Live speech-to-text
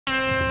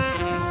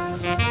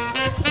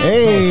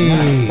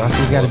Hey. My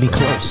shit's got to be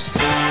close.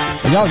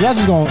 Y'all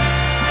just gonna.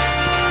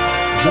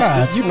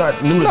 God. You're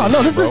not new to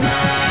this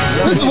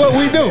is what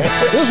we do.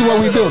 This is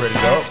what we do.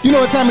 You know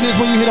what time it is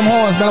when you hear them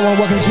horns, man. I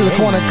want to welcome you to the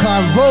Corner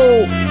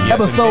Convo,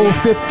 episode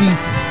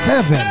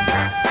 57.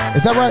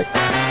 Is that right?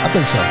 I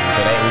think so.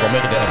 We're gonna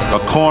make it to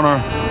episode. A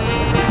corner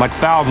like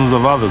thousands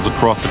of others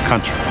across the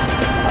country.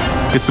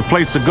 It's the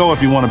place to go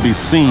if you want to be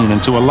seen,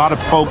 and to a lot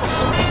of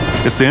folks,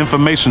 it's the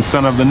information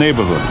center of the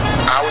neighborhood.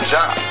 Our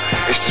job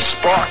is to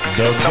spark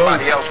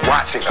somebody else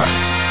watching us.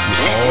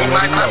 We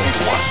might not be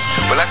the ones,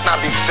 but let's not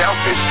be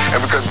selfish,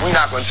 and because we're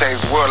not going to change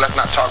the world, let's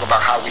not talk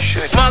about how we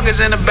should. Funk is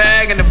in the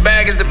bag, and the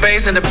bag is the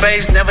bass, and the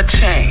bass never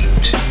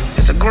change.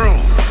 It's a groove.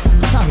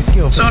 Tommy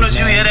skill. As soon as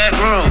you hear that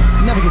groove,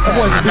 never get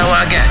tired. I know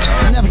I got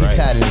you. Never get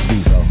tired of this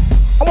beat, bro.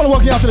 I want to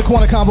welcome y'all to the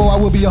Corner Convo. I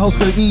will be your host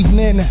for the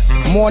evening,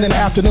 morning,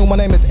 afternoon. My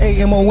name is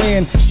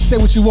AMON. Say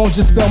what you want,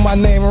 just spell my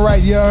name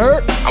right. You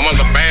heard? I'm one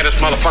of the baddest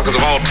motherfuckers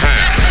of all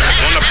time.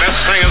 One of the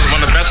best singers,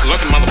 one of the best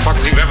looking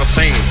motherfuckers you've ever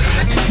seen.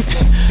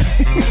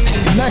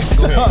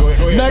 Next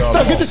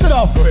up, get your shit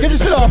off. Get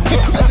your shit off.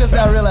 I just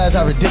now realized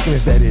how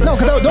ridiculous that is. No,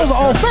 because those are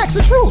all facts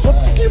and truths. What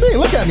the fuck you mean?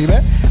 Look at me,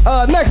 man.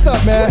 Next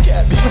up, man. Look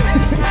at me.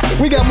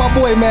 We got my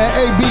boy, man.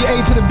 A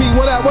to the B.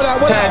 What up?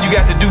 Time you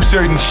got to do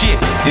certain shit.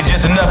 It's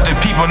just enough that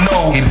people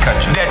know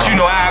that you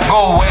know I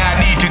go where I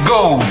need to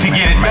go to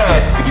get it done.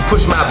 If you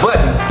push my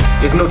button,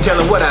 there's no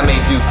telling what I may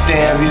do.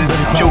 Stab you,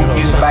 choke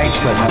you, bite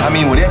you. I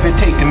mean, whatever it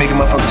takes to make a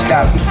motherfucker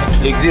stop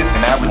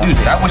existing, I would do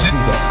that. I was just.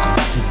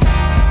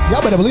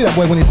 Y'all better believe that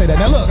boy when he say that.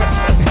 Now look,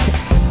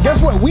 guess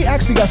what? We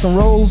actually got some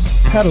rose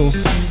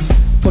petals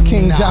for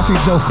King Joffrey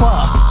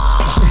Jofar.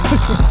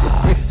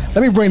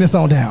 Let me bring this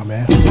on down,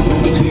 man.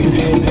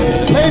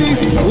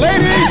 Ladies,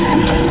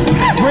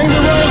 bring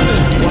the roses.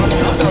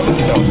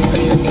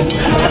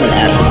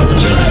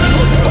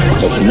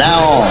 So from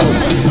now on,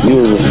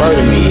 you will refer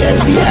to me as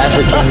the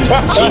African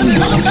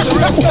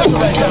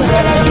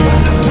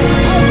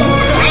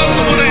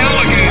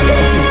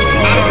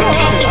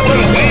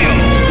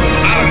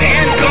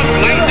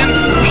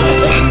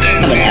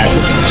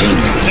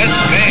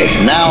So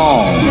from now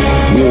on,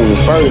 you will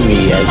refer to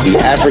me as the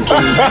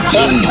African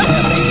genius.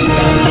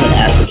 I'm an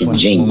African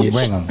genius.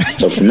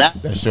 So from now,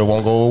 that shit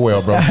won't go over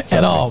well, bro.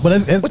 At all. But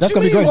that's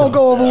gonna be great. It won't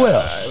go over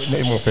well.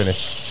 It won't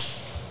finish.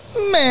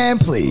 Man,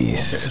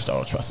 please. Just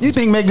don't trust me. You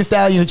think Meg Thee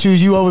Stallion to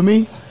choose you over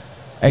me?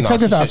 Hey, check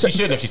this out. She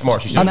should if she's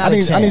smart. She should. I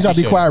need y'all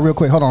to be quiet real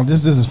quick. Hold on.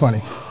 This is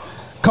funny.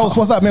 Coach,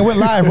 what's up, man? We're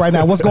live right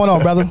now. What's going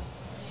on, brother?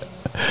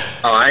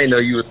 Oh, I didn't know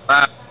you was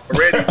live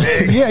already.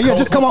 yeah. Coach,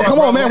 just come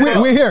on, man.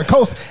 We're here.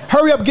 Coach,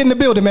 hurry up, get in the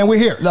building, man. We're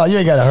here. No, you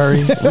ain't gotta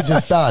hurry. We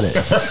just started.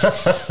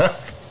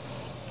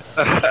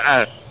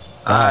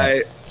 All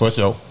right. For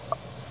sure. All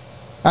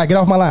right, get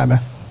off my line,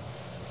 man.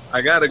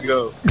 I gotta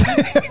go.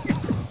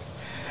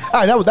 All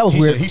right, that was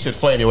weird. He should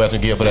flame your ass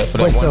again for that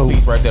Wait, one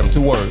piece right there, them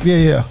 2 words.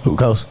 Yeah. Who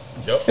goes?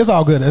 Yep. It's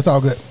all good.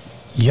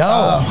 Yo,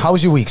 how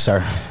was your week,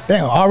 sir?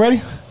 Damn,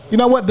 already? You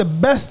know what? The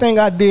best thing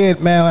I did,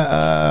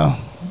 man,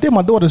 did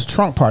my daughter's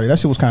trunk party. That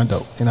shit was kind of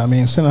dope. You know what I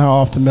mean? Sending her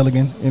off to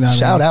Milligan. You know what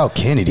Shout out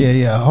Kennedy.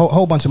 Yeah.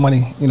 Whole bunch of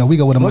money. You know, we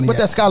go with the money. What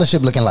that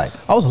scholarship looking like?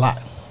 I was a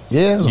lot.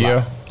 Yeah. It was a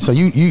lot. So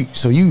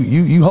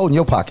you holding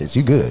your pockets.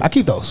 You good? I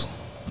keep those.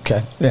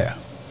 Okay. Yeah.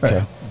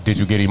 Okay. Did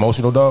you get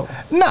emotional, dog?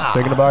 Nah.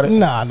 Thinking about it?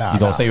 Nah. You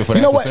gonna save it for the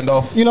actual send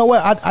off? You know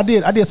what? I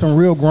did some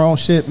real grown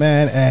shit,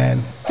 man,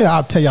 and you know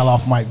I'll tell y'all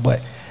off mic, but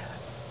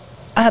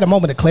I had a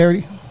moment of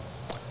clarity,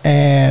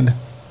 and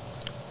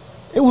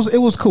it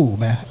was cool,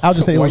 man. I'll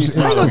just say it was.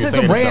 I ain't gonna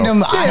say some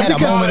random. I had a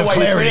moment of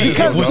clarity.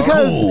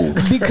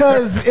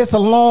 Because it's a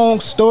long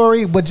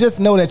story, but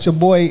just know that your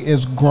boy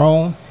is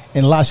grown.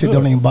 And a lot of shit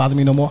don't even bother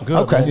me no more. Good,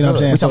 okay. You know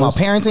what I'm saying? We talking about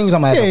parenting? We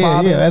talking about as a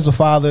father? Yeah, as a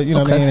father, you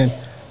know what I mean? And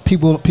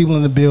people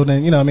in the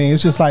building, you know what I mean?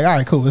 It's just like, all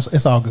right, cool.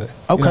 It's all good.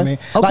 Okay. You know what I mean?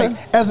 Okay.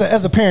 Like,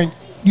 as a parent,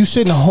 you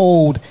shouldn't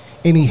hold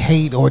any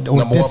hate or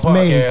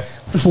dismay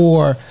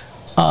for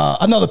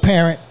another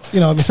parent, you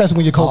know, especially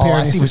when you're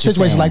co-parenting,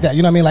 situations like that.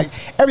 You know what I mean? Like,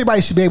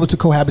 everybody should be able to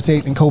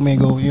cohabitate and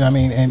commingle, you know what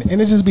I mean? And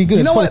it just be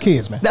good for the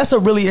kids, man. That's a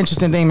really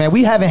interesting thing, man.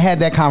 We haven't had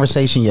that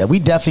conversation yet. We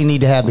definitely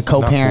need to have the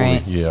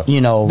co-parent,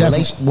 you know,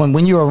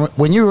 when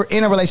you're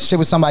in a relationship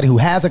with somebody who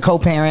has a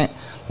co-parent,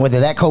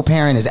 whether that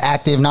co-parent is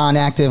active,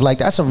 non-active, like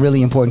that's a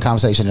really important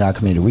conversation in our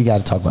community. We got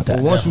to talk about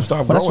that. Well, once you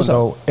stop growing,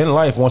 though, in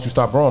life, once you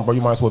stop growing, bro,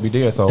 you might as well be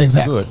dead. So it's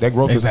good. That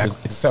growth is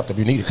acceptable.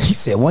 You need it. He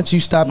said, once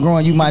you stop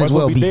growing, you might as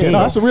well be dead. No,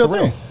 that's a real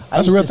thing. I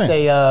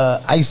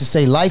used to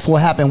say life will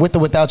happen with or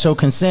without your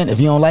consent.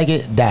 If you don't like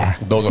it, die.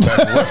 Those are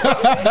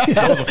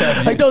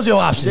facts. Like those are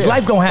your options.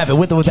 Life gonna happen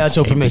with or without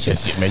your permission.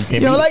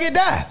 You don't like it,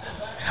 die.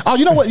 Oh,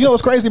 you know what? You know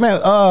what's crazy,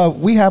 man?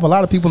 We have a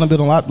lot of people in the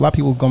building. A lot of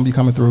people gonna be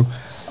coming through.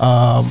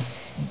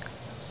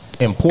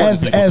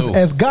 Important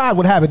as God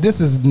would have it,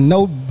 this is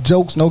no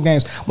jokes, no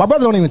games. My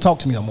brother don't even talk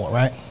to me no more,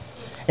 right?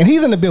 And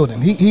he's in the building.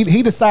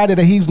 He decided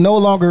that he's no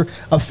longer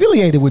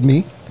affiliated with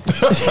me.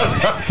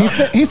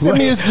 he sent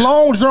me this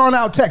long drawn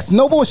out text,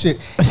 no bullshit,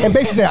 and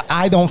basically said,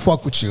 I don't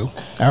fuck with you,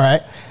 all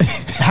right?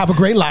 have a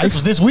great life. This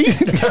was this week?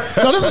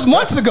 No, this was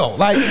months ago.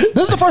 Like,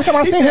 this is the first time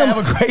I've seen him have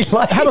a great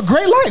life. Have a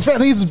great life.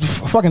 He's a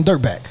fucking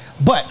dirtbag.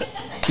 But,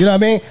 you know what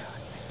I mean?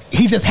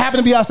 He just happened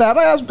to be outside.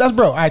 Like, that's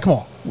bro. All right, come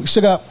on. We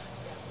shook up.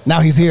 Now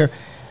he's here,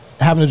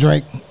 having a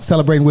drink,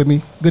 celebrating with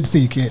me. Good to see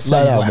you, kid.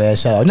 Shout out, man.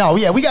 Shout out. No,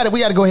 yeah, we got to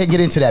go ahead and get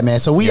into that, man.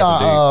 So we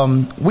are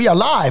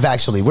live.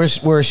 Actually,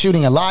 we're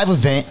shooting a live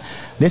event.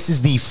 This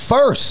is the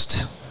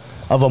first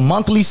of a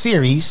monthly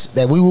series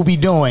that we will be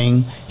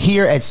doing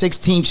here at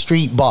 16th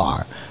Street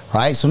Bar.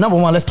 Right. So number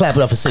one, let's clap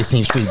it up for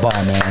 16th Street Bar,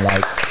 man.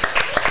 Like,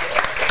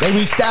 they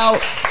reached out.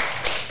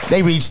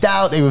 They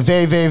were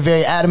very, very,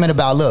 very adamant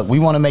about, look, we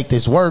want to make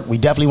this work. We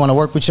definitely want to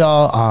work with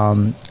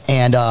y'all.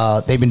 And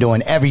they've been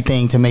doing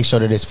everything to make sure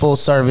that it's full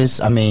service.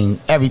 I mean,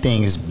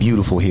 everything is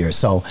beautiful here.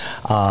 So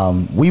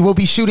we will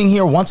be shooting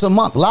here once a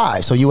month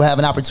live. So you will have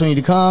an opportunity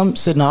to come,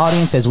 sit in the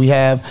audience as we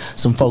have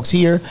some folks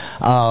here.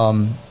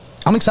 I'm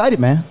excited,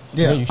 man.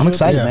 Yeah, I'm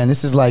excited, man.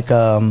 This is like,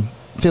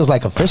 feels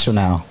like official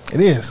now.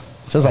 It is.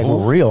 Feels like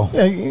we're real.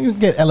 Yeah, you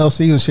get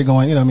LLCs and shit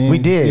going, you know what I mean? We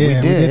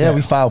did. Yeah,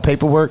 we filed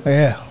paperwork.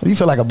 Yeah. You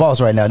feel like a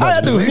boss right now, don't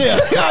I do. you? Yeah,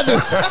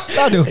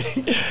 I do.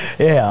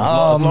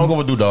 Yeah. It's long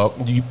overdue,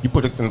 dog. You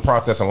put this in the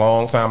process a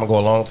long time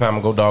ago,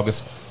 dog.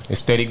 It's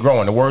steady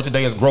growing. The word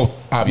today is growth,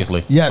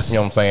 obviously. Yes. You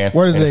know what I'm saying?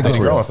 Word today is steady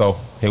growing, so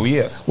here we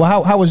is.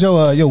 Well, how was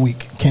your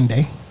week,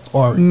 Kende?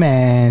 Or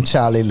man,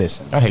 Charlie,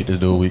 listen. I hate this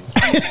dude week.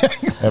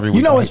 Every week.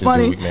 You know what's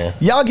funny?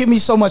 Y'all give me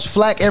so much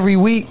flack every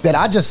week that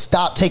I just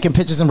stopped taking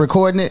pictures and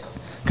recording it.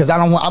 Cause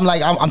I'm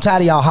tired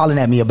of y'all hollering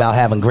at me about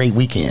having great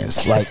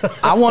weekends. Like,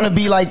 I want to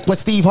be like what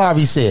Steve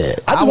Harvey said.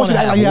 I just want you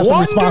to act like you have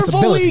some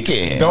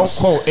responsibility. Don't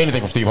quote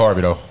anything from Steve Harvey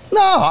though. No,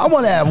 I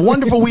want to have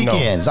wonderful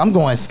weekends. No. I'm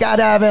going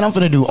skydiving. I'm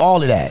gonna do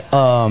all of that.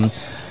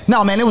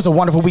 No, man, it was a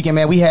wonderful weekend,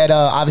 man. We had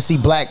obviously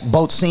Black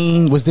Boat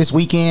Scene was this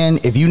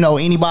weekend. If you know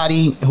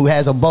anybody who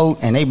has a boat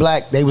and they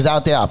black, they was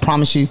out there. I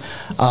promise you.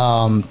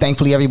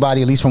 Thankfully,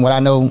 everybody, at least from what I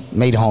know,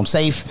 made it home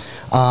safe.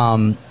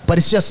 But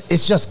it's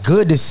just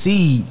good to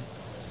see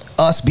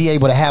us be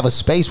able to have a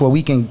space where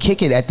we can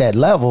kick it at that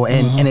level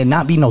and it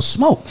not be no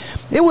smoke.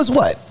 It was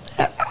what?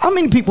 How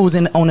many people was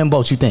on them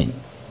boats, you think,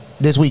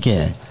 this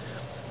weekend?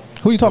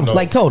 Who you talking about?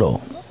 Like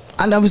total.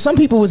 I know some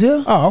people was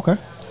here. Oh, okay.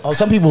 Oh,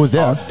 some people was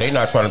there. They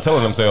not trying to tell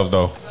themselves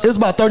though. It was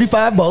about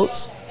 35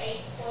 boats.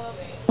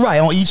 Right,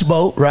 on each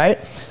boat, right?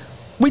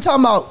 We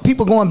talking about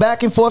people going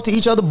back and forth to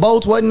each other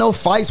boats. Wasn't no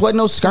fights, wasn't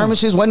no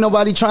skirmishes, wasn't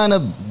nobody trying to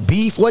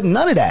beef, wasn't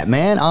none of that,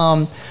 man.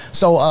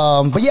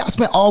 But yeah, I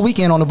spent all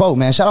weekend on the boat,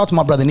 man. Shout out to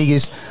my brother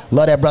Negus.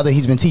 Love that brother.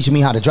 He's been teaching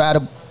me how to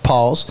drive the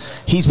pause.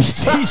 He's been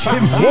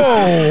teaching me.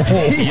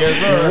 Yes,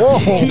 sir.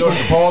 Whoa. You know,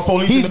 the pause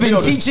police He's been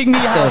teaching me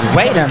how to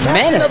wait a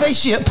minute of a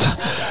ship.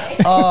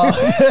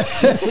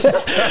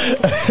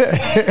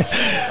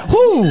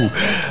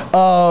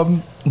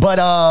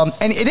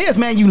 And it is,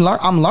 man.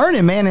 I'm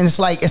learning, man, and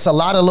it's a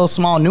lot of little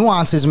small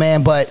nuances,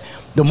 man. But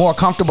the more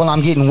comfortable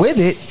I'm getting with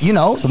it, you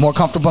know, the more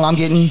comfortable I'm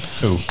getting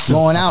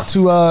going out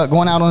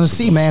on the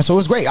sea, man. So it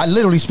was great. I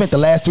literally spent the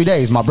last 3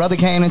 days. My brother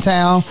came in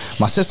town,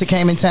 my sister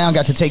came in town,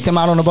 got to take them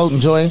out on the boat,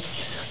 enjoy it.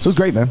 So it was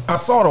great, man. I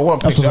saw the one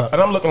picture,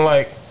 and I'm looking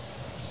like,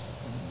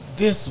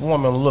 this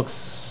woman looks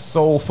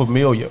so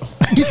familiar.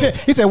 He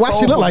said, why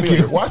she look like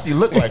you? Why she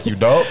look like you,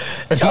 dog?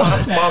 And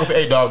mom said,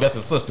 hey, dog, that's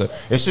his sister.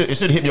 It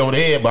should hit me over the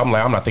head, but I'm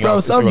not thinking.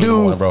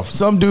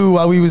 Some dude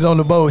while we was on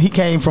the boat, he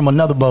came from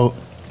another boat.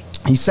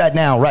 He sat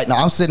down right now.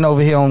 I'm sitting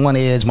over here on one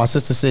edge. My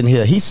sister's sitting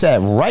here. He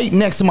sat right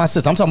next to my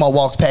sister. I'm talking about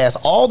walks past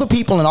all the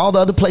people and all the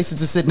other places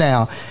to sit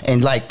down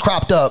and like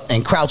cropped up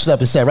and crouched up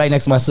and sat right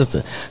next to my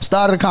sister.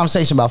 Started a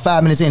conversation about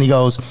 5 minutes in. He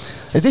goes,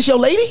 is this your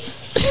lady?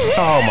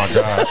 Oh my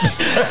God.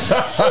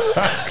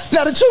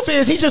 Now the truth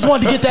is he just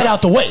wanted to get that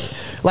out the way.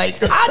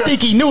 Like, I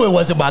think he knew it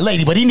wasn't my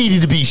lady, but he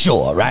needed to be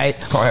sure, right?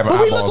 But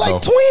we look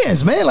like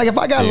twins, man. Like, if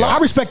I got locks. I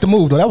respect the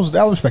move, though. That was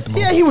respect the move.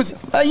 Yeah, he was,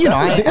 you know,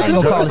 I ain't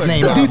gonna call his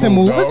name. It's a decent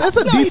move. It's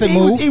a decent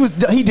move.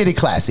 He did it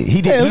classy.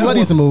 He was a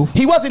decent move.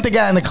 He wasn't the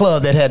guy in the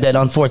club that had that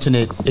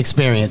unfortunate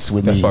experience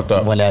with me. Fucked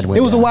up. When that went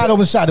It was down. a wide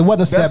open shot. It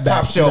wasn't a step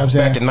back. Top shelf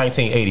back in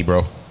 1980,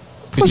 bro.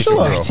 For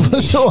sure.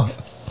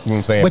 You know what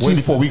I'm saying? But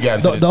before we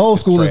got into the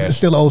old school is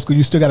still old school.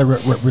 You still got to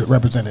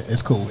represent it.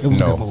 It's cool. It was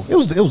a good move. It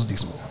was a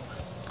decent move.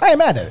 I ain't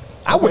mad at it.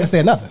 I wouldn't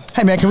say nothing.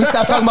 Hey, man, can we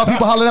stop talking about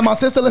people hollering at my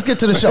sister? Let's get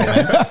to the show,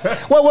 man.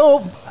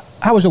 Well,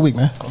 how was your week,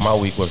 man? My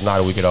week was not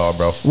a week at all,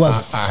 bro. Was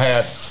it?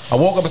 I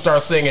woke up and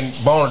started singing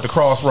Bone at the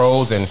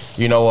Crossroads, and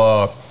you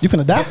know, you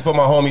finna die? This is for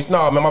my homies.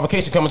 No, man, my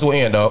vacation coming to an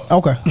end, dog.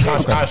 Okay.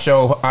 I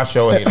show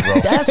hate it, bro.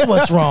 That's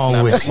what's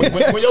wrong with you.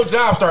 When your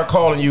job start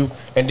calling you,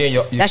 and then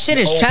your that shit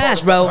is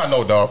trash, partner, bro. I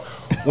know, dog.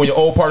 When your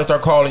old partner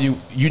start calling you,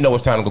 you know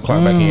it's time to go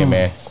climb back in,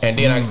 man. And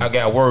then I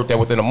got word that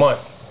within a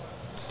month,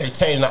 they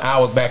changed the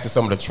hours back to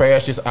some of the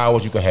trashiest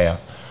hours you could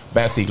have.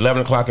 Back to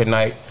 11 o'clock at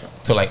night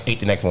till like 8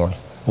 the next morning.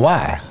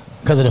 Why?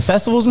 Because of the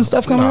festivals and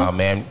stuff coming up? Nah,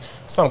 man.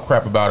 Some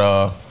crap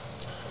about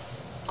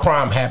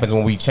crime happens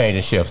when we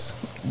changing shifts.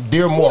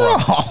 Dear Moron.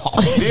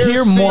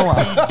 Dear Moron.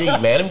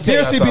 CPD, man. Let me tell Dear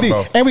you something, CPD.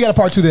 bro. And we got a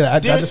part 2 to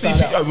that. Dear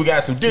CPD. We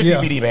got to. Dear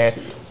CPD, man.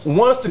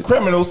 Once the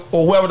criminals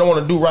or whoever don't want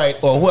to do right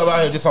or whoever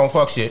out here just on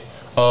fuck shit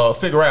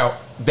figure out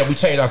that we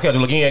change our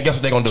schedule again, guess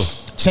what they're gonna do?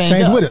 Change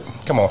with it.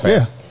 Come on, fam.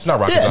 Yeah. It's not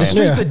rocket the science.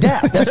 streets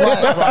adapt. That's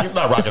why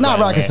it's not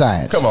rocket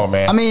science. Come on,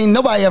 man. I mean,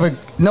 nobody ever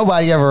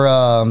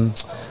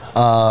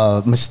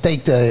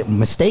mistaked?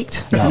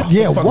 No.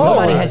 Yeah, whoa.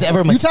 Nobody has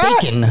ever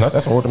mistaken.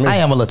 That's what to me. I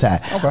am a little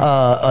tired. Okay.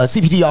 A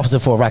CPT officer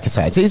for rocket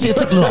science. It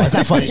took too long. It's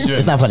not funny.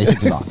 It's not funny. It took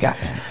too long. God.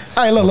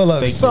 All right,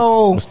 look.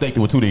 So mistaked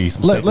it with 2 D's.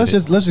 Let's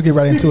just get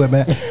right into it,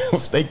 man.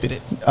 Mistaked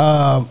it.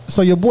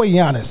 So your boy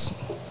Giannis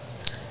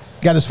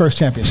got his first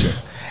championship.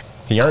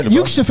 He earned it.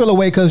 You should feel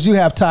away because you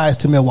have ties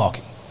to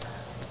Milwaukee.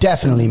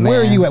 Definitely, man.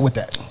 Where are you at with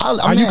that?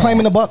 Are you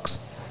claiming the Bucks?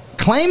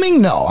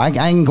 Claiming? No, I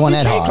ain't going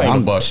that hard.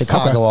 I'm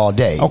Chicago all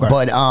day. Okay.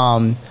 But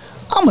I'm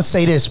gonna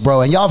say this,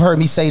 bro, and y'all have heard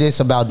me say this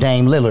about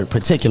Dame Lillard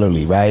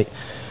particularly, right?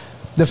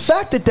 The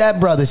fact that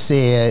brother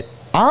said,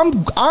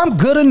 I'm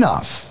good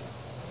enough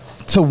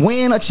to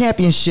win a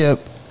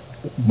championship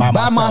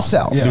by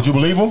myself. Yeah. Did you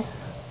believe him?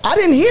 I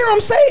didn't hear him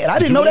say it. I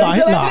didn't know that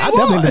until I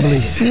definitely didn't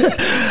believe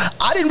it.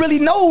 I didn't really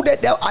know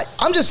that.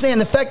 I'm just saying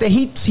the fact that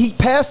he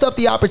passed up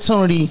the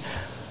opportunity.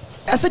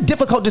 That's a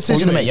difficult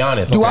decision to make.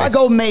 Giannis, Do I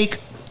go make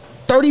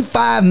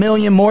 $35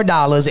 million more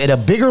at a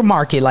bigger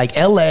market like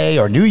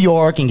LA or New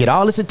York and get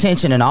all this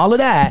attention and all of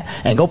that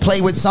and go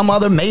play with some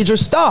other major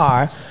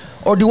star,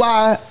 or do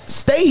I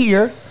stay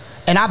here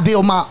and I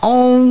build my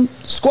own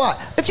squad?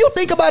 If you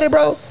think about it,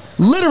 bro,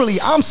 literally,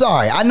 I'm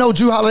sorry. I know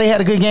Drew Holiday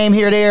had a good game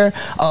here or there.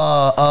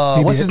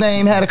 What's his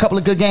name? Had a couple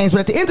of good games.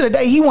 But at the end of the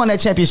day, he won that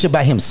championship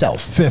by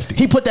himself. 50.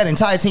 He put that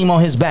entire team on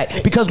his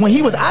back. Because when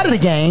he was out of the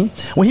game,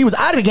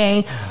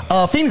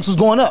 Phoenix was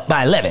going up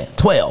by 11,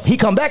 12. He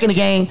come back in the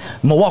game,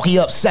 Milwaukee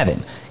up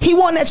 7. He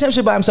won that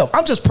championship by himself.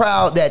 I'm just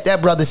proud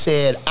that brother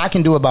said, I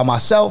can do it by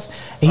myself.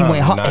 And he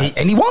went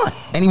and he won.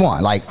 And he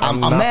won. Like,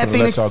 I'm mad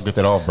Phoenix. Let y'all get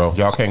that off, bro.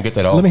 Y'all can't get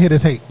that off. Let me hear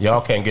this hate. Y'all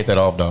can't get that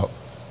off, dog.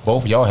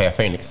 Both of y'all have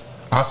Phoenix.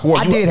 I swore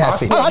I did have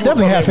Phoenix. I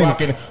definitely have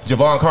Phoenix.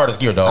 Javon Carter's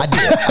gear, dog. I did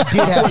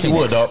have Phoenix. You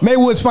would, dog.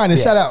 Maywood's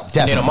finest. Shout out.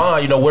 And then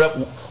Emani, you know what?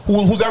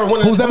 Who's ever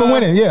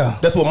winning? Yeah.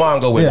 That's what mine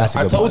go with. Yeah,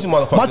 I told you,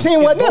 motherfuckers. My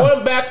team wasn't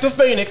going back to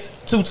Phoenix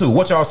 2-2.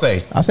 What y'all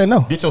say? I said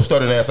no. Get your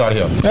stuttering ass out of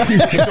here.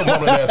 Get your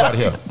mumbling ass out of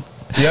here.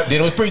 Yep.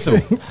 Then it was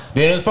 3-2.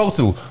 Then it was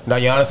 4-2. Now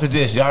Giannis is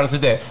this. Giannis is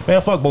that.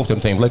 Man, fuck both them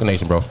teams. Laker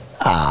Nation, bro. You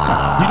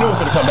knew it was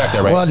gonna come back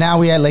there, right? Well, now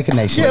we at Laker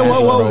Nation. Yeah,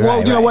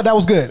 well, you know what? That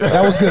was good.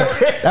 That was good.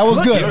 That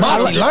was good.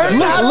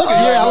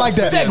 I like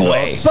that.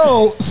 Segue.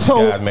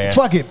 So Guys, man.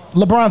 fuck it.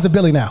 LeBron's a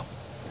Billy now.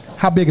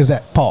 How big is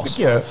that? Pause.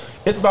 Yeah,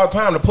 it's about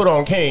time to put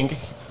on King.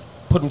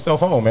 Put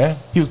himself on, man.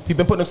 He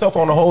been putting himself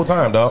on the whole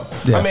time, dog.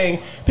 Yeah. I mean,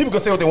 people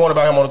can say what they want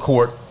about him on the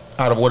court,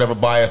 out of whatever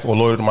bias or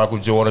loyalty to Michael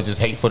Jordan, or just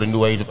hate for the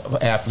new age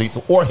of athletes,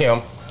 or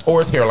him, or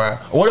his hairline,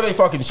 or whatever they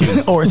fucking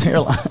choose. Or his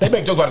hairline. They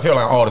make jokes about his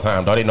hairline all the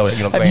time, dog. They know that.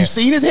 You know what I'm saying? Have you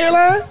seen his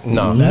hairline?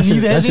 No.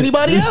 Neither has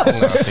anybody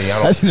else. No, see, I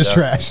don't That's just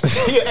trash.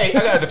 Hey,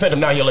 I gotta defend him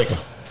now. You're a Laker.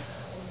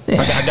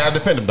 Yeah. I gotta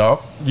defend him,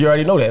 dog. You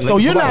already know that. So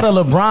Lakers you're not a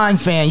LeBron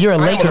fan. You're a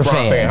Laker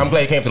fan. I'm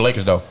glad he came to the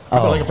Lakers, though.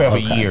 I've been a Laker fan for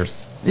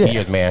years. Yeah.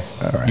 Years, man.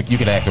 Right. You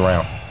can ask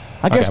around.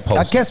 I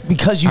guess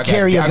because you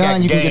carry a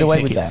gun, you can get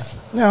away with that.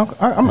 No,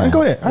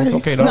 go ahead. It's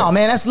okay, though. No,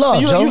 man, that's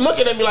love, Joe. You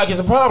looking at me like it's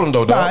a problem,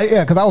 though, dog.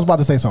 Yeah, because I was about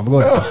to say something. Go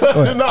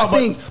ahead. No,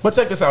 but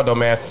check this out, though,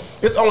 man.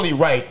 It's only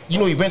right. You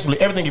know, eventually,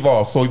 everything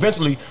evolves. So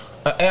eventually,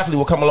 an athlete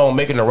will come along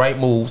making the right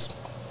moves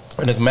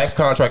in this max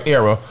contract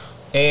era,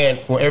 and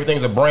when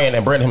everything's a brand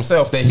and brand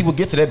himself, that he would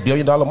get to that $1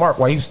 billion mark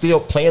while he was still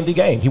playing the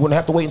game. He wouldn't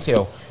have to wait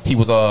until he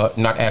was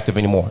not active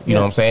anymore. You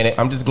know what I'm saying?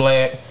 I'm just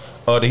glad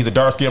that he's a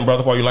dark-skinned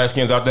brother for all you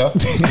light-skins out there.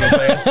 You know what I'm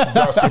saying?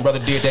 Dark-skinned brother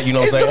did that, you know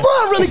what I'm saying? Is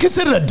LeBron really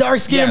considered a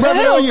dark-skinned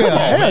brother? Hell yeah.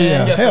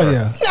 Yes, Hell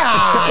yeah.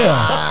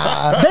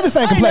 Nah. They're the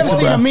same complexion.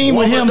 I ain't never seen a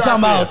meme with him talking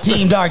about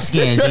team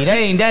dark-skinned, G. That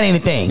ain't a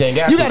thing.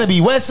 You got to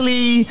be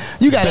Wesley.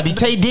 You got to be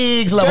Tay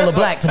Diggs level of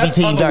black to be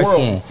team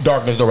dark-skinned.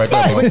 Darkness, though, right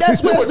there. Right, but that's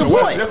the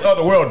point. That's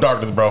other world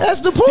darkness, bro. That's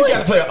the point. He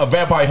got to play a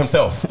vampire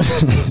himself.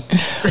 That's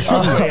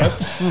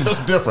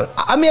different.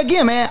 I mean,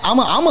 again, man, I'm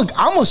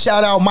a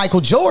shout out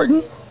Michael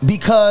Jordan.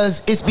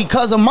 Because it's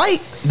because of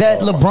Mike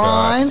that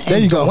LeBron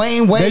and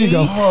Dwayne Wade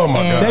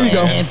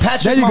and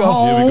Patrick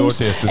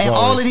Mahomes and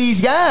all of these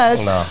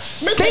guys,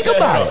 think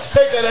about it.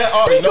 Take that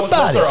out. Think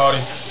about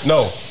it.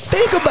 No.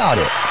 Think about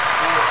it.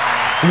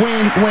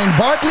 When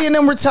Barkley and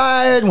them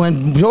retired,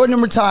 when Jordan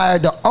and them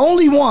retired, the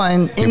only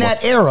one in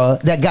that era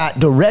that got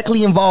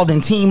directly involved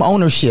in team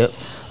ownership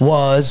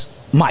was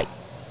Mike,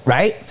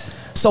 right?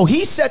 So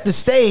he set the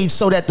stage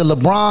so that the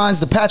LeBrons,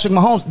 the Patrick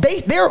Mahomes,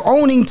 they're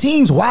owning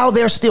teams while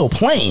they're still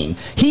playing.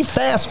 He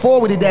fast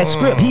forwarded that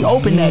script. He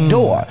opened that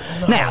door.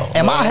 Now,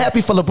 am I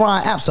happy for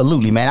LeBron?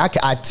 Absolutely, man.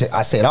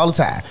 I say it all the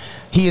time.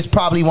 He is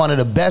probably one of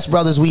the best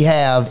brothers we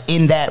have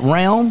in that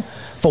realm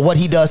for what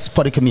he does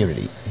for the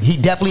community. He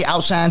definitely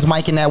outshines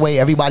Mike in that way.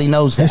 Everybody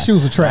knows that. His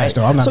shoes are trash,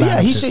 though. I'm not. So yeah,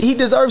 he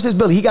deserves his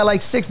Billy. He got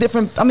like 6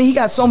 different. I mean, he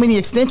got so many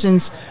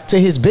extensions to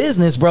his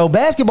business, bro.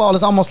 Basketball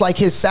is almost like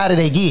his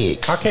Saturday gig.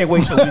 I can't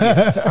wait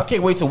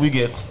till we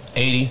get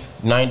 80,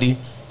 90,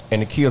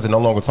 and the kids are no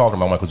longer talking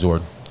about Michael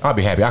Jordan. I'll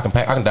be happy. I can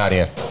die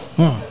then.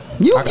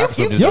 You come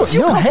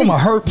from a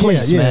hurt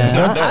place, man.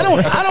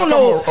 I don't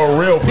know. A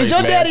real place, did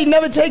your daddy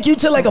never take you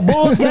to like a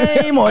Bulls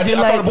game or did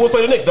I like saw the Bulls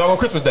play the Knicks, dog, on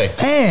Christmas Day?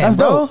 Man, that's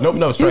bro. dope.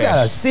 No, you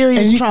got a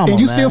serious trauma, and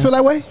you man. still feel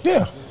that way?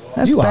 Yeah.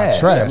 That's you bad. are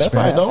trash, that's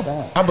man. right,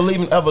 though. I believe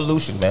in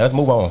evolution, man. Let's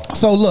move on.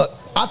 So look,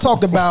 I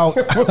talked about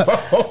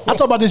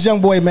this young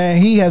boy,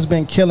 man. He has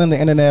been killing the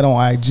internet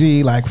on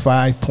IG, like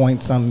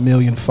 5-point-some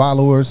million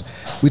followers.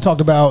 We talked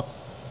about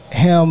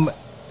him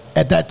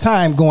at that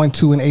time going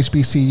to an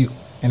HBCU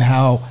and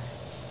how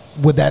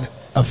would that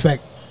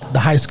affect the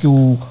high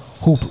school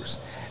hoopers.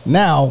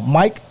 Now,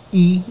 Mike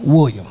E.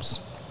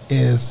 Williams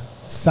is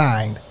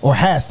signed or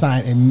has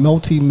signed a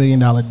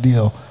multi-million-dollar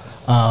deal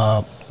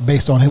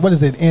based on his, what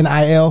is it,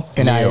 NIL?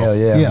 NIL,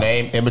 yeah.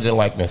 Name, image, and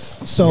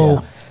likeness.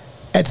 So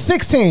at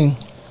 16,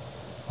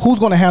 who's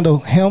going to handle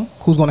him?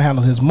 Who's going to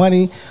handle his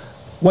money?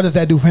 What does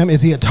that do for him?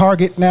 Is he a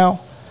target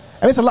now?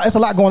 I mean, it's a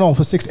lot going on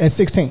at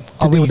 16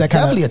 to deal with that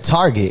kind of. Definitely a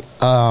target.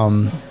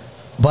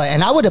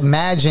 And I would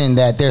imagine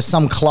that there's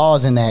some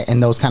clause in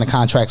those kind of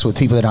contracts with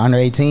people that are under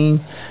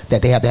 18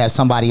 that they have to have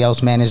somebody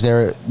else manage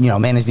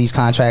manage these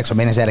contracts or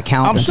manage that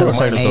account. I'm sure.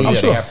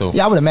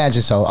 Yeah, I would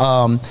imagine so.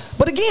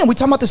 But again, we're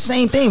talking about the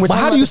same thing. But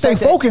how do you stay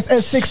focused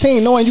at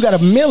 16 knowing you got a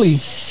milli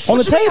on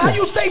the table? How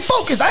you stay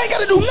focused? I ain't got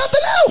to do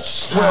nothing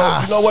else.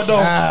 Well, you know what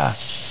though?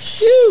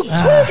 You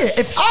tweaking.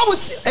 If I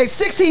was at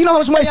 16, you know how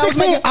much money at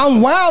 16,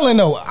 I'm wilding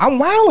though. I'm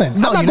wilding.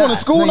 No, I'm not going to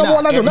school no more.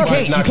 I'm not doing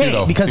nothing. You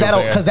can't because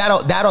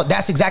that'll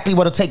that's exactly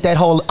what'll take that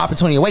whole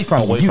opportunity away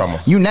from you.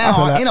 You now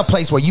are in a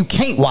place where you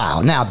can't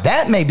wild. Now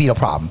that may be the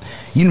problem.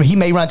 You know, he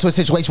may run into a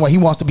situation where he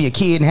wants to be a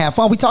kid and have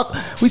fun. We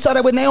saw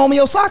that with Naomi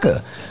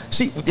Osaka.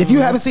 If you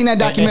haven't seen that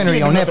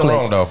documentary on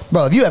Netflix,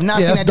 bro, if you have not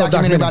seen that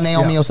documentary about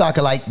Naomi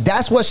Osaka, like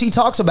that's what she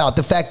talks about.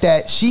 The fact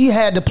that she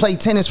had to play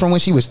tennis from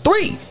when she was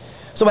 3.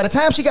 So by the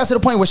time she got to the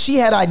point where she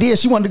had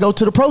ideas, she wanted to go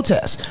to the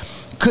protest.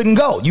 Couldn't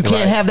go. You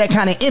can't have that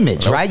kind of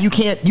image, right? You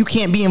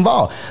can't be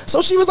involved. So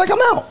she was like,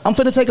 I'm out. I'm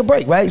finna take a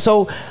break, right?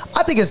 So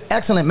I think it's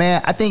excellent,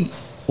 man. I think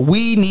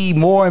we need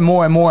more and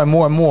more and more and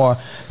more and more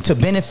to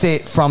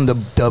benefit from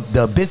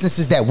the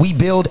businesses that we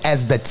build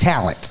as the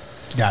talent.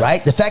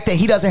 Right? The fact that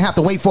he doesn't have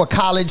to wait for a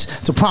college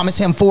to promise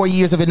him 4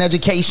 years of an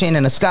education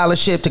and a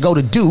scholarship to go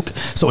to Duke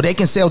so they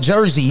can sell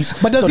jerseys.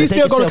 But does he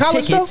still go to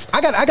college though? I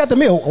got the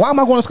mill. Why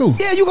am I going to school?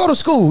 Yeah, you go to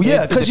school.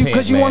 Yeah,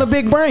 because you want a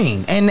big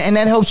brain, and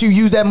that helps you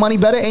use that money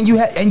better, and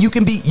you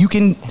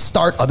can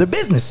start other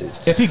businesses.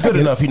 If he's good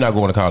enough, he's not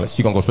going to college.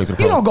 He's gonna go straight to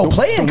the. You don't go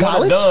play in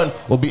college. Done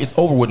will be. It's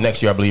over with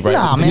next year, I believe. Right?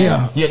 Nah,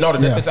 man.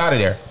 It's out of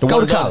there.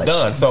 Go to college.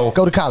 Done. So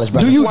go to college,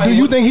 bro. Do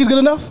you think he's good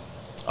enough?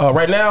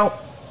 Right now.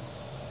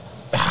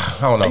 I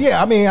don't know.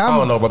 Yeah, I mean, I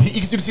don't know, but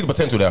you can see the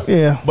potential there.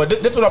 Yeah. But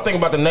this is what I'm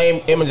thinking about the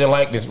name, image, and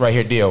likeness right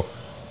here deal.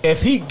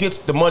 If he gets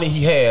the money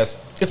he has,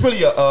 it's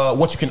really a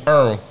what you can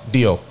earn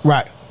deal.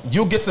 Right.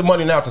 You get some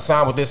money now to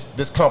sign with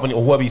this company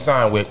or whoever you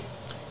sign with,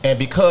 and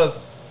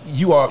because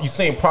you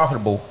seem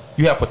profitable,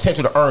 you have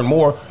potential to earn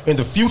more in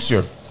the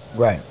future.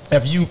 Right.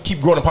 If you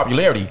keep growing in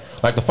popularity,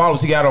 like the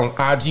followers he got on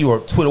IG or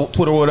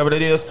Twitter or whatever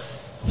it is,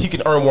 he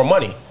can earn more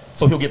money.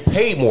 So he'll get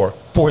paid more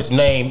for his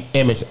name,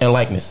 image, and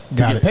likeness.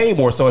 He'll get paid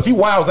more. So if he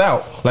wilds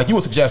out, like you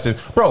were suggesting,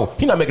 bro,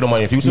 he's not making no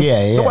money in the future.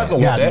 Yeah. Nobody's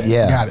gonna want that.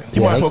 Yeah. Got it.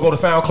 You might as well go to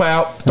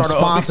SoundCloud, start a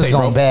sponsors mixtape,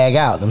 gonna bag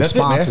out. Them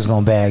sponsors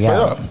gonna bag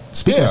out.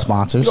 Speaking of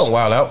sponsors, you don't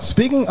wild out.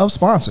 Speaking of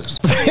sponsors,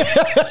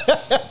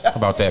 how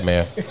about that,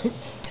 man?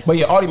 But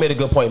yeah, Artie made a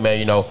good point, man.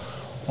 You know,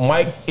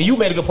 Mike, and you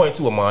made a good point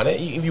too,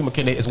 Emani. You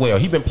McKinney as well.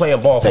 He's been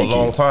playing ball for a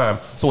long time,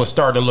 so it's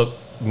starting to look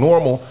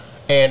normal.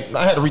 And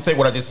I had to rethink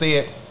what I just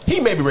said. He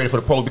may be ready for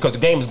the pros because the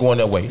game is going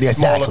that way.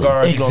 Exactly. Smaller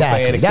guards, you know what I'm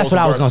saying? That's what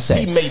I was going to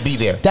say. He may be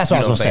there. That's what I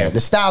was going to say. The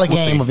style of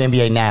game of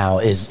NBA now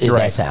is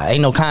that style. Ain't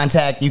no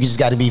contact. You just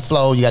got to be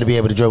flow. You got to be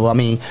able to dribble. I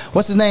mean,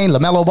 what's his name?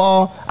 LaMelo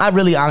Ball? I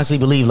really honestly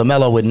believe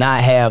LaMelo would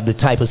not have the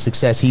type of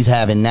success he's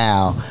having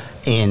now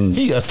in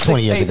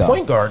 20 years ago.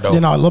 Point guard, though.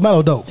 You know,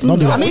 LaMelo dope.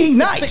 I mean, he's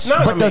nice.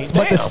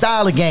 But the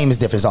style of game is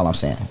different is all I'm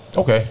saying.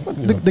 Okay.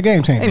 The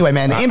game changes. Anyway,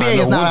 man, the NBA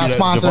is not our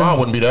sponsor. Javon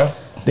wouldn't be there.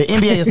 The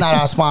NBA is not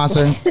our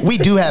sponsor. We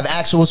do have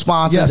actual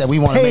sponsors that we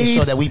want to make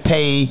sure that we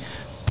pay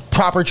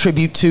proper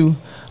tribute to.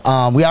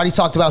 We already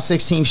talked about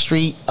 16th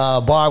Street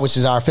Bar, which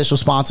is our official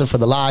sponsor for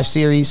the live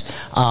series.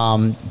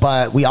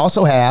 But we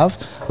also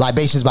have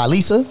Libations by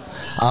Lisa,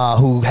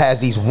 who has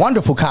these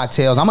wonderful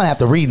cocktails. I'm going to have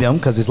to read them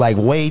because it's like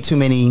way too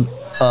many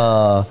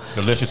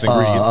delicious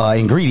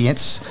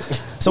ingredients.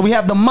 So we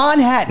have the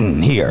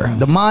Manhattan here,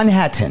 the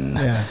Manhattan.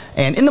 Yeah.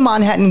 And in the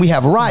Manhattan, we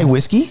have rye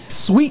whiskey,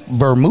 sweet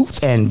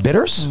vermouth, and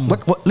bitters.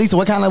 Lisa,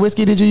 what kind of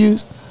whiskey did you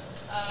use?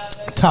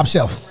 Top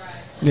shelf.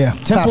 Yeah.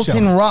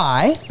 Templeton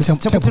Rye.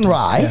 Templeton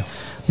Rye. Yeah.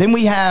 Then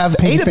we have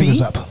A to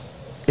B.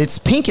 It's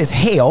pink as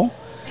hell.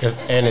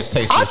 And it's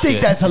tasty. I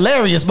think that's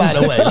hilarious, by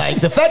the way.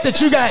 Like the fact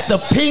that you got the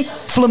pink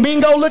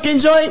flamingo looking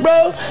joint,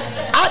 bro.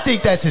 I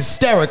think that's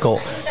hysterical.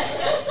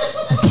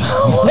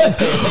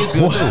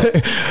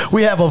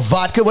 We have a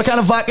vodka. What kind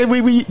of vodka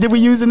did we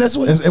use in this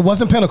one? It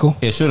wasn't Pinnacle.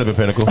 It should have been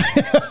Pinnacle.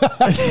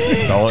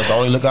 Don't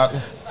only look out.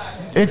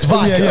 It's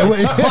vodka.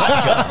 It's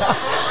vodka.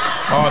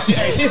 Oh, she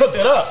hooked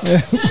it up.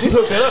 She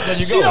hooked it up. There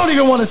you go. She don't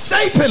even want to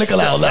say Pinnacle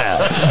out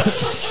loud.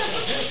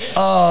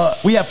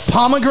 We have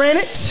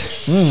pomegranate.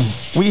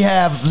 We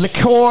have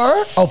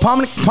liqueur. Oh,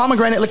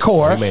 pomegranate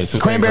liqueur.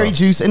 Cranberry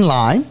juice and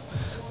lime.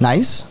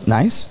 Nice,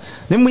 nice.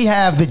 Then we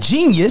have the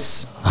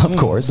Genius, of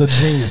course. The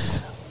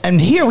Genius. And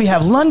here we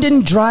have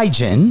London Dry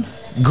Gin,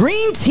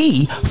 green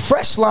tea,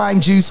 fresh lime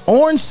juice,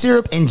 orange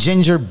syrup, and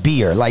ginger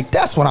beer. Like,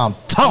 that's what I'm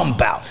talking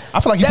about. I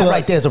feel like you that put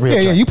right there is a real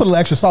drink. Yeah, you put a little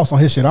extra sauce on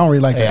his shit. I don't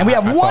really like that. And we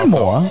have one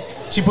more.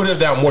 She put his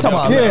down more than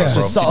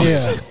extra sauce.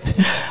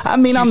 Yeah. I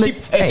mean,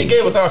 she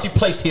gave us ours. She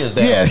placed his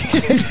down. Yeah.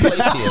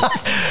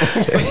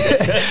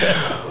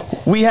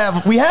 We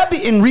have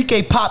the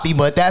Enrique Poppy,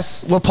 but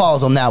we'll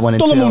pause on that one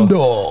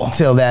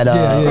until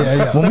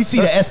that when we see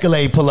the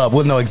Escalade pull up,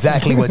 we'll know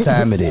exactly what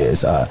time it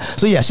is.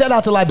 So yeah, shout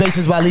out to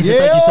Libations by Lisa.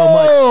 Thank you so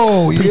much.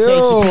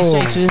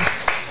 Appreciate you.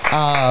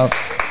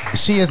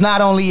 She is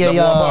not only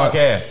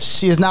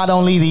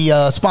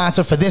the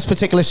sponsor for this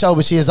particular show,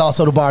 but she is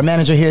also the bar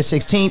manager here at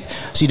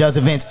 16th. She does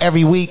events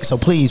every week, so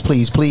please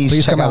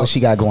check out what she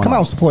got going on. Come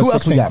out, support. Who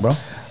else we got, bro?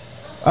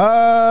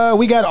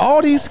 We got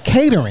Aldi's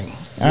Catering.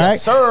 All right,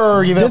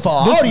 sir. Give it up for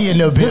Aldi in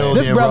the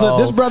building.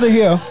 This brother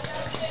here,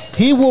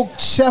 he will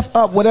chef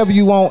up whatever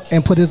you want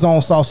and put his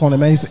own sauce on it,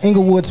 man. He's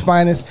Inglewood's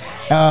finest.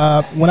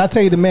 When I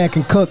tell you the man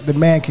can cook, the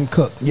man can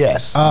cook.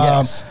 Yes.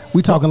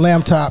 We talking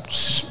lamb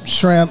chops,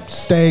 shrimp,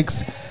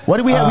 steaks. What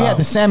did we have? We had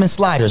the salmon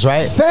sliders,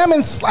 right?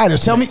 Salmon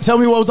sliders. Tell me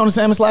what was on the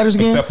salmon sliders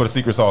again? Except for the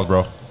secret sauce, bro.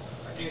 I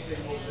can't tell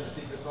you what was in the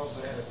secret sauce,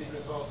 but it had a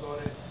secret sauce on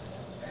it.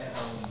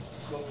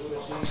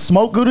 And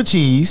smoked Gouda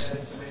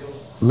cheese,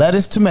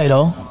 lettuce,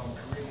 tomato,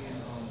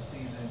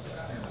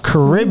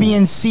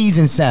 Caribbean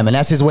seasoned salmon.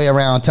 That's his way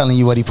around telling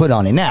you what he put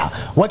on it. Now,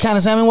 what kind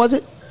of salmon was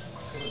it?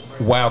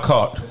 Wild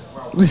caught.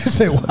 You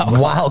say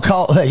wild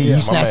caught? Hey, you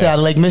snatched it out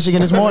of Lake Michigan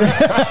this morning?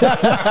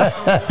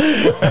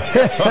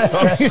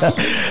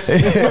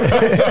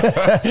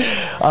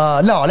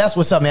 No, that's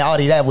what's up, man.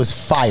 Audie, that was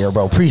fire,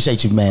 bro.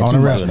 Appreciate you, man. Too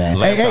much, man.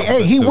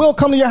 Hey, he will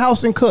come to your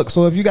house and cook.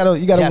 So if you got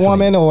a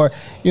woman, or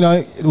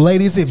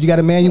ladies, if you got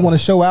a man you want to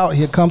show out,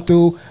 he'll come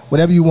through.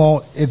 Whatever you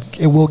want,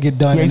 it will get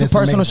done. Yeah, he's a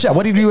personal chef.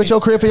 What did you do at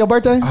your crib for your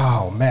birthday?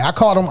 Oh man, I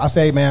called him. I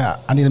say, man,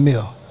 I need a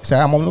meal. He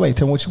said, I'm on the way.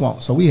 Tell me what you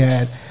want. So we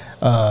had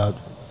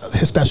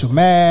his special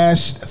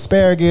mash,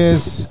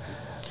 asparagus,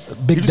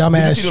 big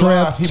dumbass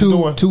shrimp,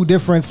 two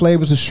different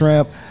flavors of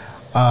shrimp.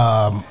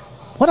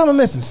 What am I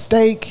missing?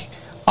 Steak.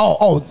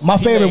 Oh, my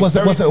favorite was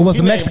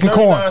the Mexican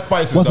corn.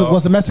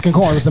 Was the Mexican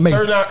corn? It was amazing.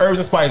 39 herbs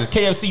and spices.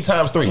 KFC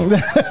times 3. You know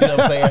what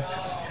I'm saying?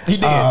 He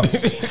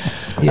did.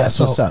 Yes,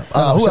 what's up?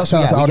 Who else we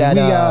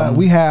got?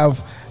 We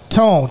have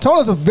Tone. Tone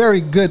is a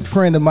very good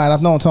friend of mine.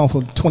 I've known Tone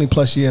for 20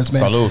 plus years,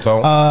 man. Salute,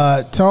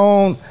 Tone.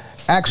 Tone.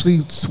 Actually,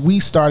 we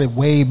started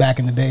way back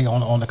in the day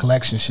on the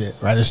collection shit,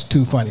 right? It's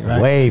too funny,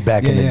 right? Way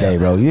back in the day,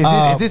 bro.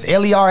 Is this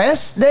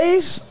LERS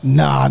days?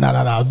 No.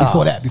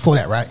 Before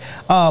that, right?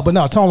 But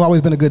no, Tone's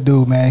always been a good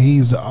dude, man.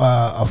 He's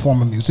a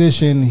former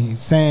musician. He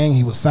sang.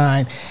 He was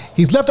signed.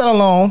 He's left that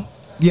alone.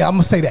 Yeah, I'm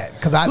gonna say that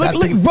because I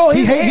think, bro,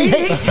 he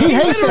hates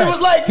that. Was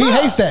like, he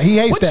hates that. He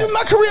hates that.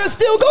 My career is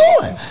still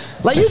going.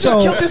 Like you just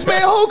killed this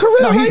man's whole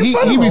career. No,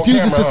 he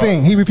refuses to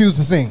sing. He refuses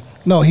to sing.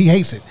 No, he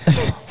hates it.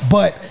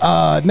 But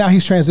now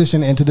he's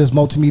transitioned into this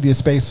multimedia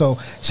space. So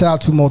shout out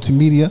to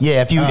multimedia.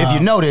 Yeah, if you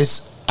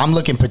notice, I'm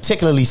looking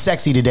particularly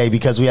sexy today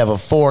because we have a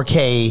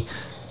 4K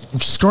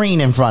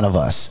screen in front of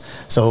us.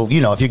 So,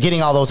 if you're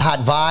getting all those hot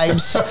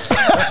vibes,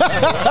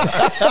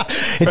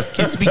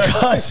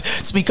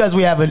 it's because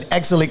we have an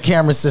excellent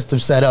camera system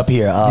set up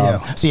here.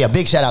 So yeah,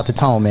 big shout out to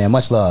Tone, man.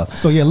 Much love.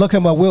 So yeah, look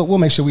him up. We'll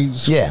make sure we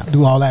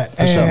do all that.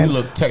 For sure. We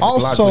look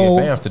technologically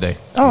advanced today.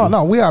 Oh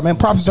no, we are, man.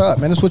 Props are up,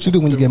 man. That's what you do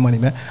when you get money,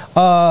 man.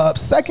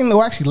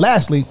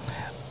 Lastly,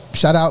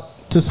 shout out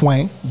to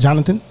Swain,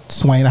 Jonathan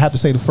Swain. I have to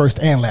say the first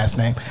and last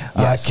name.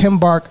 Yes.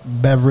 Kimbark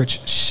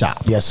Beverage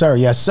Shop. Yes, sir.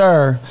 Yes,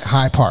 sir.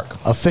 Hyde Park.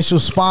 Official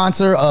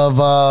sponsor of,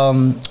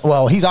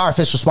 he's our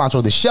official sponsor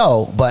of the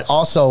show, but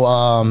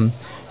also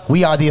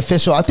we are the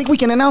official. I think we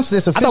can announce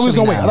this officially.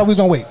 I thought we was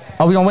going to wait.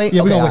 Are we going to wait?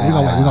 Yeah, we're going to wait.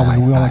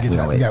 We're going to get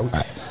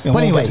that.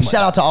 But anyway,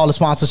 shout out to all the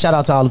sponsors. Shout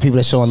out to all the people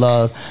that's showing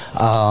love.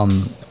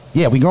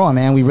 Yeah, we growing,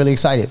 man. We really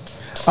excited.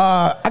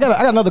 I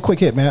got another quick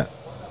hit, man.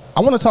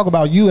 I want to talk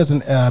about you as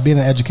being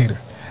an educator.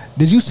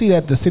 Did you see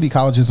that the city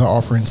colleges are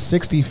offering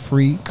 60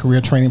 free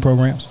career training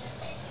programs?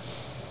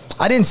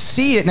 I didn't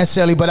see it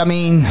necessarily, but I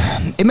mean,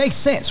 it makes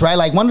sense, right?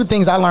 Like one of the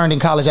things I learned in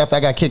college after I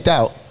got kicked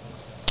out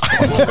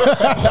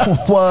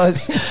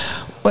was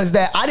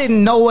that I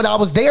didn't know what I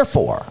was there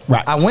for.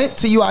 Right. I went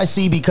to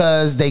UIC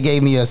because they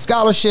gave me a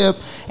scholarship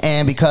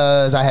and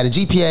because I had a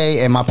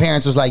GPA and my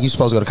parents was like, you're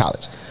supposed to go to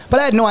college. But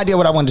I had no idea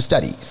what I wanted to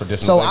study.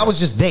 So I was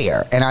just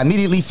there and I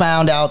immediately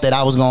found out that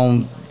I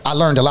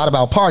learned a lot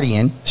about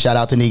partying. Shout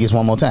out to niggas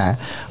one more time.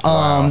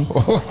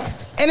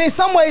 And in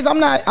some ways, I'm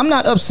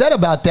not upset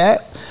about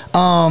that.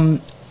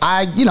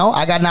 I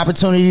got an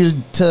opportunity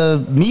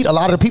to meet a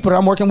lot of the people that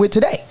I'm working with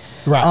today.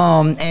 Right.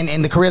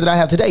 And the career that I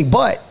have today.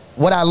 But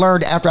what I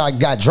learned after I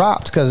got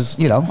dropped, because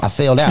you know I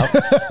failed out.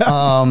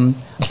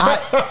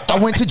 I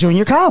went to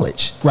junior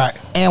college. Right.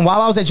 And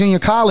while I was at junior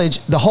college,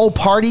 the whole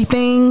party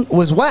thing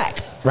was whack.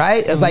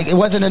 Right? It's like it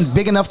wasn't a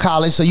big enough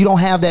college, so you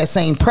don't have that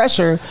same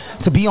pressure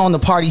to be on the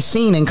party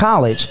scene in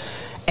college.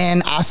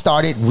 And I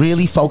started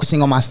really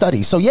focusing on my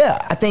studies. So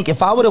yeah, I think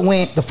if I would have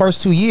went the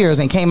first 2 years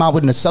and came out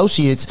with an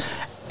associate's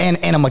and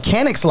a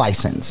mechanic's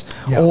license,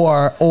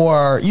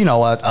 or you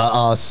know a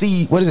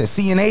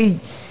CNA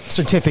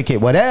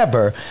certificate,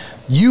 whatever,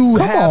 you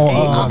have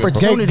an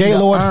opportunity.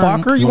 Gaylord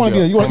Fokker, you want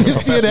to be a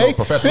CNA?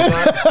 Professional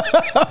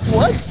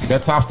what?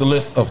 That tops the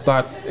list of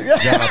thought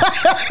jobs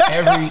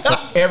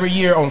every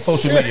year on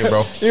social media,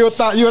 bro. You're a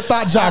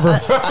thought jobber.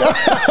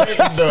 It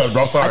does,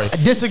 bro. I'm sorry. I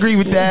disagree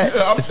with that.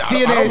 I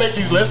don't make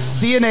these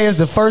lists. CNA is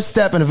the first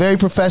step in a very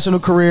professional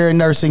career in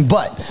nursing,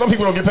 but some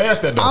people don't get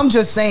past that though. I'm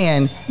just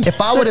saying,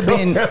 if I would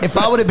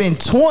have been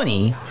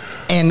 20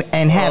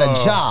 and had a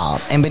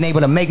job and been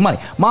able to make money,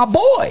 my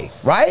boy,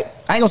 right?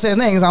 I ain't gonna say his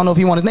name because I don't know if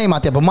he want his name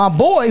out there, but my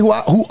boy who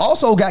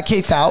also got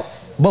kicked out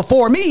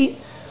before me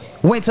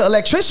went to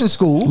electrician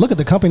school. Look at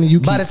the company you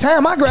keep. By the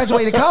time I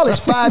graduated college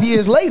 5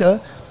 years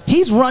later,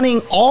 he's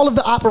running all of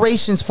the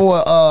operations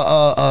for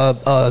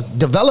a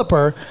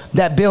developer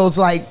that builds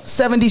like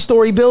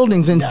 70-story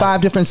buildings in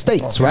 5 different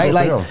states, right?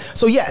 Like,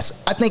 so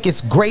yes, I think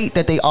it's great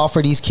that they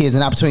offer these kids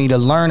an opportunity to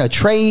learn a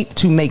trade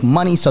to make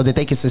money so that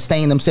they can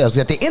sustain themselves.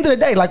 At the end of the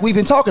day, like we've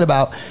been talking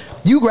about,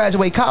 you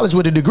graduate college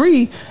with a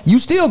degree, you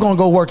still gonna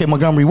go work at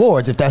Montgomery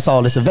Ward's if that's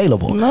all that's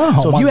available. No,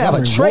 so if you have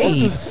a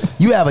trade,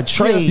 you have a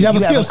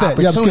skill set,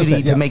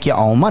 opportunity to make your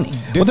own money.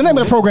 Well, the name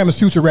of the program is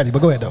Future Ready,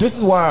 but go ahead though. This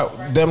is why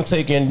them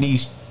taking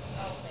these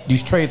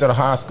trades out of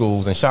high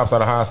schools and shops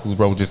out of high schools,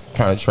 bro, just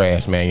kind of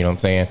trash, man. You know what I'm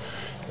saying?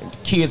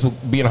 Kids will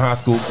be in high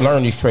school,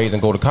 learn these trades,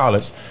 and go to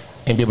college,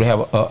 and be able to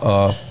have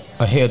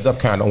a heads up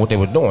kind of on what they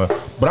were doing.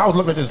 But I was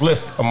looking at this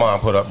list Amon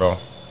put up, bro.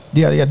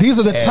 Yeah. These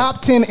are the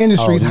top 10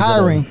 industries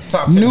hiring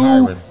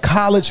new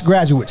college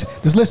graduates.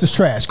 This list is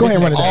trash. Go ahead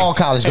and run it down. All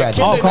college graduates.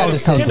 All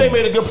college. They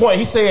made a good point.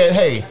 He said,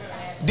 "Hey,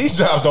 these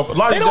jobs don't. A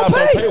lot of these jobs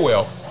don't pay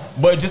well,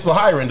 but just for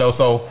hiring though.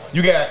 So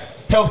you got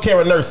healthcare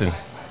and nursing.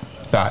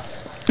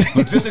 Thoughts?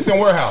 Logistics and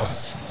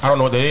warehouse. I don't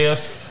know what that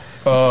is.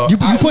 You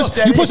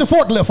push a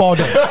forklift all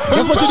day.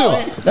 That's what you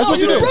do. That's what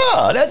you do.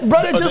 Bro, that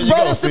brother just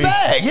brought us the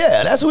bag.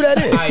 Yeah, that's who that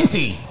is.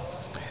 IT.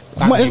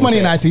 It's money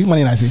in IT.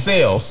 Money in IT.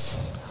 Sales.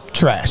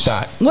 Trash.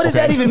 Thoughts. What is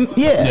that even?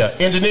 Yeah.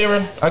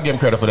 Engineering. I give him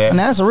credit for that.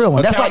 Now that's a real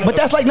one.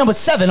 That's like number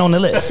 7 on the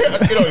list.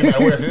 It don't even matter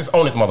where it's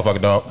on this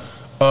motherfucker, dog.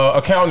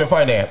 Accounting and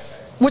finance.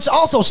 Which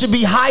also should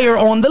be higher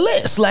on the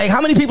list. Like,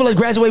 how many people have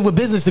graduated with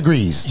business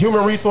degrees?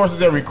 Human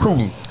resources and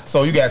recruiting.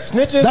 So you got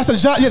snitches. That's a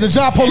job. Yeah, the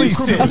job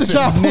police. That's a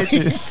job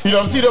police. You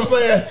know what I'm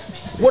saying?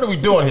 What are we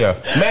doing here?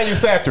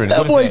 Manufacturing.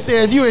 That boy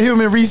said, if you a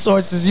human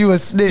resources, you a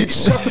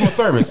snitch. Customer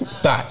service.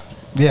 Thoughts.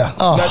 Yeah.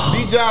 Now,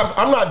 these jobs,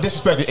 I'm not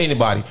disrespecting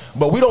anybody,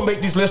 but we don't make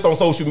these lists on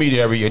social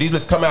media every year. These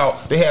lists come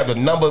out, they have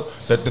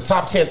the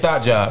top 10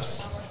 thought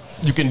jobs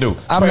you can do.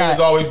 Trainers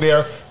always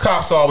there,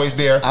 cops always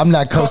there. I'm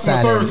not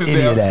co-signing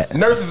any of that.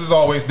 Nurses is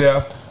always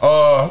there.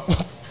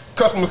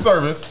 Customer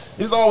service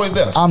is always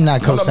there. I'm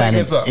not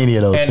co-signing any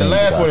of those things. And the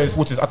last one is,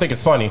 which is I think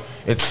it's funny,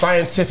 it's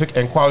scientific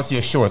and quality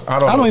assurance. I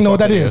don't even know what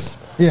that is.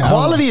 Yeah,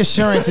 quality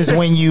assurance is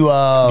when you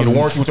get a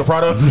warranty with your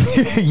product.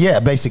 Yeah,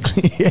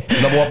 basically.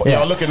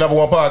 Y'all look at number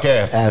 1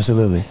 podcast.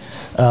 Absolutely.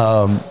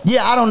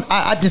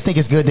 I just think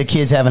it's good that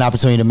kids have an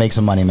opportunity to make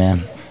some money,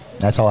 man.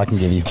 That's all I can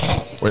give you.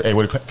 Hey,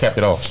 we capped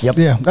it off. Yep.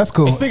 Yeah, that's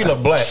cool. And speaking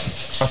of black,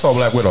 I saw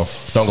Black Widow.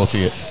 Don't go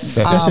see it.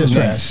 That's just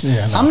trash.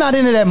 Yeah, no. I'm not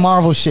into that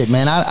Marvel shit,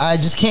 man. I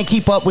just can't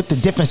keep up with the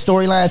different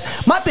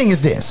storylines. My thing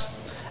is this.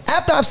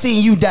 After I've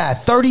seen you die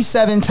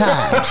 37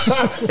 times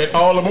in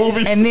all the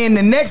movies, and then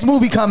the next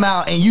movie come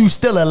out and you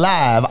still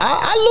alive,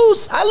 I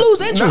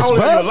lose interest, not only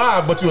bro. Are you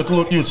alive, but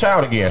you're a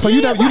child again. So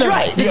you never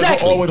right,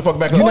 exactly. All the way the fuck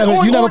back.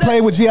 You never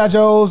played with G.I.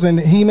 Joes and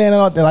He-Man and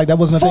all that. Like that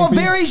wasn't a thing for a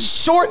very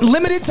short,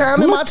 limited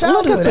time in my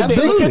childhood.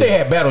 Absolutely, they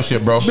had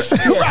Battleship, bro.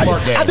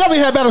 I definitely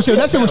had Battleship.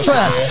 That shit was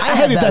trash. I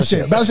hated that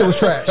shit. Battleship was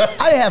trash.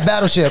 I didn't have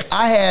Battleship.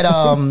 I had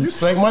you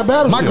sang my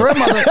Battleship. My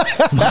grandmother.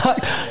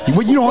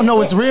 What you don't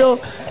know is real.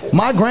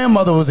 My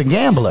grandmother was a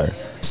gambler.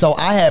 So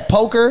I had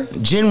poker,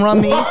 gin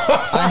rummy,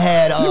 I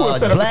had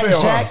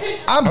blackjack.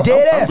 I'm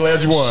dead ass. I'm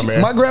glad you won,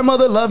 man. My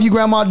grandmother, love you,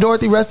 Grandma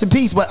Dorothy, rest in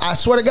peace. But I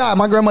swear to God,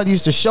 my grandmother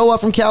used to show up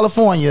from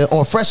California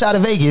or fresh out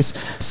of Vegas,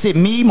 sit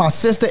me, my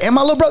sister, and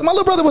my little brother. My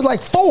little brother was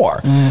like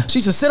 4. She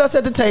used to sit us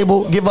at the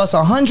table, give us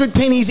 100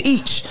 pennies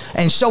each,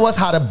 and show us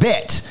how to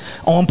bet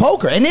on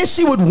poker. And then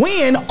she would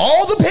win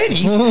all the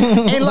pennies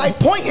and like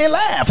point and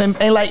laugh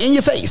and like in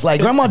your face.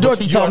 Like Grandma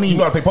Dorothy told me. You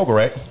know how to play poker,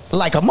 right?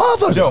 Like a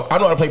motherfucker. Joe, I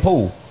know how to play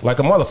pool like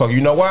a motherfucker.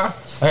 You know why?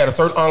 I had a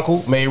certain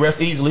uncle, may he rest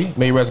easily,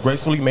 may he rest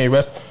gracefully, may he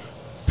rest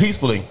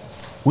peacefully.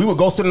 We would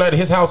go spend the night at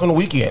his house on the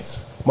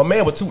weekends. My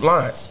man would toot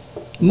lines.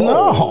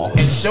 No.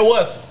 And show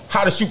us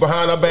how to shoot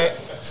behind our back,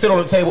 sit on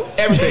the table,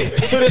 everything.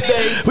 To this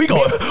day, we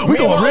going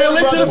real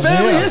into the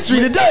family history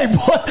today,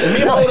 boy.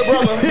 Me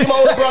and my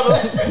older brother,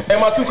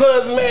 and my two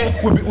cousins, man,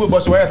 we'll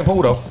bust your ass in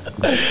pool though.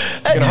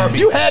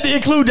 You had to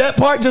include that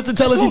part just to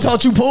tell us he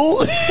taught you pool.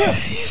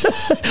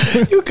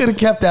 You could have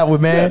kept that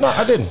one, man. Yeah, no,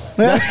 I didn't.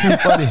 That's too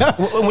funny.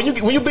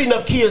 When you beating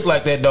up kids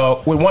like that,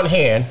 dog, with one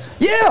hand,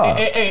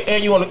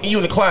 and you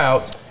in the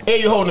clouds. And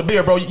you holding the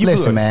beer, bro. You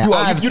listen, good. man.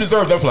 You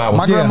deserve them flowers.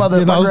 My grandmother,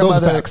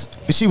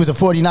 she was a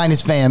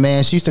 49ers fan,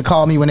 man. She used to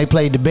call me when they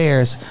played the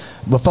Bears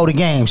before the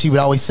game. She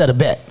would always set a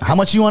bet. How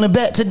much you want to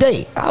bet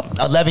today? I'm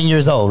 11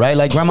 years old, right?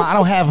 Like, Grandma, I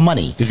don't have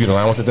money. Did you the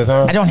allowance at that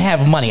time? I don't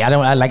have money. I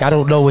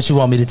don't know what you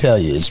want me to tell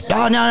you.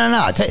 Oh,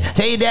 no.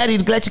 Tell your daddy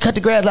to let you cut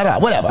the grass.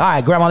 Whatever. All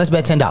right, Grandma, let's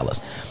bet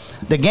 $10.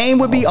 The game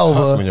would be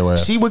over.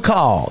 She would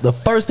call. The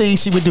first thing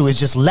she would do is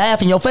just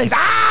laugh in your face.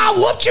 Ah,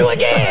 whooped you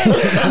again.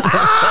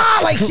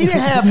 Like she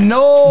didn't have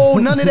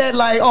none of that.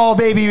 Like, oh,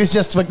 baby, it's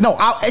just like no.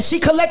 She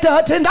collected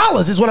her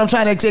 $10. Is what I'm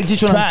trying to get you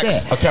to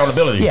understand.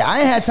 Accountability. Yeah, I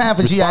ain't had time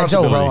for GI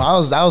Joe, bro. I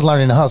was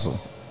learning to hustle.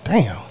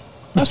 Damn.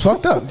 That's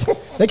fucked up.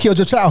 They killed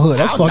your childhood.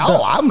 That's fucked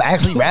up. I'm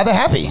actually rather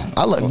happy.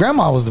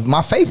 Grandma was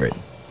my favorite.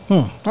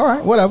 All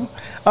right, whatever.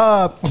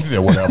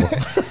 Whatever.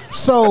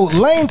 So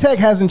Lane Tech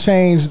hasn't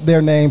changed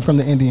their name from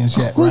the Indians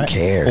yet, Who right?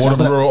 cares? Or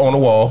the mural on the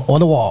wall.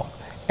 On the wall.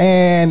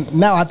 And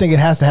now I think it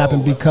has to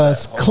happen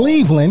because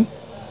Cleveland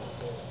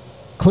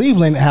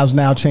has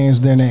now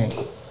changed their name.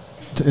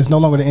 It's no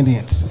longer the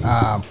Indians.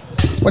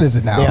 What is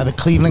it now? They are the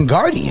Cleveland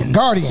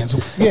Guardians.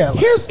 Yeah.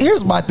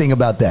 Here's my thing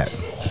about that.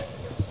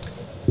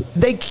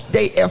 They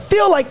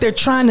feel like they're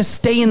trying to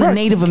stay in the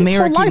Native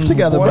American life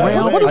together, bro.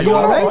 What is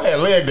going on?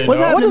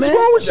 What is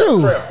wrong with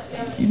you?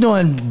 You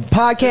doing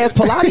podcast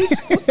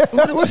Pilates?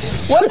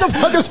 What the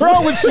fuck is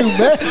wrong with you,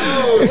 man?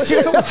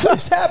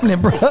 What's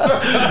happening, bro?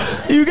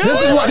 You good?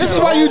 This is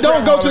why you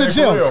don't go to the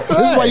gym.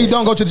 This is why you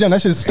don't go to the gym.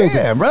 That shit's stupid.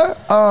 Yeah, bro.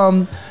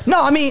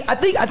 No, I mean, I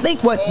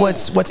think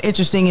what's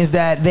interesting is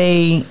that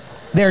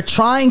they're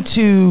trying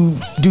to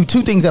do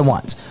two things at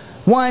once.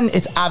 One,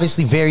 it's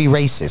obviously very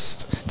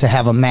racist to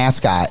have a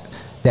mascot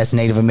that's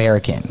Native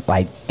American,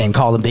 like, and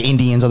call them the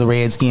Indians or the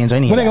Redskins or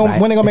anything.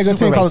 When they gonna make a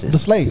team called the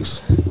Slaves?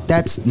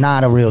 That's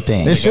not a real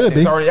thing. It should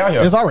be. It's already out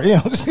here. It's already.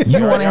 Yeah.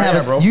 You want to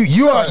have it?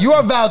 You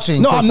are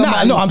vouching. No, for I'm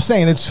somebody. not. No, I'm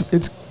saying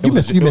it's. You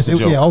missed it.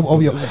 Yeah,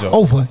 over your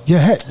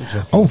head.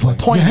 Over.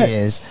 Point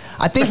is,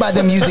 I think by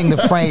them using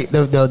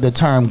the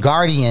term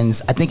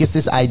guardians, I think it's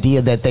this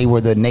idea that they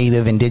were the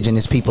native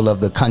indigenous people of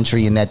the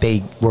country and that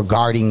they were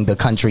guarding the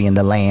country and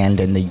the land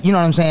and you know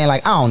what I'm saying?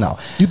 Like, I don't know.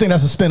 You think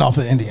that's a spinoff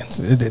of Indians?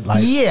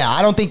 Yeah,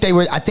 I don't think they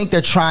were. I think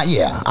they're trying.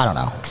 Yeah, I don't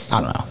know.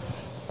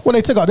 Well,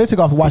 they took off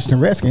the Washington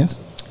Redskins.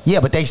 Yeah,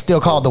 but they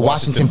still called the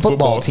Washington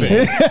football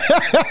team.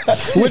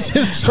 Which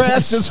is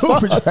trash,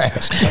 super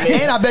trash.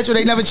 And I bet you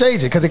they never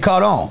changed it because it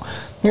caught on.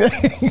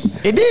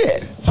 It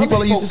did. People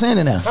are used to saying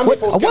it now.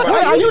 What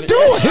are you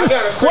doing? I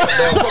got a crack,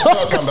 bro. What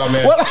y'all talking about,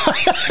 man?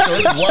 So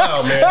this is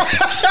wild, man.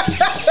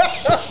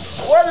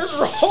 What is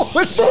wrong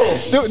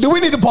with you? Do we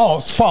need to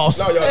pause? Pause.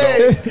 No, y'all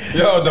don't.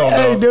 Y'all don't.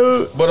 Hey,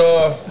 dude. But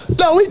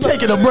no, we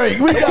taking a break.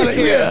 We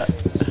gotta.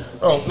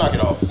 Oh, knock it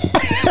off.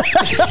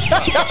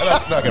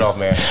 Knock it off,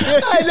 man.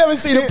 I ain't never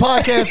seen a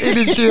podcast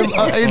industry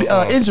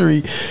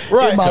injury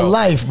in my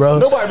life, bro.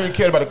 Nobody really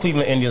cared about the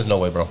Cleveland Indians, no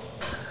way, bro.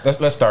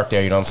 Let's start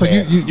there. You know what I'm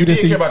saying? You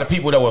didn't care about the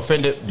people that were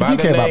offended by that name.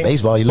 If you care about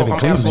baseball, you live in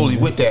Cleveland. I'm absolutely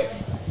with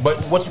that. But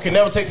what you can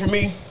never take from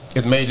me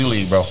is Major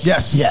League, bro.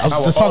 Yes.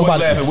 Let's talk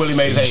about it. Willie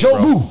Mays Hayes, Joe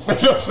Boo. You know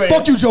what I'm saying?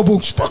 Fuck you, Joe Boo.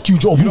 Fuck you,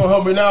 Joe Boo. You don't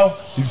help me now?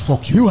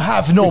 Fuck you. You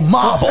have no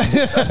marbles.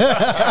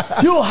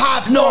 You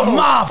have no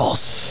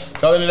marbles.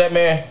 Other than that,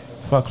 man,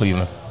 fuck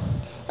Cleveland.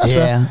 That's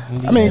fair.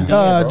 I mean,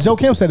 Joe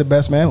Kim said it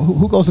best, man.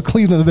 Who goes to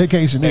Cleveland on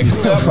vacation?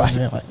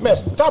 Exactly. Man,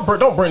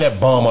 don't bring that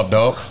bum up,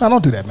 dog. No,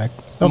 don't do that, man.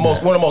 One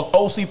of the most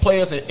OC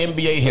players in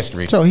NBA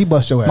history. Joe, he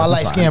bust your ass. My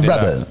light-skinned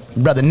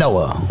brother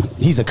Noah.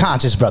 He's a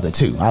conscious brother,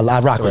 too. I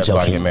rock with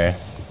Joe Kim. Man.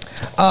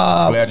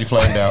 Glad you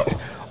flamed out.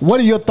 What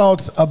are your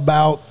thoughts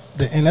about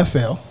the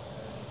NFL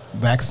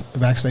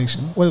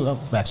vaccination?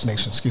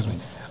 Vaccination, excuse me.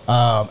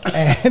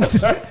 And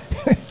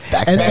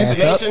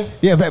vaccination?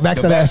 Yeah,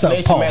 vaccination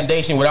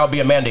mandation without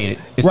being mandated.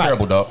 It's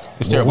terrible, dog.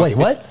 It's terrible. Wait,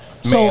 what?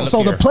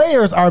 So the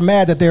players are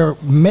mad that they're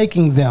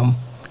making them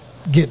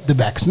get the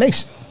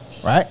vaccination,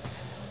 right?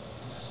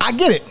 I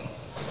get it.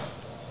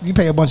 You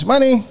pay a bunch of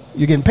money.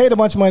 You're getting paid a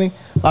bunch of money.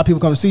 A lot of people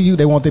come to see you.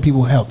 They want their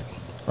people healthy,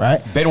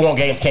 right? They don't want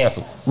games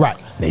canceled. Right.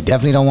 They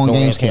definitely don't want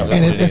games canceled.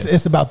 And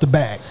it's about the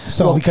bag.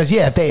 So because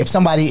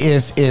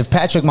if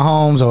Patrick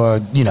Mahomes or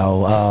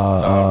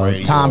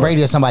Tom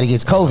Brady or somebody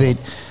gets COVID,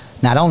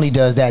 not only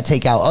does that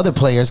take out other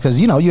players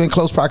because you're in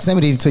close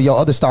proximity to your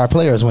other star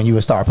players when you're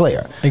a star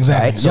player.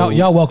 Exactly. Right? So,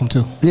 y'all welcome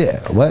to. Yeah.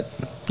 What?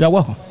 Y'all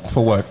welcome.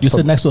 For what? You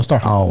sit next to a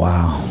star. Oh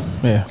wow.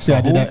 Yeah. See,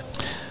 I did that.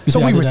 So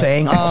we were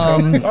saying,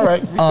 all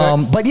right,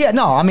 but yeah,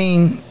 no, I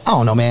mean, I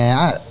don't know,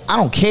 man. I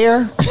don't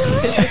care.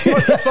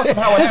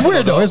 It's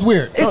weird though. It's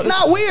weird. It's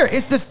not weird.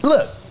 It's this.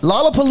 Look,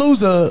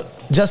 Lollapalooza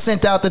just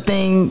sent out the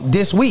thing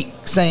this week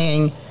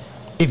saying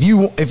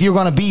if you're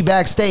gonna be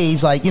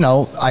backstage, like, you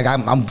know, like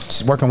I'm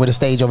working with a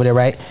stage over there,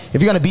 right?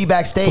 If you're gonna be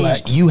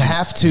backstage, you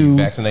have to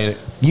vaccinated.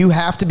 You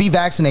have to be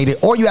vaccinated,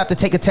 or you have to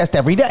take a test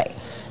every day.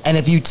 And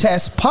if you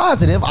test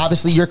positive,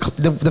 obviously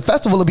the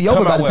festival will be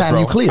over by the time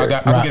you clear. I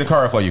can get a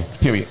card for you.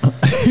 Period.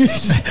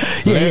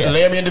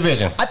 Land me in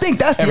division. I think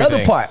that's the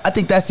other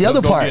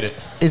part.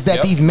 Is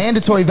that these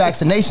mandatory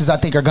vaccinations, I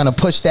think, are going to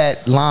push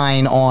that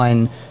line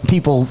on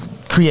people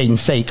creating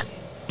fake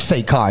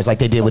cards like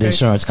they did with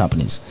insurance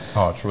companies.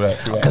 Oh, true that.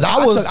 Because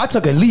I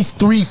took at least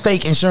 3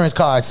 fake insurance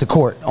cards to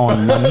court on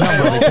a number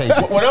of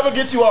occasions. Whatever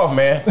gets you off,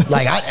 man.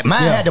 Like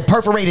mine had the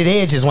perforated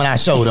edges when I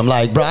showed them.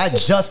 Like, bro, I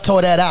just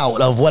tore that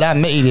out of what I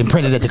made and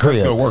printed at the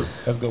crib.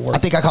 That's good work. I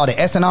think I called it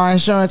SNR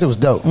insurance. It was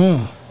dope.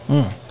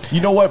 You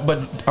know what?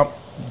 But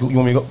you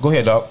want me to go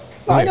ahead, dog?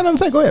 I ain't got nothing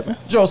to say. Go ahead, man.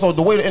 Joe, so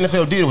the way the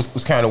NFL did it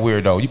was kind of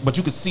weird, though. But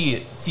you could see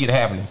it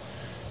happening.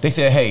 They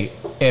said, hey,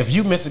 if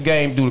you miss a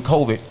game due to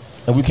COVID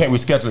and we can't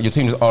reschedule it, your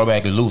team just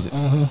automatically loses.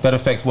 That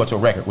affects your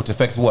record, which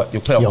affects what?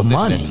 Your playoff position.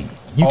 Money.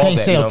 You can't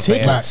sell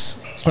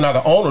tickets. So now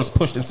the owners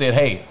pushed and said,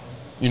 hey,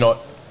 you know,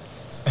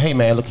 hey,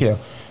 man, look here.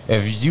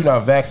 If you're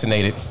not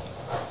vaccinated,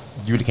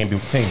 you really can't be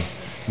with the team.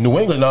 New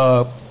England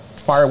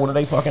fired one of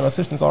their fucking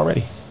assistants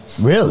already.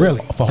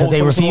 Really? Because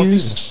they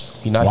refused?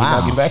 He's not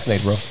getting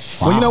vaccinated, bro.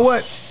 Well, you know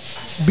what?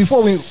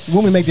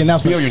 When we make the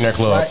announcement, Billionaire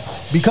Club. Right,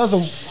 because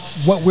of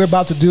what we're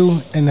about to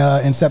do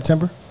in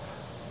September,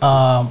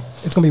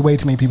 it's gonna be way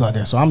too many people out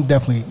there. So I'm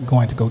definitely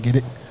going to go get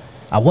it.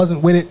 I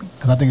wasn't with it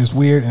because I think it's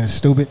weird and it's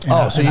stupid.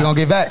 And so you're gonna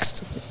get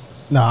vaxxed?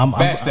 No, I'm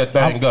that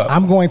thing up.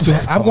 I'm going to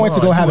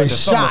go have a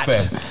shot.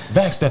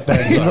 Vax that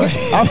thing up.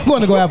 I'm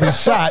going to go have a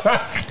shot.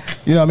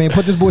 You know what I mean?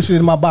 Put this bullshit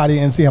in my body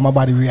and see how my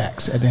body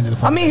reacts at the end of the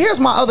fight. I mean, here's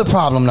my other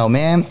problem though,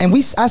 man. And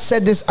I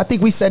said this, I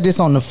think we said this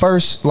on the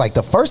first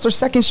or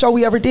second show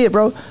we ever did,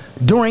 bro.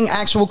 During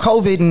actual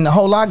COVID and the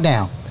whole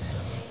lockdown.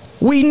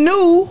 We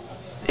knew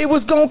it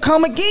was gonna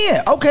come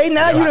again. Okay,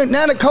 now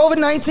now the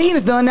COVID-19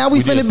 is done. Now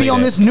we finna be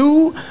on this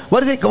new,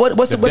 what is it? What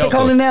they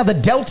calling it now? The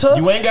Delta.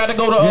 You ain't gotta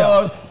go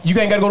to you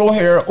ain't gotta go to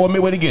O'Hare or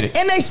Midway to get it.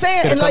 And they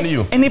saying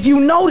and if you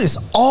notice,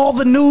 all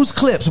the news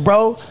clips,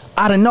 bro,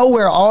 out of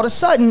nowhere, all of a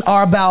sudden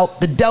are about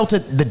the Delta.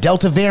 The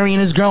Delta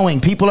variant is growing.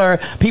 People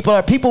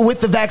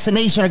with the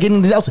vaccination are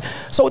getting the Delta.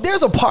 So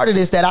there's a part of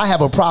this that I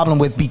have a problem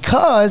with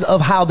because of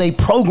how they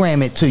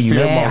program it to you,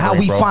 man. How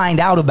we find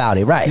out about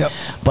it, right? Yep.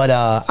 But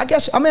I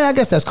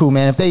guess that's cool,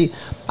 man.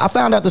 I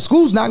found out the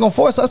school's not gonna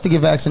force us to get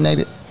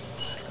vaccinated.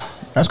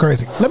 That's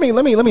crazy. Let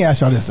me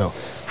ask y'all this though: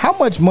 how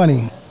much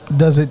money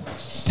does it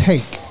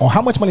take, or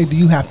how much money do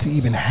you have to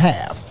even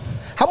have?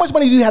 How much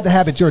money do you have to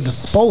have at your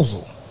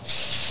disposal?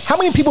 How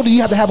many people do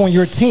you have to have on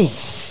your team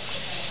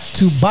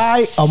to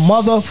buy a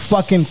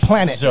motherfucking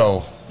planet?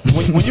 Joe,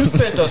 when you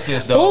sent us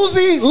this, though,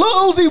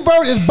 Lil Uzi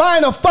Vert is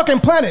buying a fucking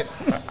planet.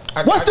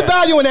 What's the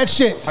value in that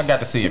shit? I got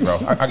to see it, bro.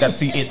 I got to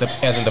see it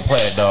as in the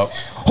planet, dog.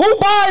 Who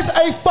buys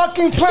a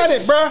fucking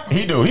planet, bro?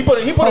 He do. He put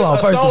a stone in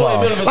the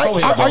middle of his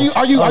forehead,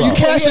 are you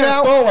cashing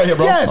out? Right here,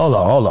 bro. Yes.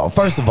 Hold on.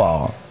 First of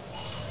all,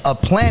 a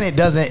planet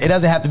doesn't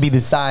have to be the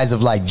size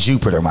of like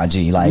Jupiter, my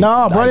G. Like,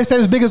 no, bro, they said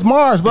it's big as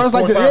Mars, bro. It's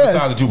like 4 times the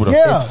size of Jupiter.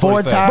 Yeah, it's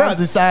 4 times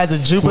the size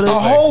of Jupiter. A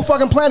whole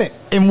fucking planet.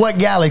 In what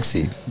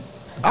galaxy?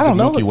 I don't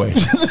know. Milky Way.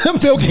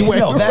 Milky Way.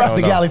 No, that's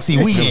the galaxy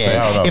we in.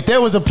 If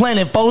there was a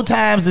planet 4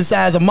 times the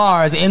size of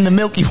Mars in the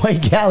Milky Way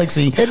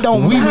galaxy, it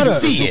don't matter. We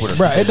would see it.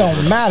 Bro, it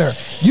don't matter.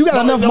 You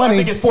got enough money I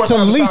think it's 4 to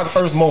times lease. the size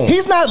of Earth's moon.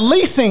 He's not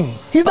leasing.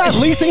 He's not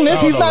leasing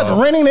this. He's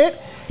not renting it.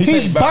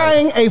 He's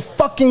buying a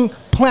fucking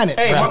planet.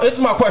 Hey, this is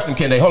my question,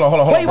 Kende. Hold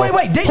on.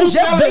 Wait. Didn't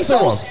Jeff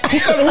Bezos?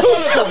 Who's selling it to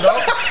him,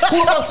 dog?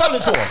 Who's selling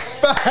it to him?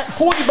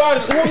 Who's he buying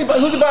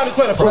this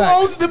planet from? Who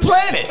owns the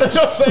planet? You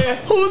know what I'm saying?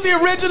 Who's the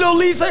original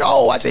leaser?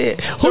 Oh, watch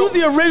it. Who's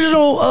the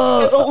original?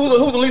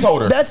 Who's the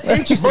leaseholder? That's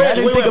interesting. I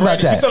didn't think about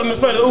that. She's selling this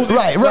planet.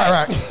 Right.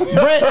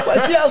 Brent,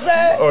 she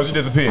outside? Oh, she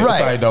disappeared.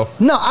 Right. Sorry, though.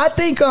 No, I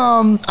think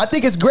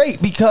it's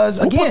great because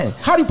again,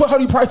 how do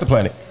you price the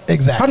planet?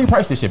 Exactly. How do you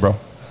price this shit, bro?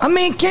 I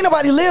mean, can't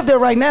nobody live there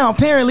right now.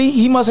 Apparently,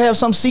 he must have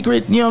some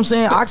secret, you know what I'm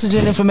saying,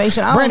 oxygen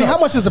information. Brandy, how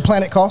much does the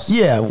planet cost?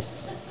 Yeah.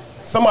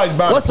 Somebody's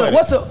buying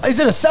is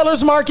it a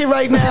seller's market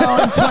right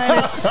now in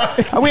planets?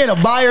 Are we in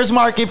a buyer's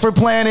market for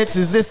planets?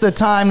 Is this the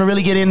time to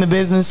really get in the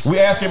business? We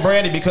asking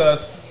Brandy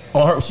because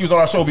she was on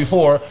our show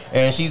before,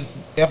 and she's,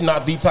 if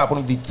not the top, one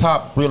of the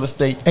top real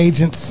estate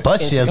agents. For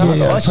sure.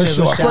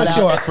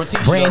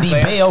 Brandy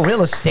Bale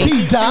Real Estate.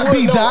 B-Dot.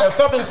 If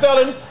something's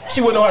selling,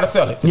 she wouldn't know how to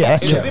sell it. Yeah,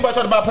 that's true. Is anybody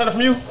trying to buy a planet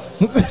from you?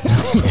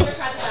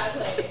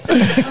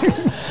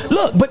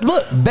 Look,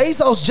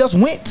 Bezos just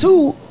went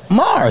to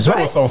Mars, right?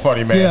 That was so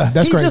funny, man. Yeah,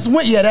 that's great. He just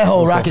went. Yeah, that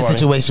whole rocket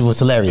situation was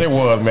hilarious. It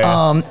was,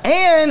 man.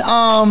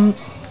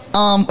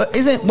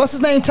 Isn't what's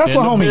his name?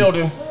 Tesla homie.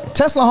 Building.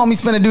 Tesla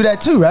homie's finna do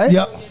that too, right?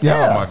 Yep.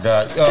 Yeah. Oh my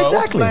God. Exactly.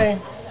 What's his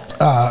name?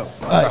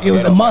 It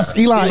was a must.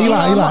 Elon.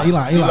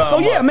 So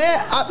yeah, man.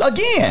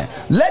 Again,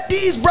 let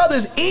these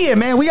brothers in,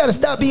 man. We got to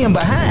stop being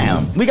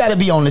behind. We got to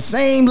be on the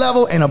same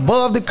level and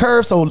above the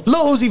curve. So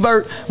Lil Uzi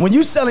Vert, when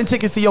you selling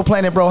tickets to your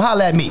planet, bro,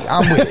 holla at me.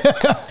 I'm with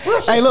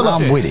it. Hey, look,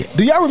 I'm with it.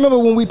 Do y'all remember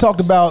when we talked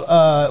about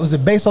was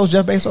it Bezos,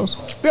 Jeff Bezos?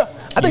 Yeah,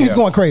 I think he's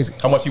going crazy.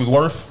 How much he was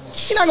worth?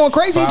 He's not going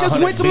crazy. He just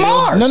went to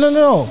Mars.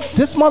 No.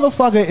 This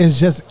motherfucker is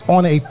just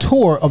on a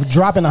tour of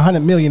dropping 100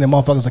 million in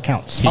motherfuckers'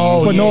 accounts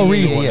for no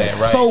reason. Yeah,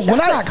 right. So when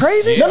that's not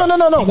crazy. No.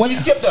 He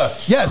skipped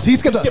us. Yes, he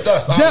skipped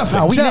us. Jeff,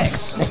 we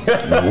next.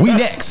 We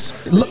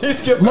next. Look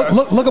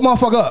a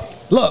motherfucker up.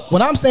 Look,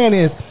 what I'm saying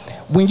is,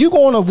 when you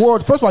go on a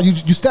world, first of all,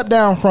 you step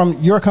down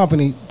from your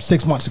company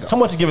 6 months ago. How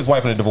much did he give his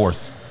wife in a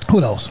divorce?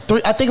 Who knows?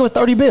 I think it was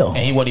 30 bill. And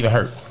he wasn't even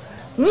hurt.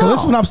 No. So this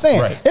is what I'm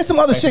saying. Right. There's some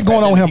other shit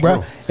going on with him,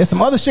 bro. There's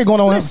some other shit going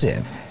on with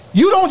him.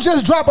 You don't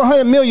just drop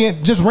 100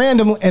 million just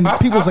random in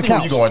people's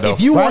accounts.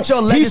 If you want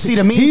your legacy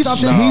to mean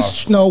something,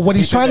 what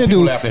he's trying to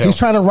do, he's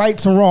trying to right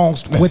some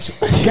wrongs, which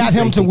got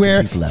him to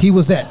where he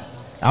was at.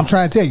 I'm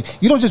trying to tell you,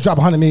 you don't just drop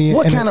 100 million.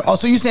 What kind of? Oh,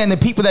 so you saying the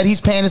people that he's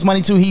paying his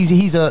money to, he's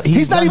not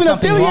even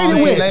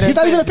affiliated with. He's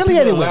not even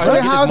affiliated with. So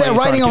then how is that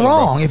righting or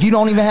wrong if you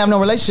don't even have no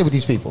relationship with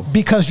these people?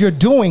 Because you're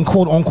doing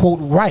quote unquote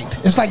right.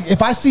 It's like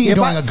if I see you're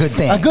doing a good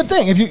thing. A good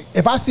thing.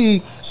 If I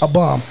see a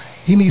bum,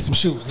 he needs some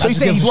shoes. So you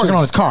saying he's working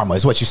on his karma?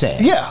 Is what you're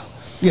saying? Yeah.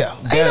 Yeah,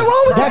 ain't nothing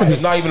wrong with that.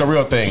 It's not even a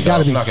real thing.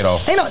 Knock it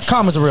off. Ain't no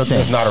karma's a real thing.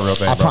 It's not a real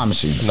thing. I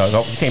promise you. No,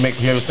 you can't make.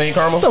 You ever seen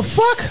karma? The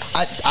fuck?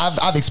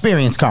 I've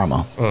experienced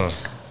karma.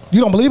 You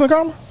don't believe in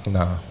karma?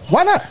 Nah.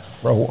 Why not?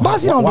 Bro,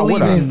 Bossy don't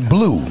believe in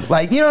blue.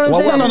 Like, you know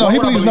what I'm saying? No. He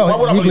believes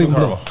in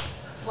blue.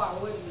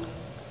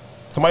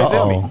 Somebody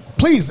tell me.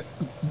 Please.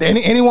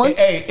 Anyone?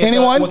 Hey,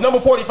 anyone? Was number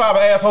 45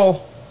 an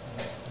asshole?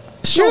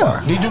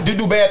 Sure. Did he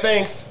do bad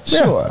things?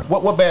 Sure.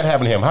 What bad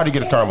happened to him? How did he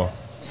get his karma?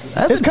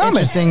 That's an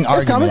interesting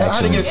argument.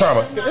 How did he get his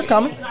karma? It's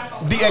coming.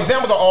 The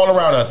examples are all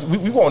around us.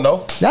 We won't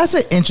know. That's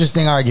an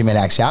interesting argument,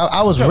 actually.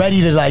 I was ready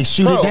to like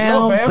shoot it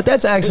down, but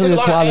that's actually a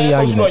quality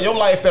argument. You know in your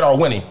life that are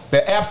winning.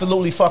 They're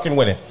absolutely fucking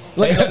winning.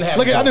 Look,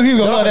 I knew he was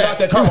gonna love that.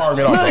 That karma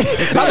argument. I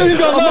knew he was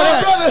gonna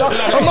love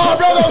that. My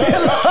brother.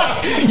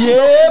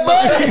 Yeah,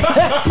 buddy.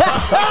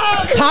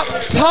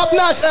 Top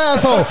notch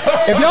asshole.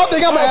 If y'all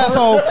think I'm an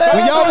asshole,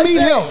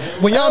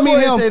 when y'all meet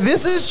him,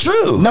 this is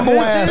true. Number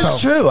one asshole. This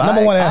is true.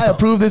 Number one asshole. I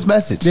approve this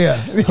message. Yeah,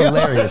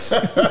 hilarious.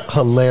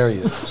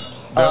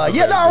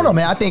 Yeah, no, I don't know,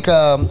 man. I think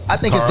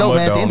it's dope,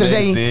 man. At the end of the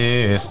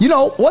day, you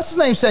know, what's his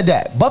name said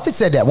that? Buffett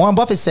said that. Warren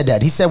Buffett said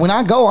that. He said, when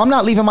I go, I'm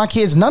not leaving my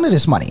kids none of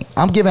this money.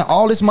 I'm giving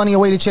all this money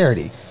away to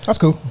charity. That's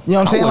cool. You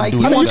know what I'm saying? Like,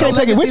 you can't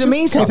take it with you.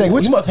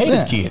 You must hate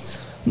his kids.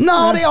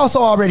 No, they also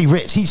already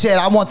rich. He said,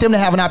 I want them to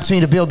have an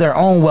opportunity to build their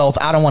own wealth.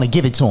 I don't want to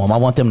give it to them. I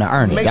want them to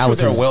earn it. Make sure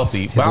they're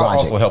wealthy, but I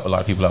also help a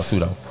lot of people out too,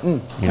 though.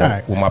 You know,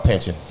 with my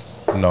pension.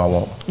 No, I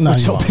won't. No,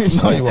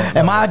 you won't.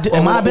 Am I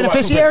a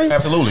beneficiary?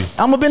 Absolutely.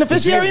 I'm a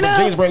beneficiary now? The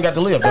genius brain got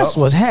to live, That's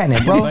what's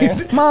happening, bro.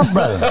 My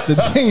brother.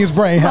 The genius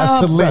brain has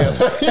to live.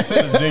 He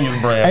said the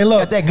genius brain. Hey, look.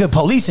 Got that good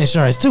police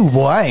insurance too,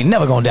 boy. I ain't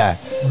never gonna die.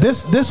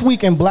 This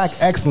week in Black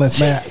Excellence,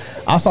 man,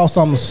 I saw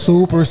something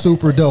super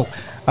dope.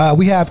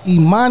 We have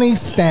Emani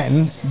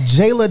Stanton,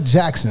 Jayla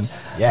Jackson.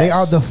 Yes. They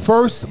are the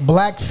first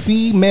black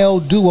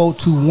female duo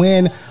to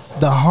win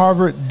the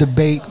Harvard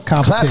debate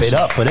competition. Clap it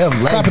up for them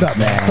ladies, clap it up,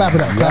 man. Clap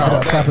it up,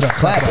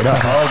 clap it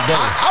up.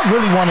 I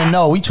really want to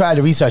know. We tried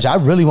to research. I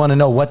really want to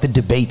know what the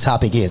debate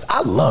topic is.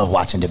 I love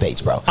watching debates,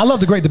 bro. I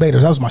love The Great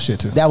Debaters. That was my shit,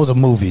 too. That was a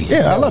movie.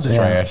 Yeah, I love it.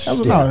 Trash.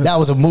 That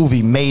was a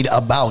movie made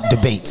about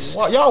debates.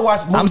 Well, y'all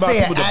watch movies I'm about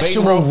saying people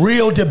actual debating,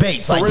 real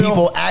debates. Like real?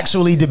 People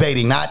actually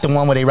debating, not the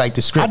one where they write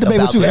the script. I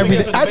debate with you every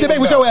day. I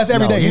debate with your ass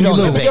every day. You don't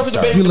debate,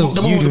 sir. You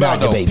lose. You do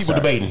not debate, people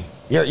debating.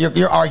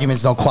 Your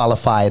arguments don't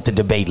qualify at the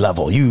debate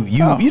level. You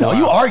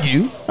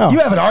argue. You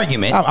have an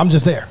argument. I'm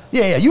just there.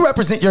 Yeah. You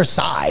represent your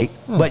side,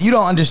 but you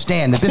don't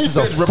understand that this is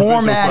a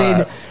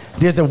formatted.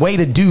 There's a way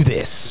to do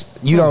this.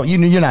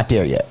 You're not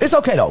there yet. It's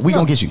okay though. We're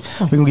gonna get you.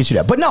 We're gonna get you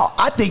there. But no,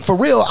 I think for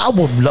real, I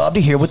would love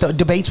to hear what the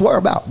debates were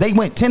about. They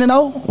went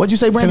 10-0. What'd you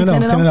say, Brandon?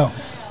 10-0.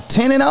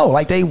 10-0.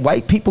 Like they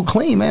white people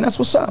clean, man. That's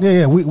what's up.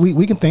 Yeah.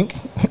 We can think,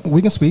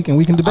 we can speak, and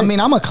we can debate. I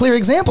mean, I'm a clear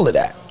example of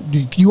that.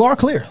 You are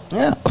clear.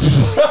 Yeah.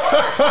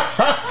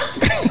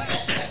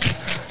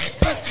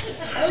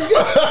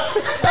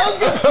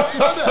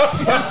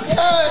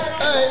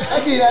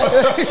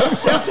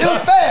 It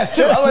was fast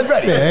too. I wasn't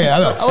ready.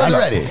 I wasn't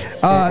ready.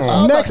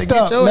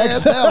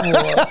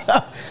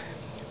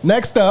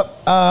 Next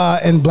up,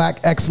 in Black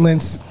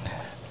Excellence,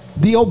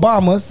 the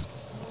Obamas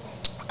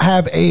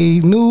have a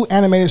new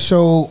animated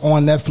show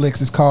on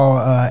Netflix. It's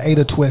called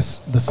Ada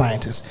Twist, the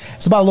Scientist.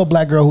 It's about a little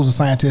black girl who's a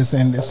scientist,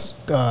 and it's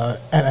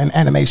an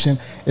animation.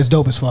 It's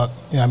dope as fuck.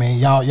 You know what I mean?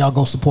 Y'all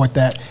go support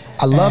that.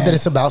 I love that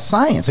it's about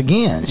science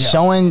again,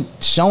 showing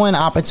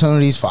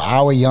opportunities for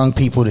our young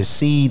people to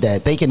see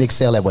that they can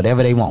excel at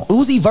whatever they want.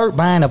 Uzi Vert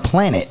buying a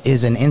planet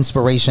is an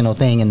inspirational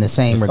thing in the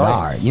same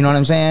regard. You know what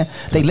I'm saying?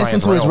 They listen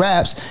to his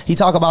raps. He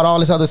talk about all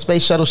this other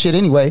space shuttle shit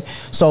anyway.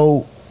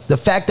 So the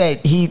fact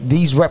that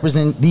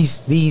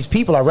these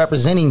people are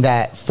representing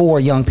that for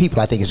young people,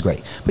 I think is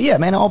great. But yeah,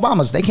 man, the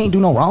Obamas, they can't do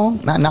no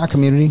wrong. Not in our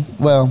community.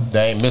 Well,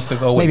 they ain't missed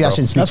us 08. Maybe I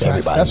shouldn't speak for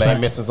everybody. They ain't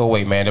missed us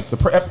 08, man. If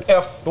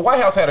the White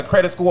House had a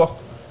credit score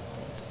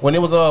when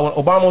it was when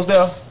Obama was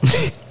there.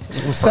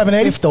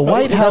 780. If the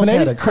White House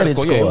had a credit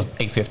score,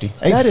 850.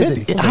 That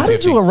is it. How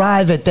did you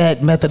arrive at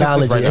that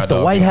methodology? If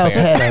the White House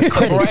had a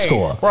credit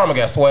score, Obama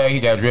got swag, he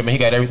got driven, he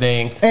got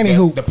everything.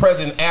 Anywho, the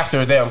presidents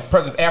after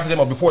them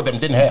or before them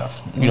didn't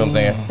have. You know what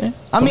I'm saying?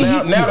 I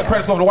mean, now the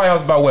credit score for the White House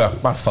is about where?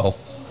 About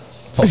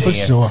 410. For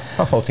sure.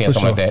 About 410,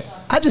 something like that.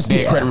 I just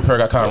did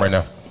creditrepair.com right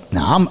now.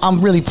 No,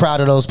 I'm really proud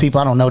of those people.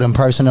 I don't know them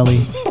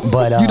personally,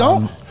 but you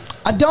don't.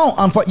 I don't.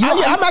 I'm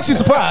actually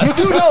surprised.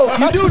 You do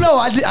know.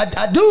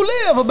 I do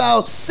live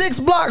about 6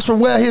 blocks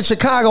from where his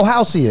Chicago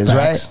house is,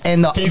 right?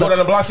 And can you go down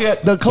the blocks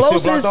yet? The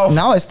closest,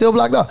 no, it's still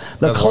blocked off.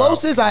 The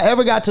closest I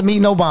ever got to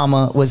meeting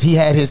Obama was he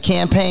had his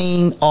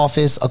campaign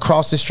office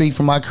across the street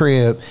from my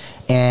crib,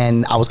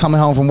 and I was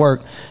coming home from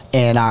work,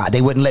 and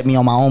they wouldn't let me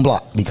on my own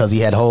block because he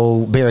had the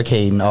whole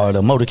barricade or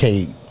the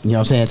motorcade. You know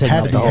what I'm saying?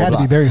 Had to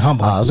be very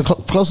humble. It was the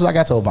closest I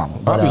got to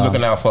Obama. I'll be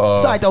looking out for.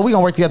 Sorry, though, we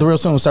gonna work together real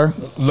soon, sir.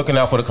 Looking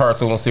out for the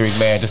cartoon series,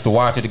 man, just to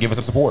watch it, to give us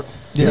some support.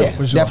 Yeah,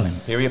 for sure.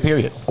 Definitely.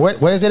 Period.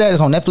 Where is it at?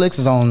 It's on Netflix.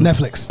 It's on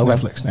Netflix. Okay.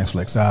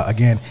 Netflix.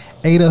 Again,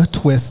 Ada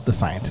Twist, the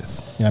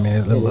scientist. You know what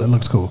I mean? It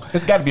looks cool.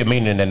 It's got to be a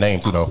meaning in that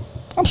name too, though.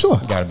 I'm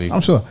sure. Got to be. I'm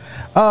sure.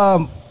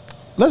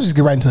 Let's just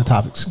get right into the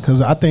topics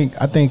because I think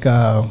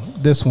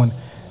this one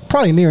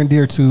probably near and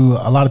dear to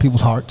a lot of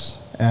people's hearts.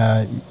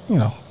 You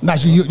know,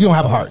 not you don't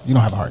have a heart. You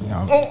don't have a heart. You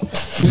know.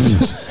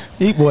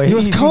 He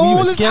was cold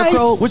as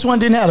Scarecrow. Which one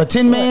didn't have a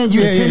Tin Man?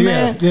 You a Tin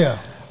Man? Yeah.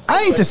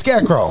 I ain't the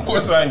Scarecrow. Of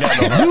course I ain't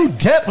got no. You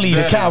definitely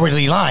the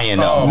Cowardly Lion,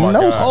 though. Oh my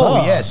God.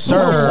 Oh yes,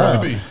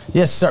 sir.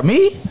 Yes, sir.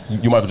 Me?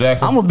 You Michael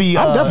Jackson? I'm gonna be.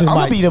 I'm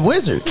gonna be the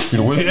wizard. You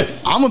the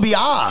Wiz? I'm gonna be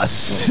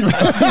Oz. Look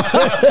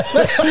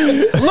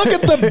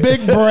at the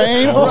big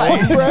brain.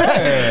 Right.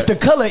 Exactly. The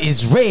color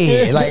is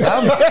red. Like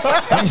I'm.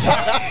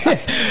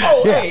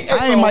 Hey,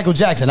 I ain't Michael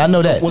Jackson. I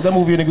know that. Was that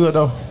movie any good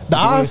though? The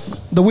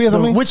Oz? The Wiz, I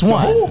mean? Which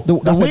one? The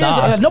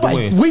Wiz?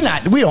 Nobody.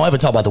 We don't ever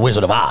talk about the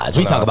Wizard of Oz.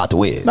 We talk about the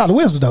Wiz. No, the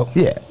Wiz was dope.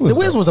 Yeah, the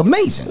Wiz was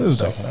amazing. It was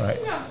dope. All right.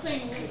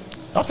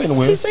 I've seen the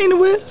Wiz. He's seen the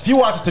Wiz. If you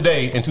watch it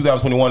today in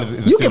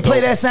 2021, you can play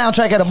that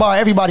soundtrack at a bar.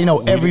 Everybody know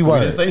every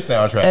word. Say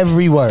soundtrack.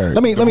 Every word.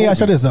 Let me ask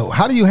you this though: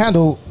 how do you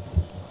handle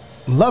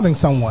loving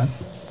someone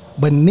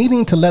but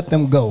needing to let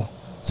them go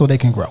so they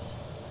can grow?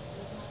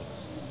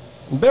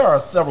 There are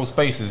several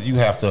spaces you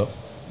have to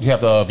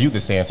view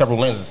this in. Several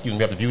lenses, you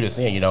have to view this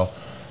in. You know,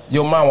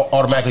 your mind will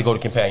automatically go to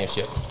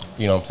companionship.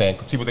 You know what I'm saying?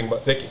 People think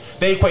about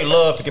they equate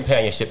love to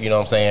companionship. You know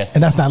what I'm saying?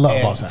 And that's not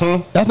love all the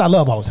time. That's not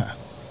love all the time.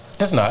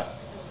 It's not.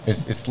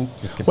 It's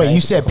companionship. Wait,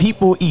 you said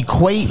people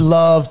equate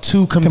love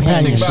to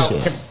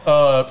companionship.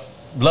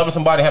 Loving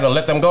somebody, having to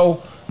let them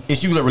go,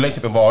 it's usually a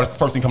relationship involved. That's the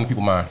first thing coming to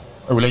people's mind.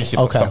 A relationship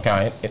of some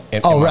kind.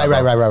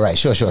 Right.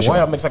 Sure. Why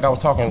y'all mix like I was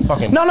talking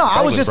fucking... No,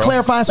 I was just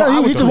clarifying. So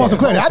you just want some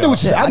clarity. I knew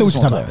what you're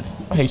talking about.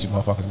 I hate you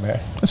motherfuckers, man.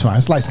 That's fine.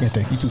 It's light skin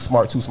thing. You too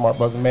smart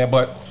brothers, man.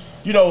 But,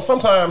 you know,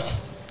 sometimes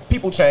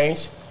people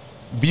change,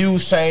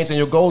 views change, and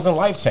your goals in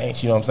life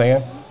change. You know what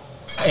I'm saying?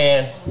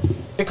 And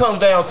it comes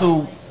down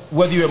to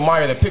whether you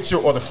admire the picture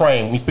or the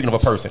frame when speaking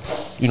of a person.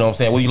 You know what I'm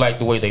saying? Whether you like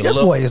the way they look.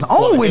 This boy is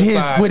on with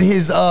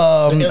his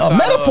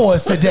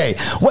metaphors today.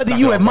 Whether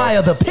you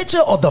admire the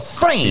picture or the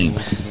frame.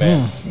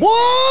 Man.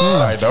 What?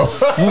 I know.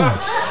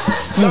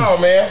 No,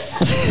 man.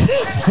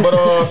 But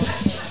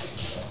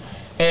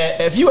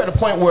and if you at a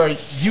point where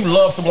you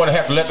love someone and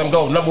have to let them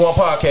go, #1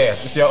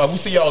 podcast. You see, we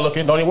see y'all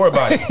looking. Don't even worry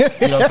about it.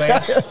 You know what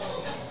I'm saying?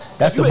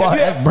 That's the bar.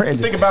 That's Brandon.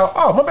 Think about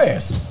my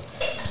bad.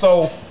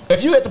 So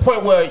if you at the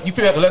point where you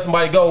feel you have to let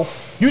somebody go,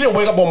 you didn't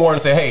wake up one morning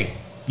and say, hey,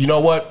 you know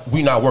what?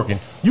 We not working.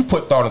 You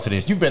put thought into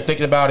this. You've been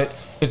thinking about it.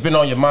 It's been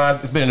on your mind.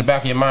 It's been in the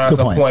back of your mind at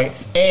some point.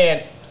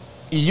 And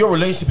your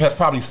relationship has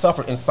probably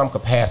suffered in some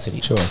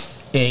capacity. Sure.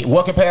 In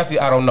what capacity,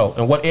 I don't know.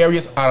 In what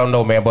areas, I don't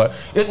know, man. But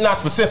it's not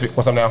specific.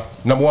 What's up now?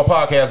 #1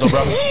 podcast, though,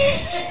 brother.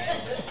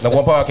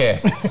 #1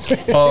 podcast.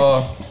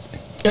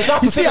 It's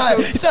not you see how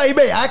he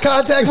made eye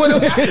contact with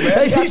him?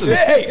 He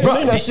said, hey,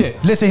 bro,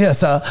 listen here,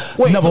 sir.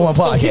 Wait, #1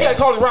 podcast. He got to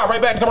call his ride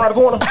right back to come around the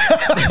corner.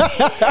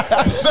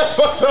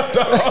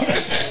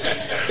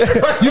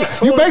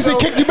 you basically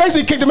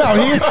kicked him out.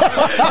 He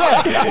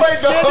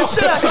scared the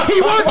shit out.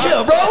 He worked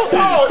here, bro.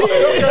 Go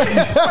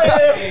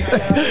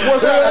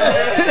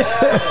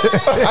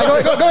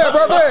ahead,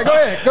 bro. Go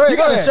ahead. You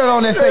got a shirt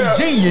on that say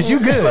genius. You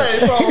good.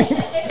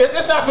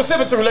 It's not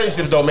specific to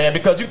relationships, though, man,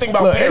 because you think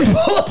about parents.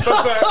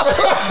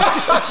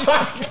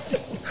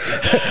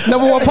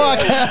 #1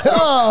 podcast.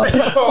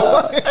 So,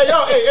 hey,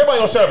 everybody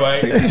don't shut up,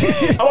 right?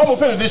 I'm gonna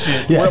finish this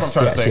shit. Whatever I'm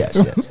trying to say.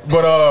 Yes.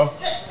 But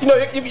you know,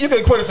 you can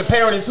equate it to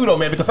parenting too, though,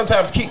 man, because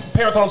sometimes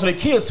parents hold on to their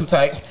kids too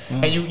tight,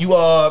 and you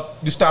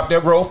stop their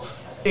growth.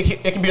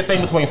 It can be a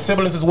thing between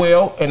siblings as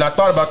well, and I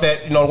thought about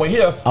that, you know, on the way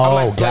here.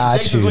 Oh,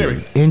 got you.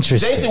 Lyric.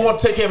 Interesting. Jason wanted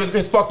to take care of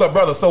his fucked up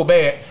brother so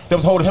bad that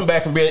was holding him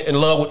back from being in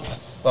love with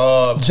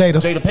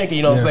Jada Pinkett,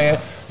 you know what I'm saying?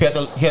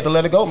 He had to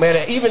let it go, man.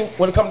 And even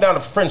when it comes down to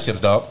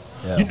friendships, dog,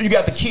 you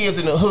got the kids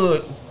in the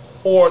hood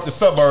or the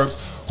suburbs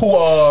who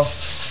are,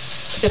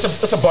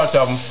 it's a bunch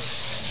of them.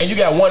 And you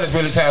got one that's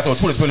really talented or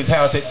two that's really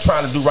talented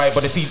trying to do right,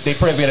 but they see their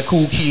friends being the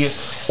cool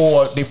kids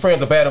or their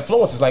friends are bad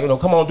influences. Like,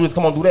 come on, do this,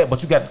 come on, do that.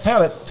 But you got the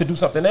talent to do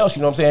something else,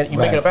 you know what I'm saying? You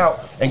make it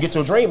about and get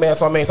your dream, man.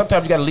 So, I mean,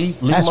 sometimes you got to leave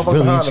motherfuckers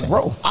really behind to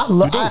grow.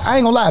 I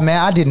ain't gonna lie,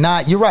 man. I did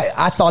not. You're right.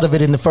 I thought of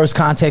it in the first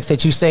context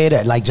that you said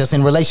it, like just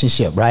in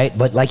relationship, right?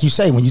 But like you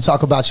say, when you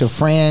talk about your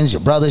friends,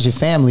 your brothers, your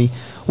family,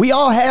 we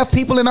all have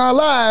people in our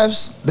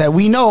lives that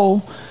we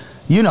know,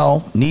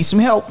 need some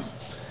help.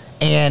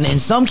 And in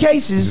some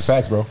cases,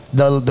 facts, bro.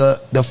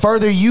 The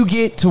further you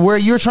get to where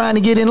you're trying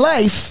to get in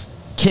life,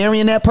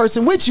 carrying that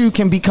person with you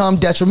can become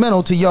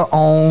detrimental to your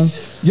own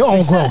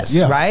success,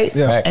 growth, right?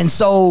 Yeah. And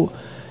so,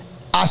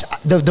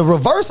 the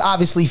reverse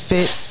obviously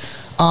fits.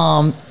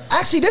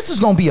 Actually, this is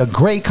going to be a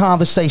great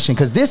conversation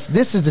because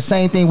this is the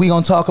same thing we're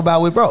going to talk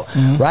about with bro,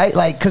 right?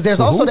 Like, because there's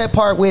also that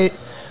part with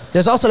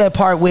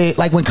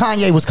like when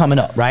Kanye was coming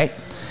up, right?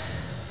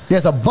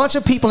 There's a bunch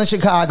of people in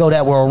Chicago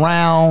that were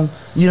around,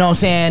 you know what I'm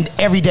saying,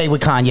 every day with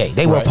Kanye.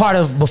 They were a part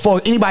of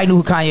before anybody knew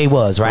who Kanye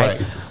was, right?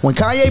 When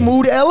Kanye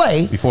moved to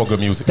LA, before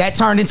good music, that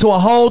turned into a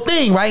whole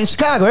thing, right? In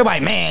Chicago,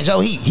 everybody, man, Joe,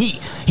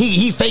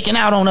 he faking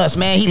out on us,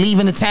 man. He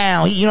leaving the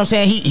town. You know what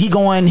I'm saying? He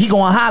going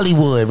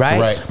Hollywood,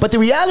 right? But the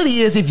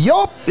reality is, if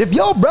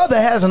your brother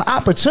has an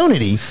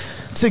opportunity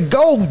to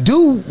go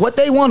do what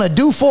they want to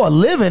do for a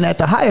living at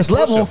the highest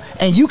level,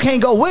 and you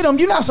can't go with them,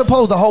 you're not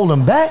supposed to hold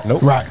them back.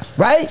 Nope.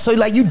 Right? So,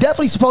 like, you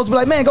definitely supposed to be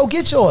like, man, go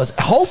get yours.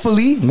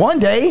 Hopefully, one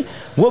day,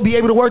 we'll be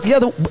able to work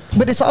together.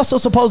 But it's also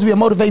supposed to be a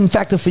motivating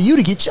factor for you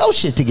to get your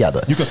shit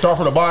together. You can start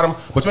from the bottom,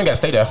 but you ain't got to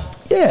stay there.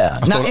 Yeah.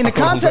 Now, in the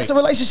context of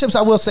relationships,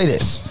 I will say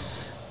this.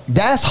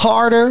 That's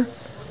harder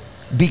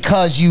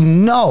because you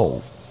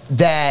know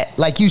that,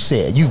 like you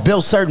said, you've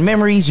built certain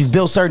memories, you've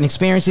built certain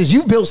experiences,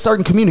 you've built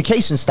certain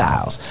communication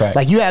styles. Facts.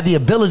 Like, you have the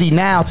ability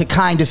now to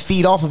kind of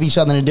feed off of each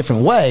other in a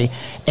different way,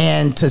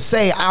 and to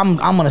say I'm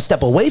going to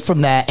step away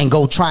from that and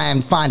go try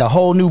and find a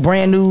whole new,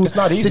 brand new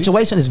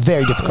situation is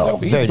very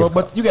difficult. Very difficult.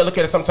 But you got to look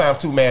at it sometimes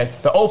too, man.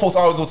 The old folks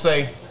always would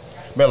say,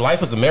 man,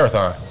 life is a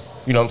marathon.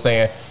 You know what I'm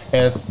saying?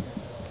 And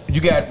you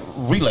got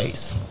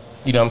relays.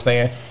 You know what I'm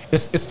saying?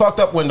 It's fucked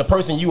up when the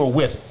person you are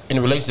with in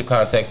a relationship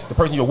context, the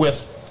person you're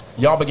with,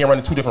 y'all begin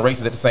running two different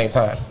races at the same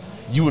time.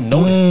 You will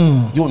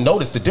notice. You'll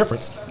notice the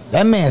difference.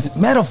 That man's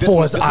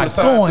metaphors are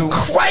going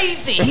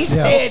crazy. He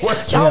said,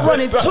 y'all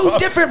running two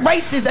different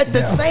races at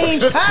the same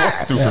time.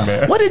 Stupid,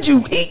 man. What did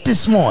you eat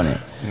this morning?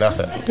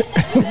 Nothing.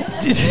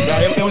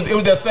 It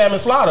was that salmon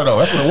slaughter, though.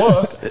 That's what it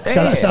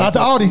was. Shout out to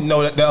Aldi.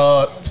 No,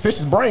 the fish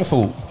is brain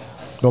food.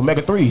 The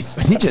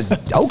omega-3s. He just,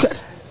 okay.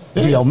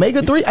 The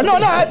omega-3? No,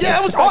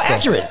 it was all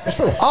accurate. That's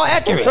true. All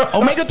accurate.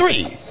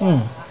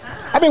 Omega-3.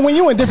 I mean, when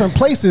you're in different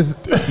places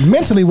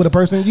mentally with a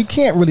person, you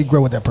can't really grow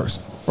with that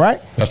person,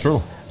 right? That's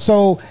true.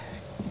 So,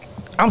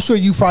 I'm sure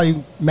you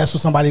probably mess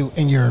with somebody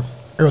in your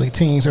early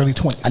teens, early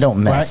 20s. I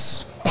don't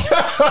mess.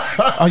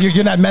 Right? Oh,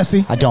 you're not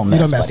messy? I don't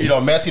mess. You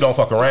don't mess. You don't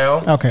fuck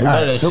around. Okay, all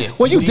right. That shit.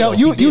 Well, you dealt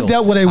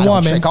with a woman. I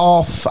don't trick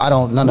off. I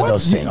don't none of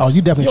those things. Oh,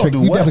 you definitely trick.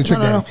 You definitely trick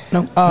that.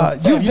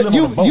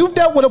 No. You've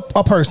dealt with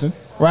a person,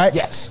 right?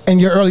 Yes. In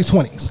your early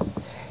 20s.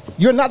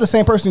 You're not the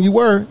same person you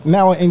were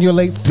now in your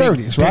late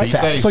 30s, right?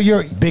 Facts. So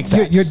you're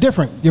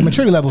different. Your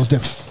maturity level is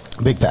different.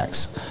 Big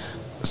facts.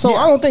 So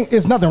I don't think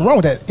there's nothing wrong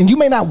with that. And you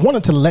may not want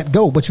it to let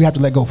go, but you have to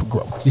let go for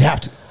growth. You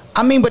have to.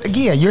 I mean, but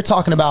again, you're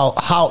talking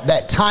about how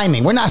that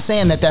timing. We're not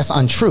saying that that's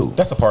untrue.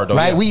 That's a part, though.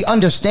 Right? Yeah. We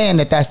understand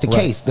that that's the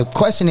case. The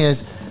question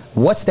is,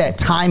 what's that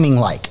timing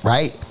like,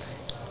 right?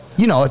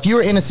 You know, if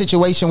you're in a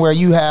situation where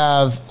you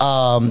have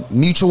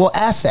mutual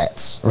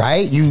assets,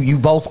 right? You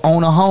both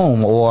own a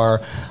home or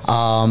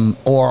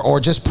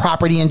just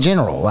property in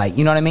general, like,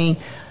 you know what I mean?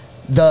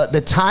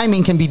 The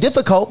timing can be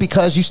difficult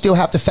because you still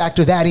have to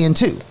factor that in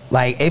too.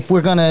 Like, if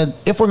we're gonna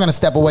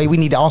step away, we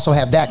need to also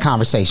have that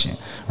conversation,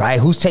 right?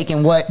 Who's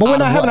taking what? But we're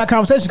not having that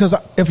conversation because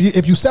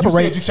if you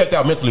separate, you said you checked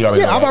out mentally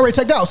already. Yeah, I've already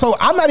checked out, so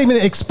I'm not even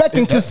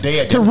expecting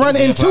to run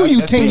into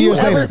you 10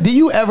 years later. Do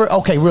you ever?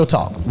 Okay, real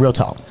talk.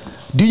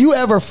 Do you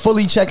ever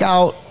fully check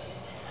out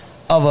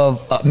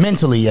of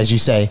mentally, as you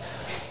say,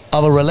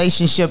 of a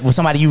relationship with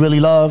somebody you really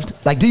loved?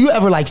 Like, do you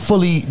ever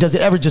does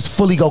it ever just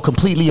fully go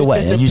completely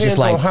away? And you just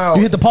like,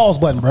 you hit the pause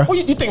button, bro. Well,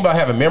 you think about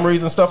having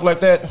memories and stuff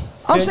like that?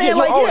 I'm saying,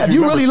 if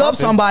you really love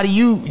somebody,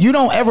 you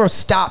don't ever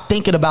stop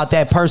thinking about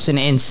that person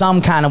in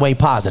some kind of way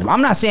positive.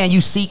 I'm not saying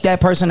you seek that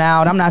person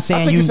out. I'm not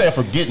saying you're saying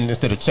forgetting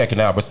instead of checking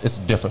out, but it's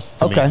a difference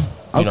to me. Okay.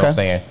 You know what I'm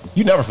saying?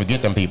 You never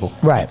forget them people.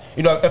 Right.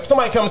 You know, if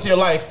somebody comes to your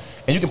life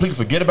and you completely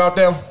forget about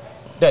them,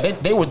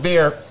 they were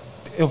there.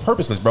 It was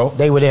purposeless, bro.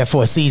 They were there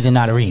for a season,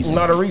 not a reason.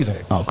 Not a reason.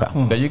 Okay.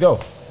 There you go.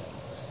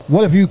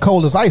 What if you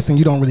cold as ice and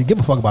you don't really give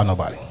a fuck about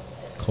nobody?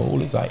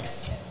 Cold as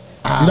ice.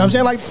 You know what I'm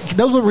saying? Like,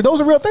 those are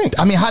real things.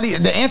 I mean,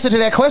 the answer to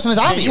that question is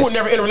obvious. You were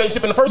never in a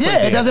relationship in the first place.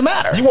 Yeah, it doesn't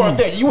matter. You weren't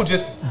there. You were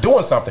just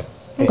doing something.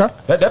 Okay.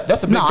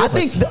 That's a big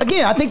difference.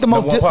 I think the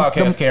most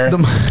podcast, Karen.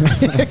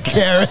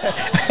 Karen.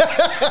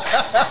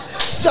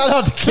 Shout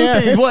out to Karen.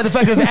 Two things. One, the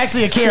fact there's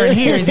actually a Karen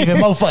here is even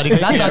more funny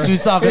because I thought you was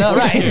talking up.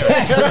 Right.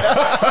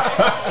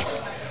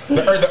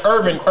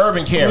 The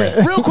urban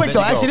Karen. Real quick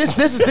though, actually,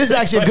 this is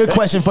actually a good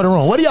question for the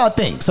room. What do y'all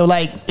think? So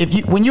like,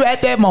 when you're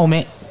at that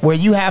moment where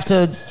you have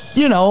to,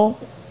 you know,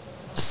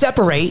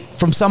 separate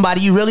from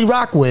somebody you really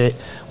rock with,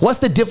 what's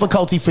the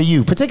difficulty for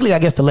you? Particularly, I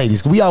guess, the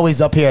ladies. We always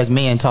up here as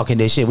men talking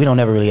this shit. We don't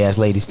ever really ask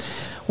ladies.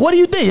 What do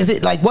you think? Is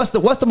it like, what's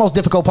the most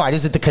difficult part?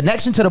 Is it the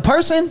connection to the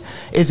person?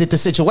 Is it the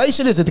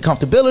situation? Is it the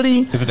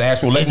comfortability? Is it the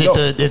actual letting go?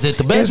 Is it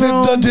the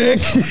bedroom? Is it the dick?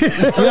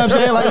 You know what I'm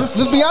saying? Like,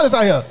 let's be honest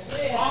out here.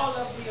 All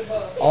of the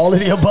above. All of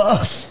the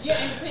above. Yeah,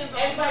 it depends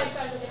on everybody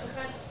serves a different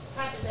purpose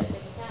at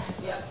different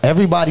times. Yeah.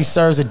 Everybody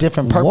serves a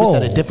different purpose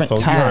at a different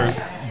time.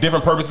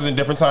 Different purposes in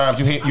different times.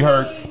 You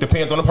heard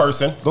depends on the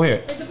person. Go ahead.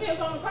 It depends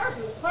on the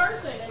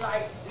person. And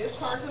like this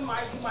person you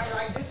might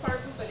like this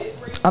person for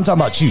this reason. I'm talking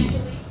about you.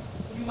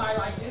 You might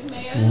like this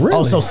man. Really?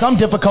 Oh, so some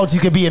difficulty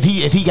could be if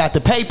he got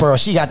the paper or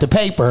she got the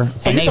paper,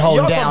 so and they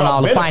holding down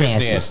all the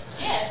finances.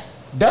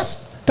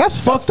 Yes. That's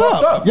fucked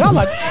up. Y'all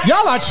are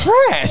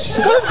trash.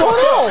 What is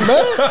going on,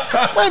 man?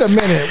 Wait a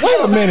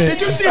minute.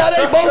 Did you see how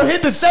they both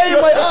hit the same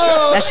way?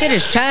 That shit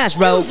is trash,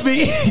 bro.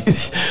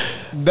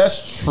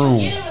 That's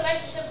true.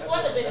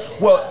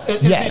 Well,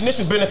 it's the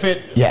initial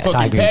benefit for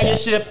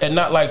companionship and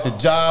not like the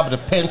job, the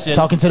pension.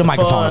 Talking to the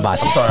microphone,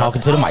 Bossy.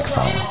 Talking to the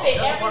microphone.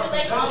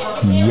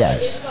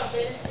 Yes.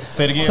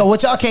 Say it again. So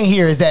what y'all can't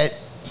hear is that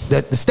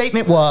the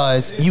statement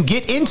was you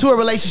get into a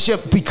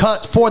relationship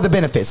because for the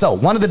benefits. So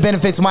one of the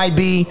benefits might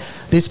be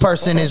this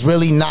person is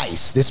really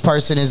nice. This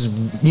person is,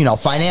 you know,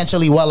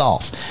 financially well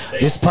off.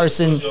 This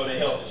person,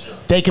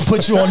 they can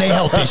put you on their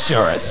health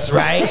insurance,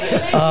 right?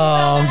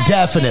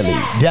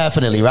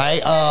 Definitely,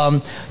 right?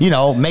 You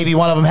know, maybe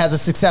one of them has a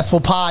successful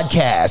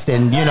podcast,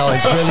 and you know,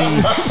 it's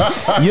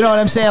really, you know what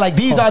I'm saying? Like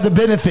these are the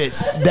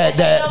benefits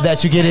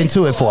that you get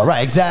into it for,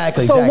 right?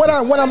 Exactly. So what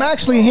I'm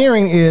actually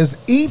hearing is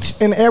each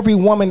and every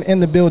woman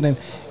in the building,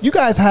 you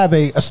guys have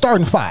a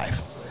starting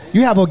five.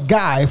 You have a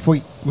guy for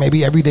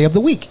maybe every day of the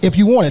week if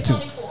you wanted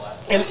to.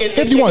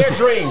 If you want to.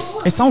 Dreams.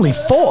 It's only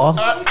 4.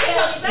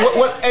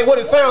 What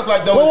it sounds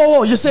like though.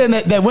 Whoa! You're saying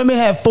that women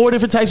have 4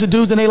 different types of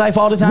dudes in their life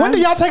all the time? When do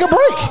y'all take a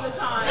break?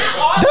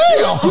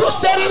 Damn! You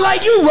said it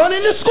like you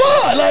running the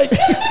squad. Like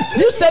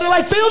you said it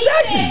like Phil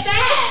Jackson.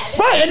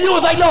 Right? And you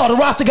was like, no, the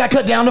roster got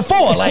cut down to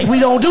 4. Like we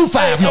don't do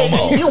 5 no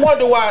more. You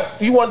wonder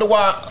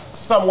why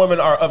some women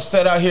are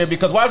upset out here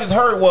because what I just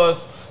heard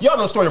was. Y'all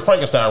know the story of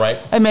Frankenstein, right?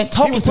 Hey, man,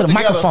 talking to the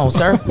microphone,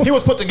 sir. He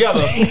was put together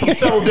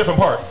several different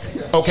parts,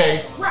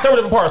 okay? Several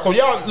different parts. So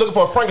y'all looking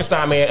for a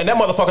Frankenstein man, and that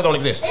motherfucker don't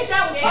exist. If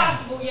that was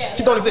possible, yeah.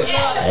 He don't exist.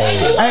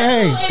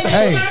 Hey.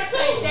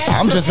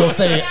 I'm just going to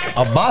say,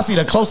 a Bossy,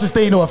 the closest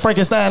thing to a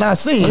Frankenstein I've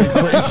seen.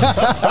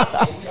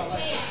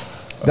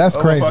 That's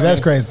crazy.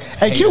 That's crazy.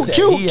 Hey, Q in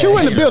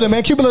the building,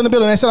 man. Q Bill in the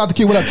building, man. Shout out to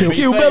Q. What up, Q?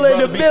 Q Bill in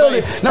the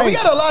building. Now, we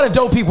got a lot of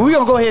dope people. We're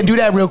going to go ahead and do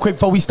that real quick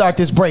before we start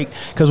this break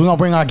because we're going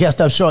to bring our guest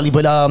up shortly.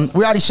 But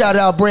we already shouted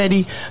out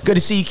Brandy. Good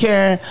to see you,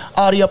 Karen.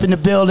 Audie up in the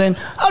building.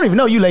 I don't even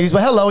know you ladies,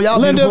 but hello, y'all.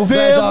 Linda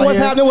Viv,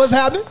 what's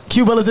happening?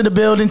 Q Bill is in the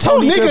building.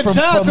 Tonika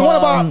Johnson. What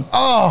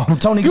about? From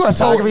Tony's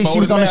Photography. She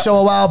was on the show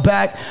a while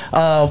back.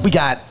 We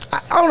got...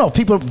 I don't know,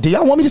 people, do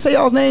y'all want me to say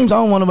y'all's names? I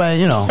don't want nobody,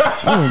 you know,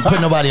 I don't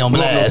put nobody on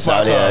blast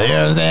out there, you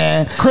know what I'm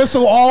saying?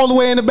 Crystal all the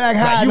way in the back,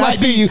 hi, I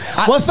see you.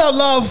 What's up,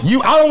 love?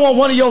 I don't want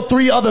one of your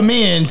 3 other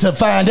men to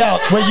find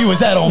out where you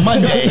was at on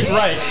Monday.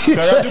 Right.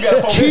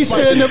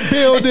 Keisha in the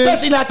building.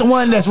 Especially not the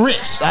one that's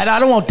rich. I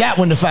don't want that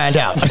one to find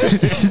out.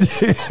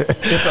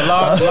 It's a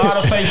lot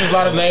of faces, a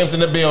lot of names in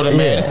the building,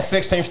 man. It's a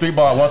 16th Street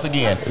bar once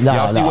again.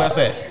 Y'all see where it's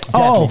at.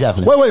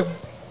 Definitely. Wait.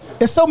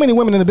 There's so many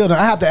women in the building.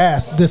 I have to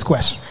ask this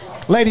question.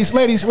 Ladies,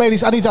 I need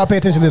y'all to pay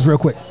attention to this real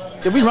quick.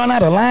 Did we run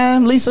out of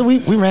line, Lisa? We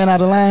ran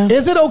out of line.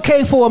 Is it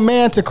okay for a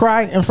man to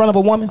cry in front of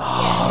a woman?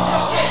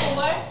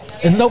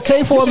 Is it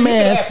okay for a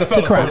man to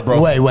cry? First,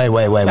 bro. Wait. Audie,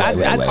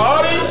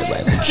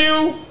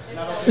 Q.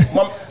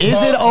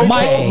 Is it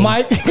okay?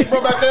 Mike.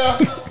 Bro back there.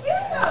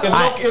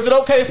 Is it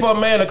okay for a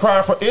man to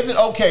cry? Is it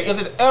okay? Is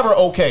it ever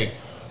okay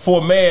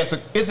for a man to?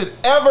 Is it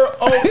ever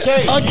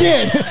okay?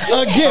 Again.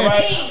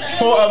 Right?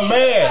 For a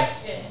man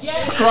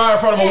to cry in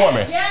front of a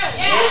woman.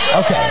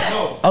 Okay.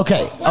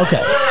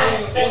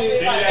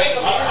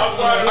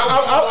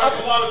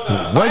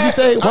 What did you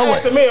say? I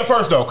asked the men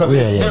first though, because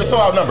they're so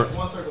outnumbered.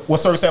 What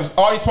circumstances?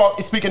 Audie's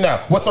speaking now.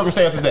 What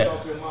circumstance is that?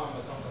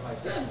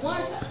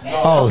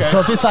 Oh, okay. So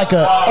if it's like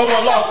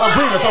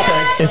agreements,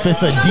 okay. If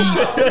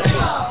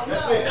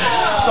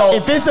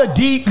it's a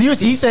deep,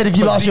 he said if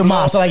you lost your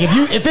mom. So like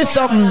if it's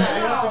something.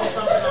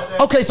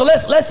 Okay, so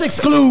let's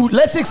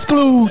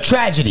exclude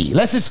tragedy.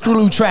 Let's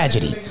exclude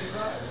tragedy.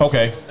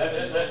 Okay.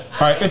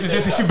 All right,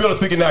 this is Q Bill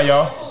speaking now,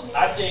 y'all.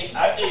 I think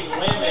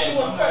women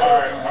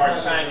are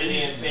chiming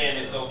in saying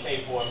it's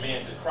okay for a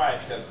man to cry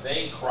because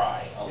they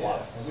cry a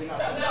lot.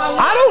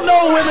 I don't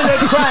know women that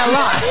cry a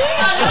lot.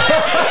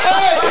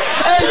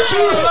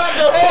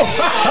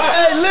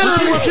 Hey,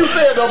 literally, what you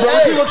said, though, bro.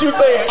 Repeat what you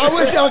said. I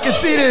wish y'all could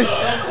see this.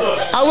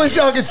 I wish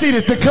y'all could see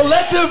this. The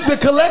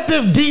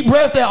collective deep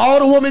breath that all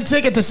the women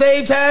took at the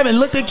same time and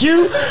looked at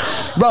Q,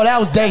 bro. That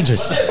was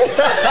dangerous.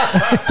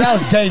 That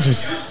was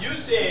dangerous. You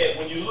said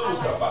when you lose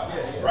somebody,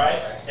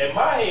 right? In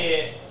my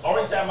head,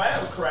 only time I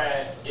ever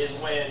cried is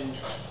when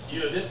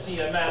this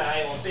TMI. I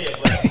ain't gonna say it,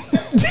 but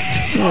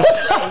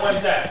one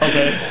time.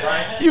 Okay,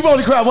 right? You've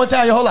only cried one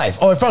time your whole life,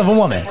 or in front of a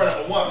woman. In front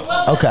of a woman.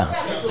 Okay.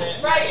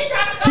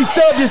 He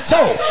stubbed his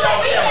toe.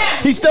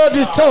 He stubbed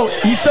his toe.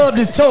 He stubbed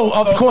his toe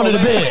off the corner of the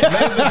bed.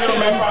 Ladies and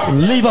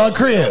gentlemen, leave her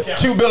crib.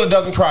 Q Billa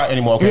doesn't cry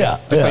anymore. Okay? Yeah.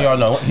 Just so y'all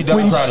know, he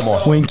doesn't cry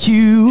anymore. When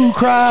Q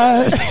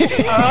cries,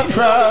 I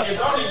cry. It's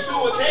only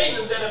 2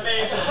 occasions that a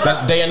man can cry.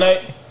 That's day and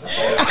night.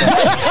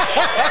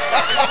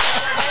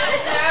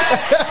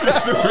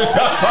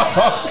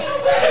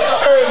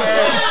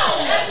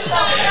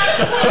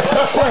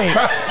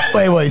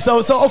 Wait. So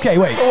okay,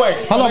 wait.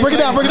 Hold on, break it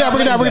down. Hold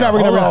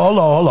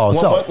on.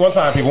 So one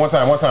time, people. One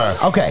time.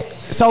 Okay.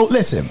 So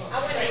listen.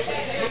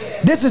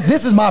 This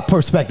is my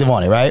perspective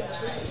on it, right?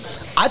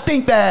 I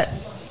think that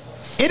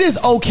it is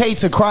okay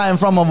to cry in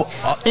front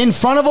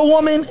of a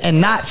woman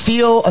and not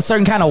feel a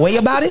certain kind of way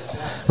about it,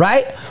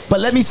 right? But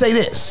let me say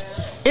this.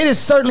 It is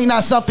certainly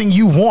not something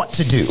you want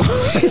to do.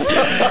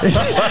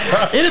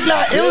 It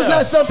was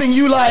not something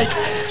you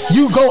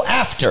go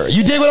after.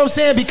 You dig what I'm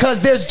saying?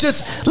 Because there's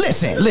just,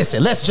 listen,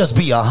 let's just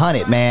be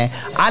 100, man.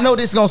 I know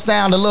this is gonna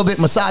sound a little bit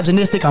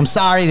misogynistic. I'm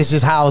sorry, this is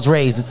just how I was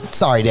raised.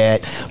 Sorry,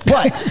 Dad.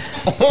 But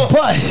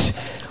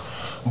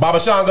Baba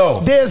Shango.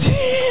 There's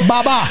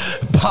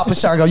Papa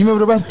Shango. You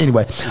remember the rest?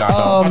 Anyway. No,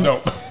 I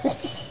don't.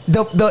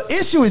 The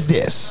issue is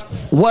this.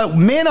 What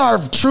men are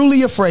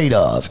truly afraid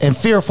of and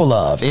fearful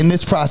of in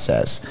this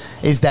process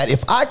is that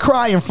if I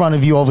cry in front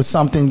of you over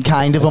something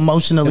kind of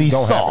emotionally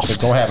soft, it's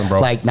gonna happen, bro.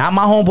 Like not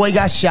my homeboy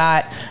got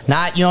shot,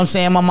 not, you know what I'm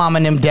saying, my mom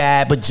and them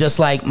died, but just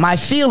like my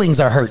feelings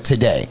are hurt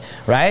today,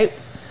 right?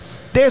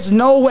 There's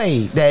no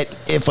way that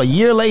if a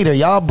year later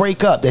y'all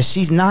break up that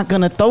she's not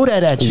gonna throw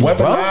that at you, bro.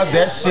 Weaponize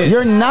that shit.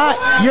 You're not.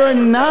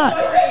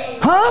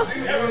 Huh?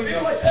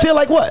 Feel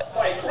like what?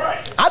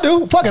 I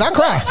do. Fuck it, I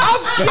cry.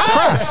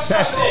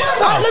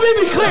 Let me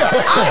be clear.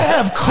 I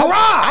have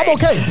cried. I'm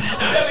okay.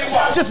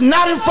 Just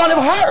not in front of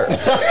her.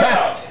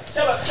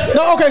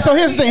 No, okay. So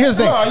here's the thing.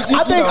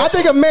 I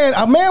think a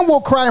man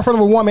will cry in front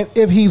of a woman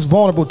if he's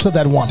vulnerable to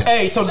that woman.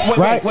 Hey, so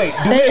wait.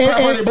 Do men cry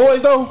in front of their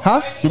boys though?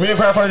 Huh? Do men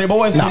cry in front of their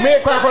boys? No. Do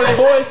men cry in front of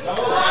their boys?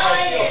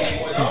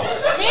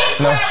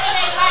 No.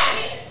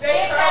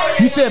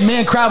 You said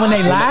men cry when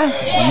they lie?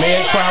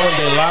 Men cry when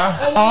they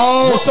lie.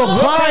 Oh, so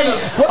crying.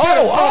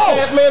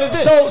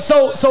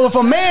 So if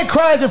a man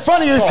cries in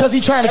front of you, it's because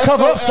he's trying to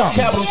cover up something.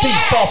 Capital T,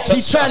 soft.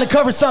 He's trying to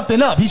cover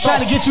something up. He's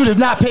trying to get you to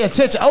not pay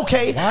attention.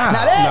 Okay,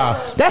 now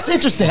that's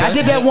interesting. I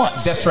did that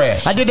once. That's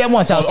trash. I did that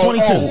once. I was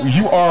 22. Oh,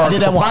 you are the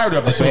proprietor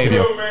of this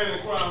behavior.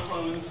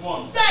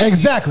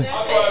 Exactly. Hey,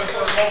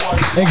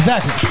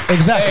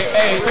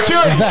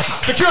 security. Exactly.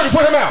 Security,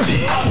 put him out.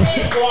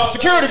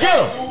 Security, get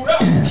him.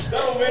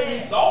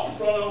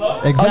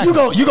 Exactly.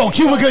 Oh, you gonna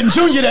Cuba Gooding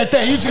Jr. that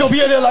thing. You just gonna be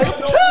in there like, I'm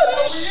tired of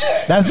this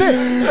shit. That's it.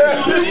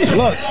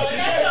 Look.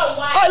 All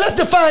right, let's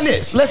define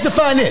this.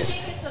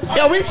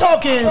 Are we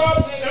talking?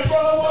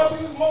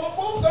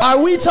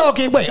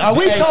 Wait,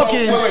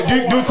 do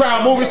you cry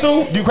on movies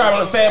too? Do you cry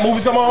when sad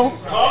movies come on?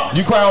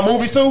 Do you cry on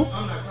movies too?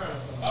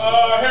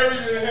 Harry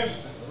and the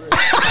Henderson.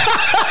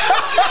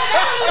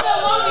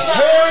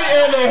 Harry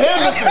and the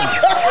Hendersons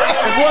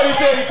is what he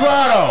said he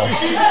cried on.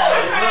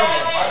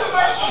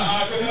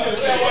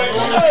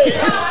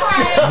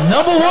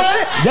 Number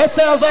one, that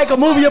sounds like a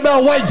movie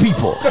about white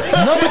people.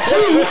 Number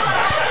two,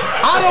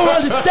 I don't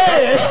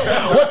understand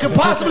what could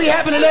possibly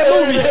happen in that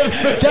movie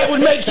that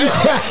would make you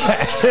cry.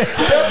 That's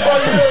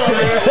funny,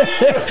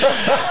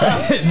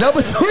 man.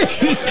 Number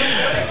three,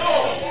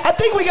 I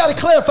think we got to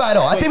clarify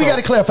though. Right?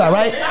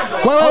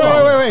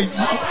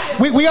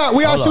 Wait. We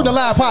are shooting a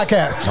live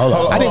podcast.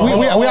 I think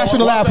we are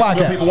shooting a live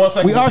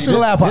podcast. We are shooting a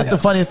live podcast. That's the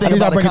funniest thing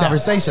about the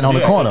conversation on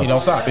the corner. You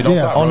don't stop.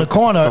 On the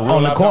corner.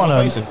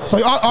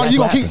 So are you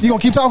gonna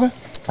keep talking?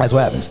 That's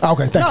what happens.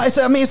 Okay, thank you. It's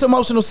an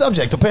emotional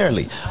subject,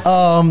 apparently.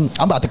 I'm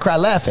about to cry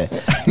laughing.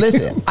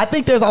 Listen, I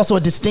think there's also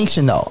a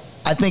distinction, though.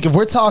 I think if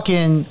we're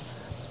talking,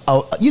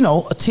 a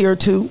tier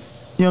 2,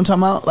 you know what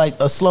I'm talking about? Like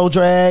a slow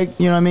drag,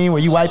 you know what I mean?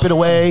 Where you wipe it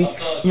away,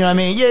 you know what I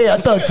mean? Yeah, a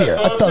thug tier.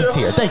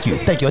 Thank you,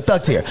 a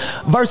thug tier.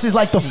 Versus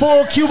like the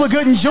full Cuba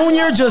Gooding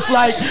Jr., just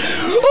like, I'm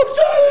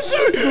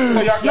tired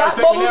of you. Snot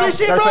bubbles and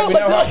shit, bro.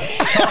 Y'all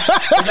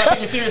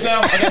take me serious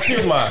now? I got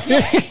tears in my eyes.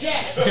 You see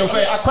what I'm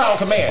saying? I cry on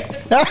command.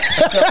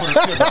 Except for the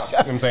teardrops. You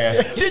know what I'm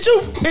saying? Did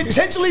you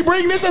intentionally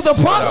bring this as a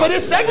prompt for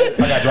this segment?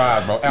 I got dry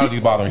eyes, bro.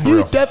 Allergies bothering me for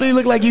real. You definitely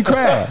look like you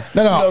cried.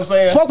 No. You know what I'm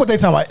saying? Fuck what they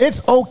talking about.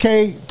 It's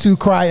okay to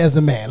cry as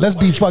a man. Let's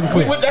be fucking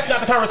clear. That's not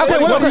the conversation.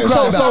 Okay,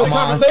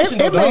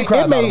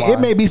 it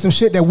may be some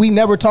shit that we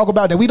never talk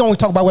about, that we don't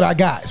talk about with our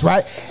guys,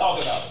 right?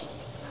 Talk about it.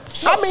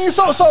 I mean,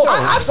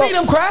 I've seen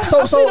them cry.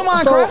 I've seen them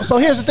cry. So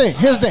here's the thing.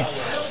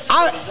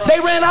 They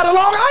ran out of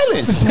Long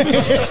Island. You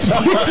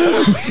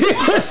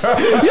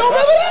don't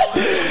remember that?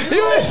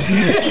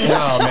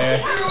 No,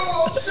 man.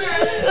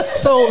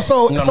 So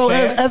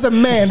as a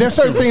man, there's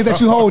certain things that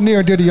you hold near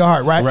and dear to your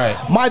heart, right? Right.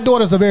 My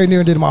daughters are very near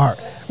and dear to my heart,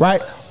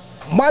 right?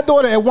 My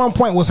daughter at one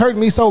point was hurting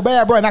me so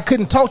bad, bro, and I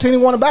couldn't talk to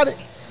anyone about it.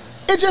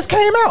 It just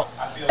came out,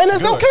 and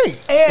it's okay.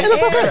 And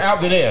it's okay. Out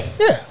there.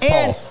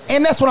 Yeah.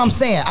 And that's what I'm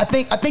saying. I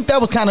think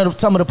that was kind of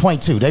some of the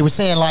point too. They were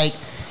saying like,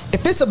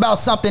 if it's about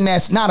something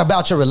that's not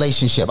about your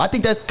relationship, I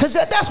think because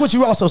that's what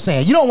you're also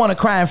saying. You don't want to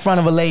cry in front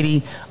of a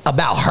lady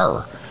about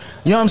her.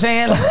 You know what I'm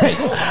saying? Like,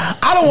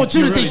 I don't want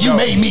you to think you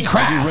made me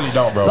cry. You really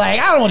don't, bro. Like,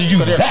 I don't want to do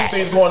that. There's two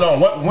things going on.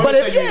 One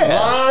is that you're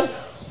lying,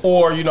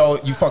 or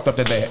you fucked up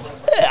that day.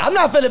 Yeah, I'm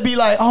not finna be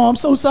like, oh, I'm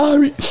so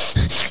sorry.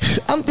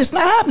 It's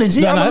not happening,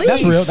 G. I'm gonna leave.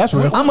 That's real. That's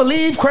real. I'm gonna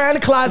leave, cry in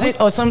the closet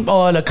or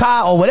the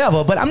car or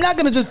whatever. But I'm not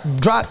gonna just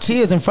drop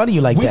tears in front of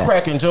you like that. We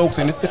cracking jokes,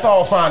 and it's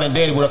all fine and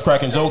dandy with us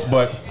cracking jokes,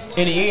 but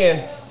in the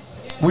end,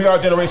 we are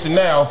a generation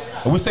now,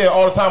 and we say it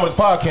all the time on this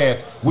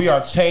podcast, we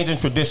are changing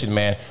tradition,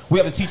 man. We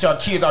have to teach our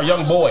kids, our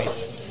young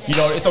boys,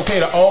 it's okay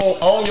to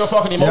own your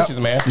fucking emotions,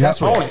 man.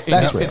 That's own real. it.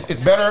 That's real. It's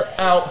better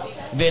out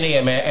than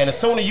in, man. And the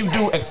sooner you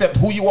do accept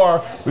who you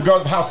are,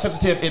 regardless of how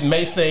sensitive it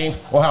may seem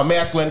or how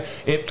masculine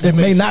it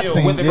may not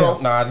seem. With it, bro.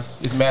 Nah,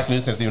 it's masculine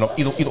and sensitive,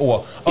 either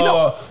or.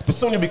 The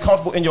sooner you be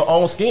comfortable in your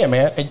own skin,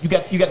 man, and you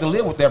got to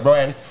live with that, bro.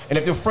 And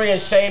if your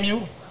friends shame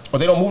you or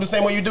they don't move the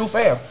same way you do,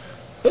 fam,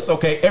 it's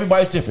okay.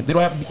 Everybody's different. They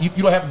don't have you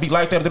don't have to be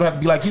like them. They don't have to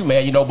be like you,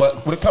 man.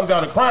 But when it comes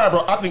down to crying,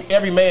 bro, I think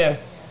every man.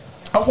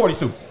 I'm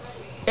 42.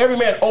 Every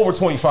man over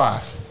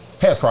 25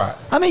 has cried.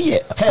 I mean, yeah,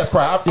 has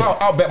cried.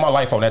 I'll bet my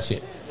life on that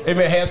shit. Every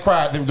man has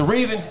cried. The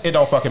reason, it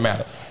don't fucking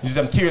matter. Just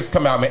them tears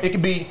come out, man. It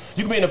could be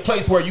you can be in a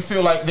place where you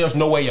feel like there's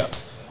no way up.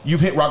 You've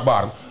hit rock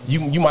bottom.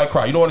 You might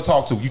cry. You don't want to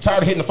talk to. You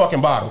tired of hitting the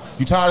fucking bottle.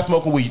 You tired of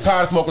smoking weed. You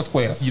tired of smoking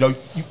squares.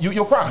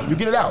 You'll cry. You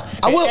get it out.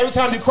 Every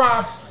time you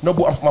cry, no,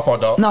 my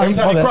fault, dog. No, every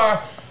time you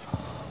cry.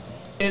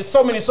 It's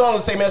so many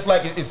songs that say, man, it's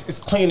like it's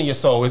cleaning your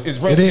soul. It's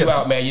rinsing you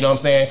out, man. You know what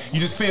I'm saying?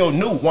 You just feel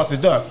new once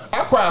it's done.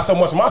 I cried so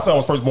much when my son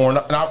was first born,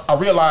 and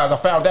I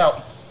found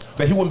out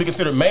that he wouldn't be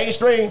considered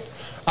mainstream.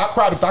 I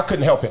cried because I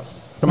couldn't help him.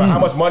 No matter how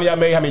much money I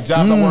made, how many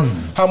jobs I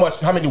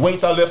worked, how many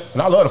weights I lift,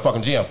 and I love the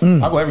fucking gym.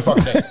 I go every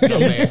fucking day. You know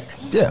what I'm saying?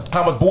 Yeah.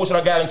 How much bullshit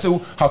I got into,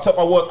 how tough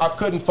I was, I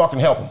couldn't fucking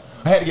help him.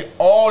 I had to get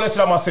all that shit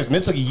out of my system.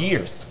 It took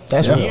years.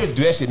 That's real. Years to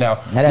do that shit now.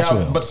 That's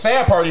real. But the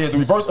sad part is, the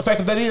reverse effect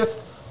of that is,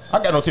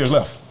 I got no tears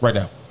left right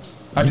now.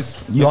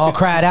 You all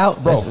cried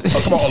out? Bro,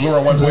 come on,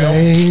 Allura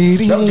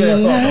 112. That was a good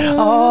ass song,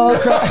 though. All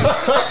cried.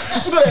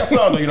 It's a good ass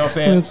song, though, you know what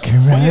I'm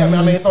saying? Well, yeah,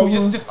 I mean, so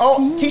just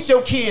teach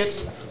your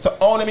kids to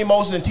own them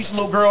emotions and teach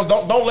little girls,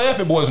 don't laugh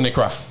at boys when they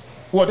cry.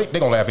 Well, they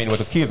gonna laugh anyway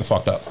because kids are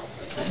fucked up.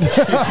 Kids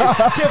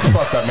are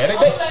fucked up,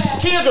 man.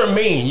 Kids are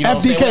mean. You know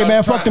FDK,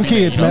 man. Fuck them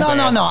kids, man.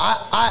 No.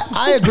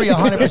 I agree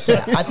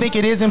 100%. I think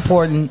it is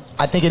important.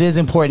 I think it is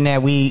important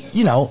that we,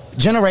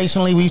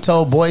 generationally, we've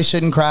told boys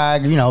shouldn't cry.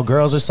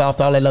 Girls are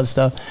soft, all that other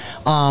stuff.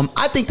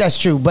 I think that's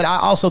true, but I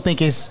also think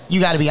you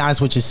got to be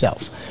honest with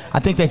yourself. I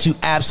think that you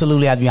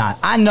absolutely have to be honest.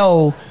 I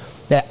know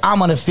that I'm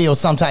gonna feel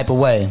some type of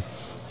way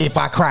if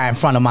I cry in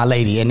front of my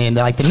lady, and then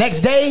like the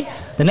next day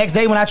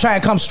when I try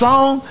and come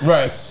strong,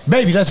 right,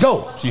 baby, let's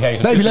go. She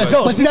hates baby, let's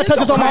go. But see, that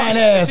touches on my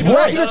ass,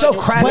 boy. You got your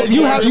crying. But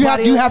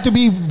you have to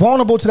be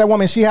vulnerable to that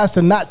woman. She has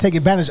to not take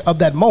advantage of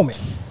that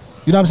moment.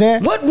 You know what I'm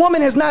saying? What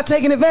woman has not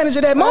taken advantage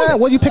of that moment?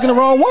 Well, you picking the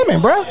wrong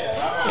woman, bro.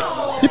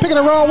 You picking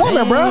the wrong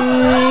woman, bro.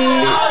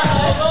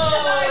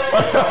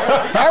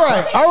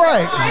 All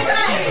right.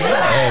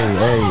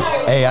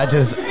 Hey, I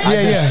just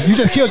you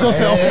just killed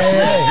yourself.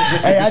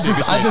 Hey, I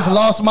just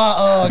lost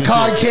my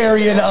card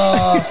carrying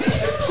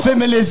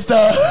feminist.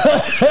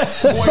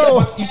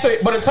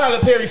 But in Tyler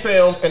Perry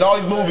films and all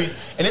these movies,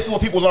 and this is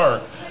what people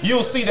learn.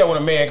 You'll see that when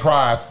a man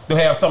cries, they'll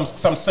have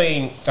some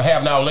scene a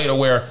half an hour later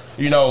where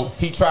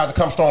he tries to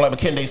come strong like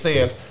McKinday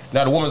says.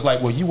 Now the woman's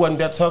like, well, you wasn't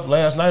that tough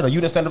last night, or you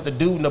didn't stand up to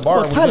dude in the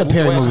bar. Well, Tyler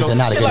Perry movies are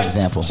not a good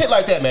example. Shit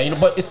like that, man.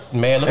 But it's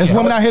look. There's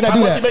women out here that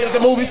do that. How much he made at the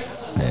movies?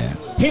 Yeah.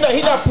 He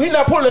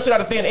not pulling that shit out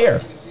of thin air.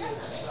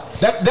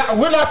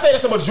 We're not saying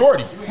it's a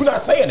majority. We're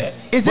not saying that.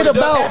 Is it about? It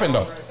does happen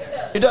though.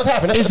 It does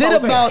happen.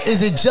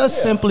 Is it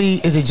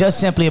just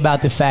simply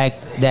about the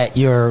fact that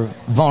you're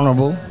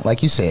vulnerable,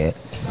 like you said,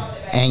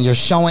 and you're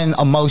showing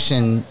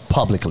emotion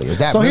publicly? Is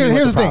that so? Really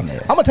Here's the thing.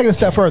 I'm gonna take it a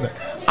step further.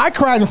 I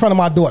cried in front of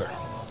my daughter,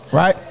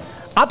 right?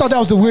 I thought that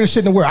was the weirdest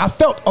shit in the world. I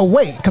felt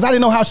away because I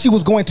didn't know how she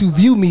was going to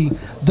view me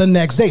the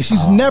next day.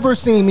 She's never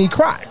seen me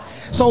cry.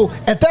 So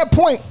at that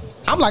point,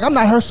 I'm like, I'm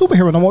not her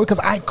superhero no more because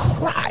I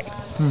cried.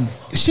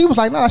 She was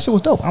like, no, that shit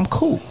was dope. I'm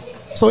cool.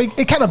 So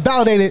it kind of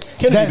validated.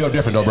 Kennedy's no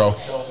different though, bro.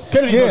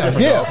 Kennedy's no different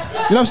though. You know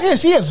what I'm saying?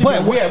 She is.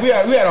 But we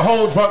had a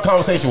whole drunk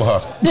conversation with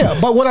her. Yeah,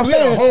 but what I'm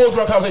saying, we had a whole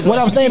drunk conversation. What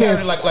I'm saying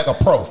is like a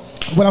pro.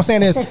 What I'm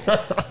saying is,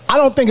 I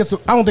don't think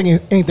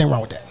anything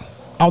wrong with that.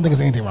 I don't think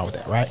there's anything wrong with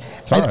that, right?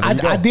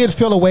 I did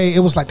feel a way. It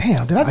was like,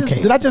 damn, did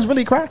I just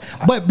really cry?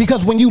 But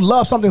because when you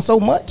love something so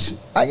much,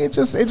 like they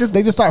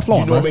just start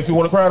flowing. You know what makes me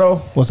want to cry though?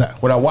 What's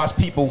that? When I watch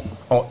people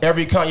on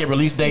every Kanye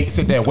release date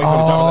sit there and wait for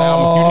the drop of the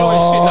album. You know that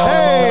shit now.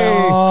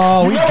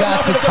 Hey, we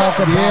got to talk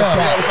about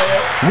that.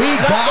 We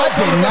got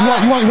to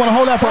not. You want to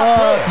hold that for?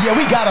 Yeah,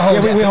 we got to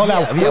hold that. We hold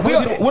that.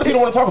 What if you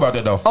don't want to talk about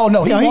that though? Oh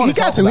no, he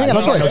got to. He ain't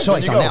got no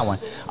choice on that one.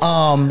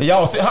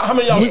 Y'all, how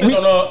many of y'all sitting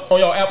on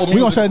your Apple Music?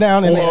 We gonna shut it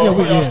down and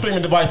y'all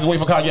streaming devices wait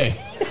for Kanye.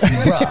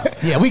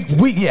 Yeah,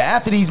 we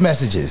after these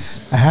messages,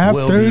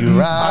 we'll be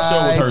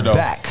right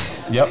back.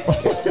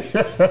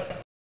 Yep.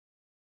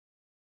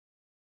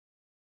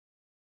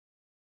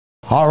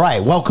 All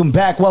right, welcome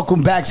back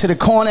to the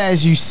corner.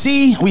 As you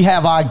see, we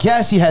have our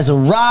guest. He has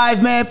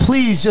arrived, man.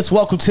 Please just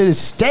welcome to the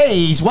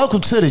stage.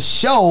 Welcome to the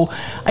show.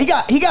 He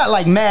got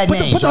like mad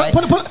names, right?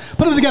 Put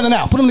them together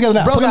now. Bro got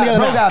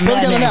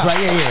mad names, right?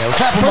 Yeah.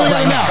 Clap him up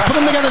right now. Put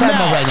them together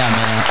now. Right now,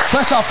 man.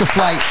 Fresh off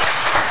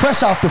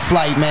the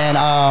flight, man.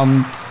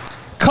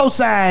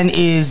 KOSINE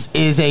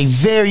is a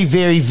very,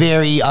 very,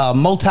 very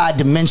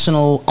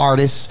multi-dimensional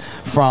artist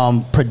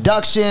from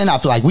production. I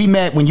feel like we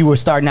met when you were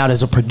starting out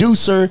as a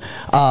producer,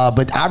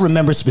 but I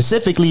remember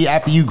specifically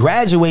after you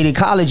graduated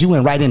college, you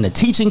went right into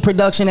teaching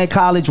production at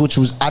college, which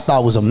I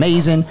thought was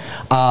amazing.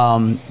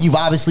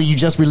 You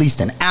just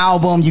released an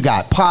album, you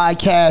got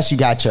podcasts, you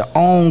got your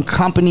own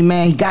company,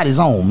 man. He got his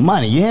own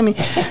money. You hear me?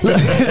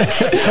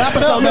 Clap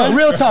it up, man.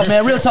 Real talk,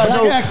 man. Real talk.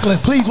 Black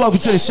excellence. Please welcome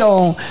to the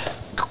show.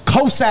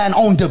 KOSINE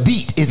on the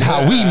beat is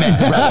how we met,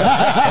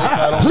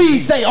 brother.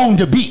 Please say on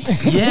the beat.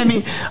 You hear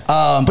me?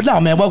 But no,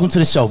 man, welcome to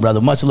the show,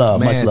 brother. Much love,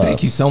 man, much love.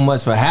 Thank you so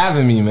much for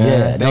having me, man.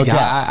 Yeah, no doubt.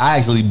 I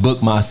actually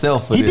booked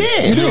myself for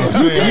this. You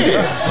did.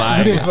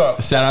 Like,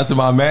 shout out to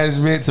my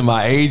management, to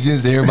my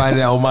agents, everybody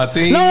that on my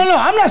team. No,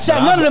 I'm not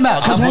shouting none of them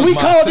out. Because when we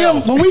called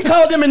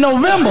them in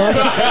November,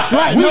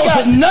 right, we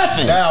got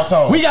nothing.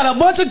 We got a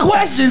bunch of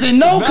questions and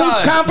no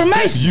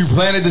confirmations. You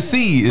planted the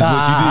seed is what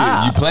you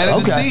did. You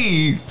planted the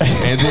seed,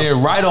 and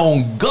then right on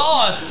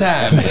God's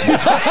time.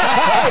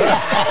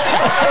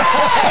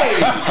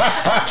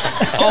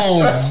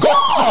 On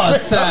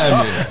God's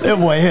time. That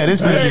boy here, this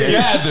gonna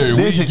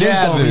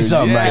be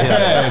something right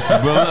here.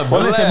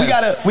 Well, listen,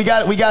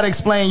 we gotta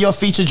explain your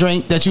feature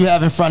drink that you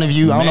have in front of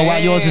you. I don't know why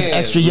yours is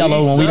extra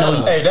yellow when we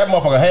know. Hey, that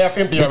motherfucker half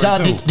empty.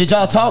 Did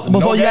y'all talk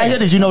before you got here?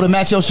 Did you know to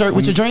match your shirt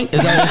with your drink?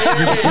 Is that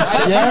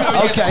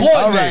yeah? Okay,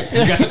 all right.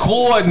 You got the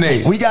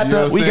coordinate. We got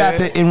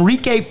the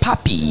Enrique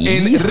Papi.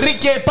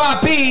 Enrique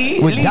Papi.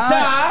 With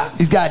Lisa.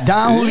 He's got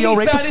Don Julio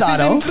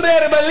Reposado. This is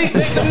incredible. Make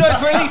some noise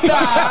for Lisa.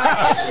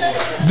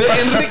 The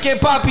Enrique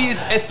Papi is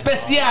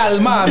especial,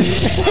 mami.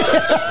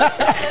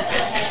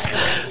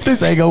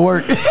 This ain't gonna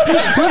work. we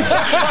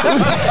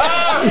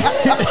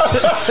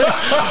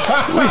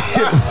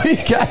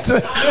got the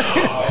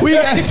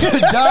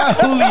Don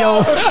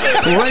Julio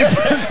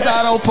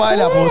Reposado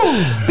pineapple.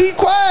 Be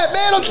quiet,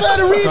 man. I'm trying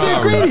to read the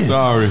ingredients.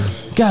 Sorry.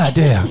 God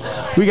damn.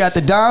 We got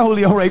the Don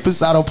Julio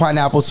Reposado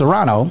pineapple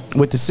Serrano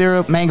with the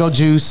syrup, mango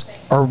juice,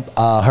 or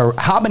her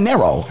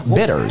habanero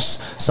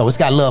bitters. So it's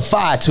got a little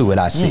fire to it,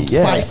 I see.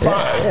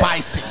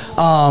 Spicy.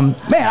 Man,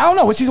 I don't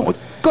know what you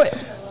go ahead.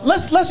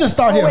 Let's just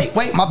start here. Wait,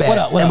 my bad.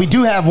 What up? We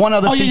do have one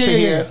other feature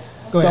here.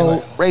 Go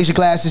ahead. So raise your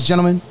glasses,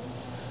 gentlemen.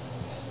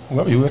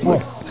 Love you.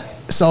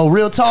 So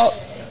real talk.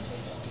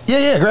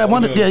 Yeah, grab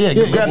one. Grab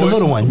the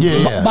little one.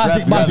 Grab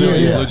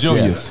the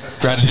juniors.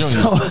 Grab the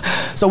juniors.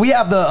 So we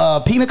have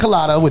the pina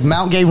colada with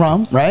Mount Gay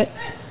rum, right?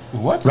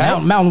 What? Right?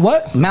 Mount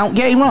what? Mount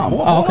Gay rum.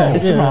 Oh, okay.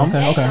 It's rum.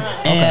 Okay.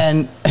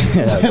 And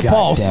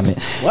God damn it.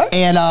 What?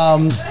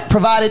 And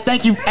provided,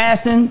 thank you,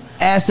 Aston.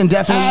 Aston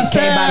definitely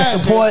came by to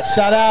support.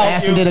 Shout out.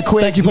 Aston did a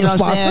quick, thank you for the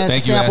sponsor.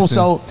 Thank you, sample.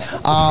 Aston.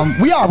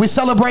 So we're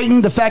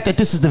celebrating the fact that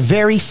this is the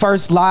very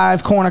first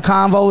live Corner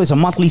Convo. It's a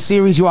monthly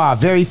series. You are our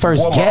very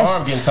first guest. My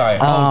arm getting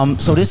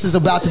tired. So this is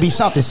about to be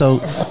something. So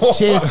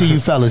cheers to you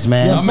fellas,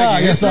 man.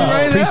 Yes,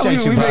 sir.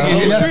 Appreciate you, bro.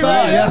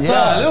 Yes,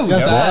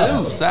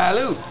 sir.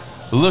 Salute.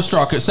 A little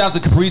straw. Shout out to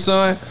Capri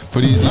Sun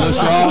for these little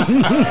straws.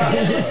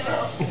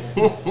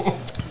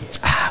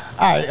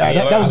 All right.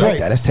 That was great.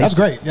 That's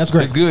great.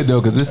 It's good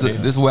though, because this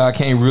is where I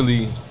can't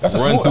really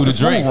run through the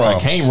drink. I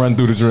can't run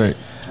through the drink.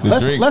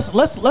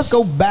 Let's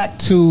go back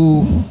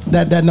to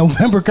that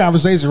November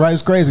conversation. Right,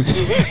 it's crazy.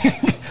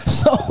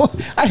 So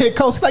I hear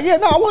Coach like, yeah,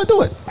 no, I want to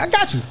do it. I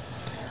got you.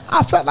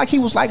 I felt like he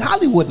was like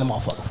Hollywood in the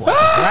motherfucker for a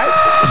second, right?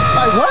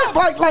 Like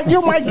what? Like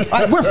you're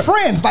we're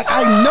friends. Like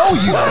I know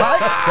you,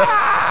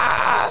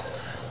 right?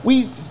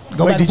 We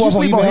go back. Did you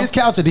sleep on his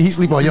couch or did he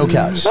sleep on your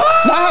couch? No,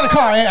 I had a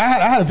car. I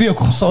had a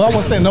vehicle, so I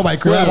wasn't saying nobody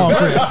crib.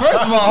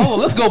 First of all,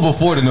 let's go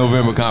before the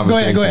November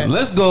conversation. Go ahead.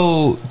 Let's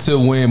go to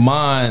when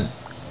mine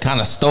kind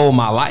of stole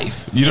my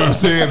life. You know what I'm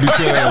saying? Because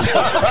let's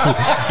go.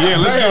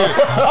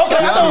 Okay,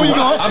 I know where you're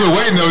going. I've been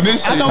waiting on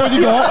this shit. I know where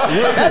you're going.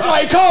 That's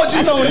why he called you.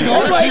 I know where you're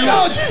going. That's why he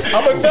called you.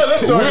 I'm gonna tell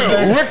this story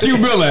today. Where Q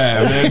Bill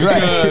at, man?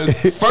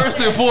 Because first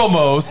and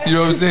foremost, you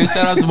know what I'm saying?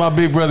 Shout out to my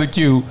big brother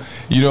Q.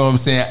 You know what I'm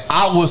saying?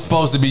 I was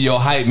supposed to be your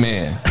hype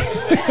man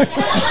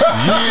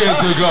years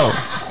ago.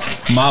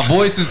 My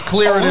voice is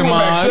clearer than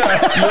mine. You know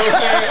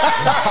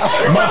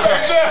what I'm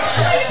saying?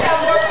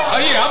 Oh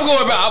yeah, I'm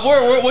going back.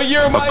 What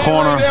year am I in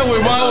right there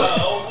with my?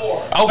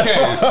 Okay,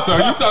 so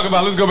you talking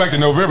about, let's go back to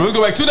November. Let's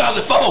go back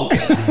 2004.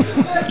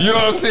 You know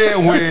what I'm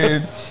saying?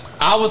 When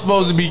I was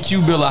supposed to be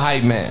Q Bill a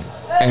hype man,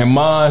 and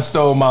mine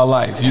stole my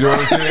life. You know what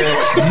I'm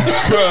saying?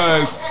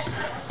 Because,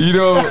 you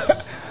know,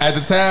 at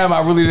the time,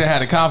 I really didn't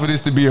have the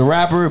confidence to be a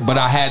rapper, but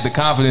I had the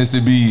confidence to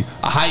be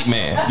a hype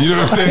man. You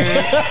know what I'm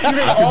saying?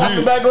 Off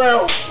the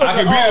background. I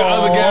could be the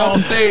other guy on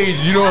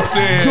stage. You know what I'm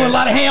saying? Doing a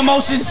lot of hand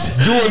motions.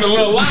 Doing the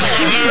little light.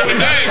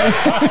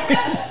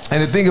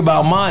 And the thing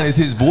about mine is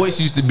his voice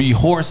used to be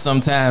hoarse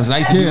sometimes, and I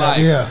used to be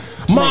like,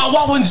 Mom,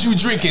 why wasn't you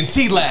drinking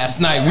tea last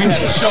night? We had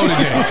a show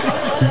today.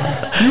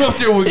 You up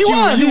there with Q.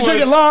 He was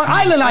drinking Long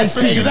Island iced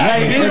tea.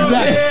 Exactly.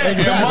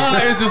 And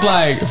mine is just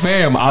like,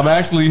 fam, I'm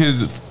actually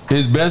his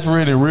best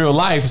friend in real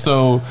life,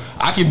 so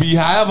I can be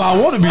however I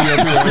want to be up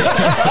here.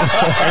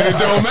 And it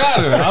don't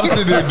matter. I'm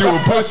sitting there doing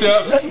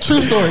push-ups.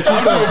 True story.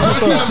 I'm doing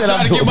push-ups,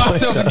 trying to get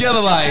myself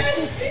together like,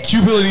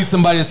 Q-Billy needs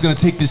somebody that's going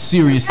to take this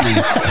seriously.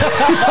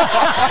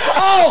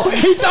 Oh,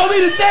 he told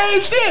me the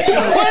same shit. Wait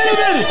a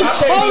minute.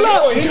 Hold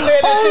up.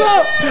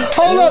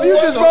 You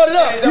just brought it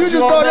up. You just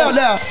brought it up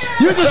now.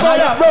 You just brought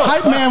it up, bro.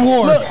 Hype Man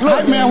Wars.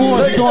 Hype Man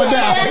Wars is going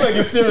down.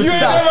 You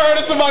ain't never heard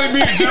of somebody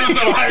being jealous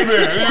of a hype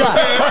man. You know what I'm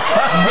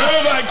saying?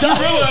 Never like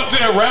Q-Billy up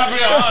there rapping.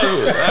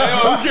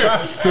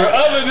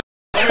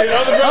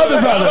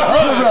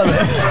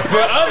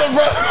 Other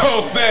brother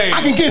on stage.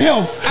 I can get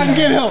him.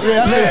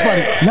 Yeah, that's really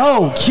funny.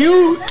 No,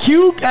 Q,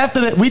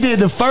 after that, we did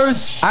the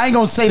first, I ain't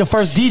gonna say the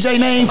first DJ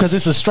name because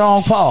it's a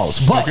strong pause,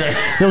 but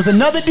there was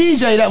another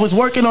DJ that was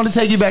working on the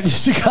Take You Back to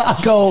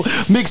Chicago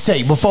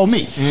mixtape before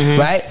me,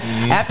 right?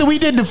 After we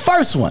did the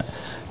first one,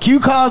 Q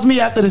calls me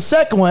after the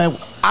second one.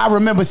 I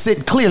remember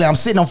sitting clearly. I'm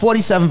sitting on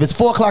 47th. It's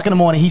 4 o'clock in the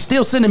morning. He's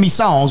still sending me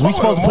songs. We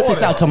supposed to put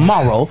this out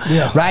tomorrow,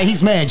 right?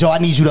 He's, man, Joe, I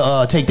need you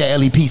to take that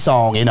LEP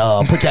song and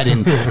put that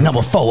in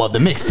number 4 of the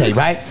mixtape,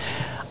 right?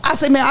 I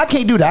say, man, I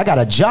can't do that. I got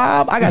a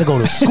job. I got to go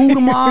to school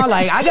tomorrow.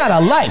 Like, I got a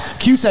life.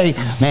 Q say,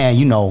 man,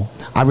 you know,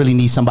 I really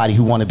need somebody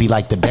who want to be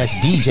like the best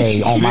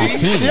DJ on my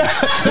team.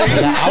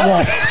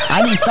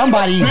 I need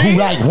somebody who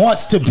like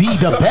wants to be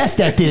the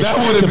best at this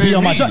to be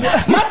on my job.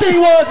 My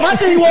thing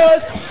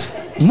was.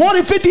 More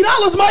than $50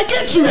 might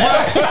get you. If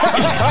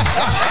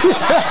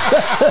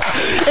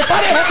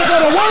I didn't have to go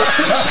to work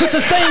to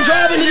sustain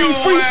driving to these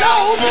free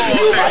shows,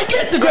 you might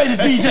get the greatest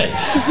DJ.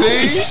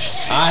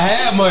 See, I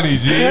had money,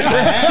 G.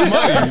 I had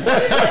money.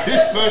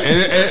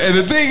 And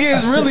the thing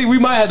is, really, we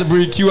might have to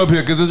bring Q up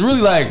here because it's really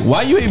like,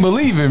 why you ain't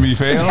believe in me,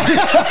 fam? You know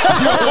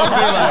what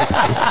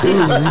I'm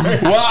saying?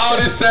 Like, why all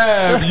this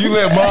time you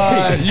let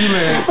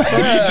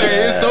DJ,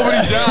 there's so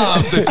many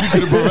jobs that you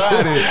could have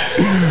provided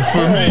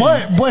for me.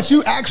 But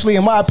you actually,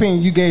 in my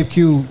opinion, you gave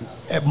Q,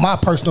 in my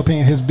personal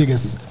opinion, his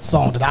biggest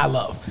song that I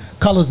love.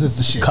 Colors is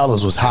the shit.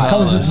 Colors was hot.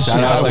 Colors is the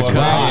shit. Colors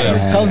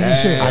is the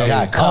shit. I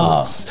got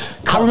Colors.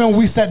 I remember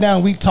we sat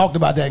down, we talked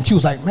about that, and Q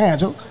was like, man,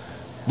 Joe,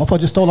 motherfucker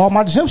just stole all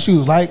my gym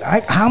shoes. Like,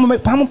 how am I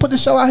gonna put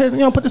this show out here? You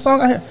know, put this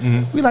song out here.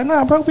 We like,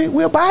 nah, bro,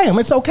 we'll buy him.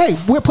 It's okay.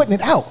 We're putting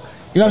it out.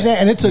 You know what I'm saying?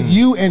 And it took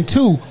you and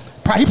two.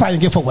 He probably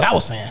didn't give a fuck what I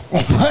was saying.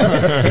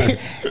 But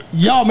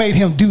y'all made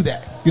him do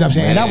that. You know what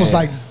I'm saying? And that was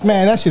like,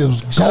 man, that shit was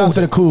gold. Shout out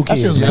to the cool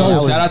kids. Shout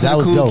out to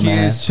the cool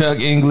kids, Chuck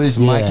English,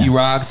 Mikey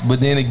Rocks.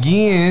 But then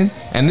again,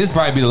 and this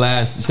probably be the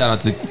last shout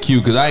out to Q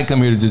because I ain't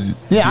come here to just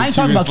I ain't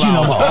talking about Q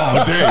no more.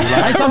 All day. Like,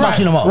 I ain't talking about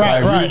Q no more.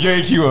 Right. Really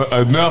gave Q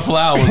enough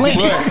flowers.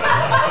 But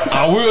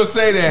I will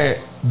say that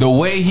the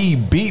way he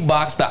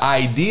beatboxed the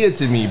idea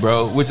to me,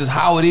 bro, which is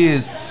how it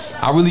is,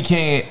 I really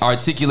can't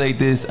articulate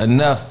this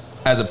enough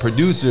as a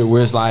producer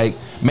where it's like,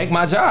 make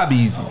my job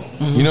easy.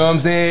 You know what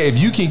I'm saying? If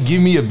you can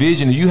give me a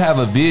vision, if you have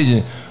a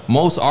vision,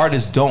 most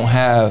artists don't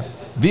have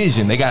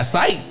vision. They got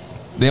sight.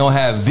 They don't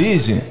have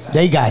vision.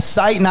 They got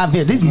sight, not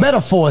vision. These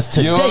metaphors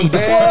today, you know what I'm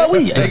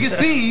saying? They can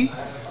see.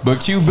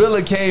 But Q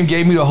Billa came,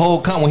 gave me the whole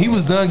when he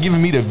was done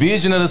giving me the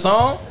vision of the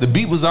song, the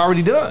beat was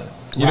already done.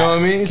 You know what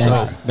I mean?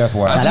 So that's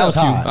why. That was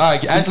hard. All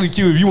right, actually,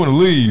 Q, if you want to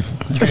leave.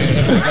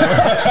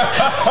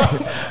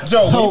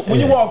 Joe, when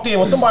you walked in,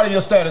 when somebody of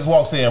your status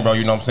walks in, bro,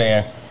 you know what I'm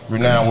saying?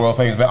 Renowned, world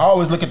famous, man. I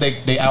always look at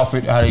their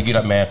outfit, how they get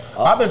up, man.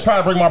 I've been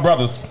trying to bring my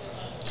brothers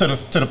to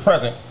the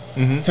present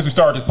since we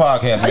started this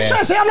podcast, man. Are you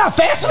trying to say I'm not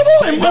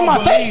fashionable in my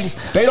face?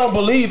 They don't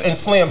believe in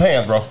slim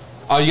pants, bro.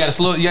 Oh, you got to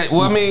slow. Yeah,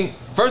 well, I mean,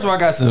 first of all, I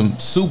got some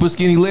super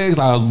skinny legs.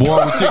 Like I was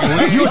born with chicken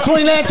legs. You a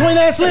 29 slim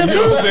too?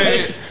 You know what I'm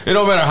saying? It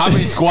don't matter how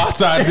many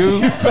squats I do.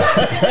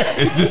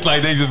 It's just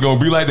like they just gonna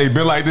be like they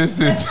been like this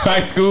since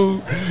high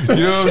school.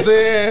 You know what I'm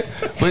saying?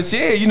 But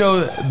yeah, you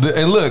know,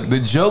 and look, the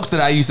jokes that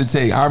I used to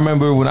take. I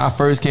remember when I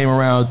first came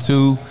around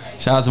too.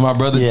 Shout out to my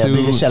brother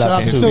too. Shout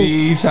out to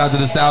Phoebe. Shout out to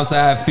the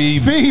Southside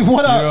Phoebe. Phoebe,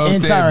 what up? You know what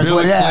Interns,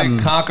 what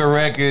happened? Conquer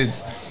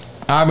Records.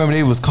 I remember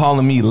they was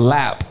calling me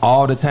Lap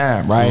all the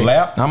time, right?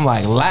 Lap? I'm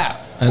like Lap,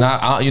 and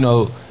I you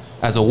know.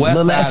 As a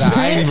West Sider,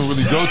 I didn't even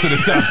really go to the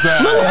South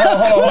Side.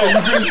 Hold on.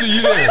 You finished it?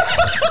 You there?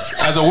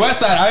 As a West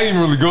Side, I didn't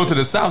even really go to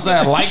the South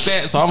Side like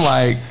that. So I'm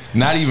like,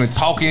 not even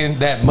talking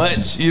that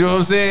much. You know what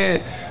I'm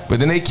saying? But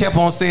then they kept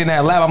on saying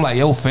that lap. I'm like,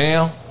 yo,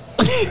 fam,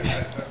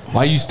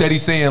 why you steady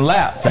saying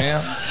lap,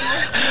 fam?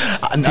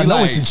 I know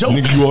like, it's a joke.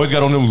 Nigga, you always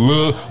got on them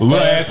little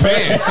ass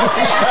pants.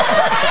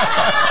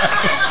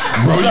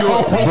 Bro,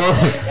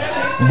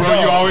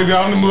 you always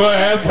got on them little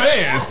ass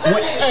pants.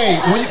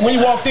 When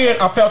you walked in,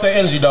 I felt that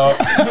energy, dog.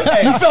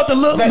 Hey, you felt the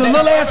little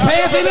ass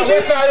pants energy?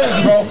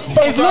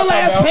 Is little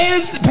ass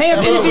pants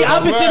energy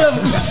opposite of?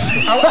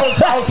 I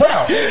was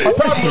proud. I'm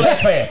proud of little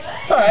ass pants.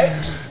 It's all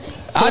right.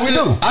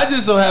 I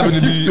just so happen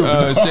to be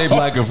shaped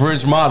like a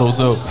French model,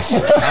 so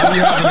I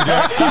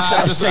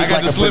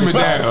got to slim it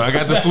down. I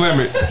got to slim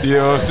it. You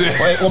know what I'm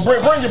saying? Well,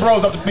 bring your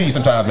bros up to speed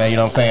sometimes, man. You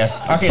know what I'm saying?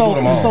 I can't do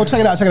them all. So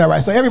check it out,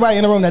 right? So everybody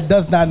in the room that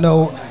does not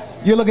know,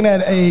 you're looking at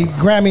a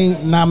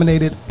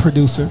Grammy-nominated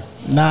producer.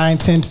 9,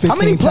 10, 15 How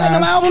many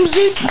platinum albums,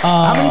 G?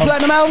 How many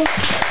platinum albums?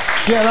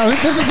 Yeah, no,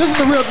 this is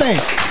a real thing.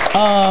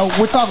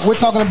 We're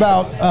talking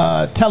about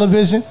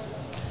television.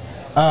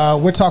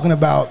 We're talking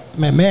about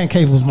Man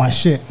Cave was my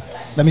shit.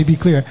 Let me be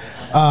clear.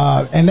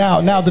 And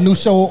now the new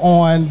show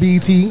on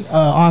BET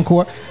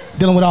Encore,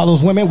 dealing with all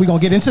those women. We're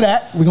gonna get into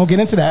that.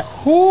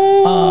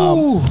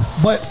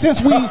 But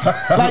since we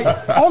like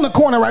on the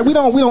corner, right? We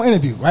don't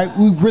interview, right?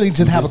 We really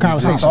just have a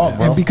conversation.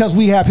 And because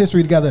we have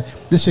history together,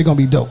 this shit gonna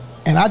be dope.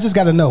 And I just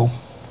gotta know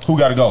who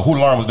gotta go. Who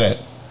alarm was that?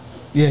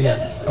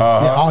 Yeah.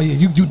 Oh yeah.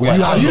 You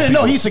didn't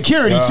know he's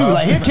security too.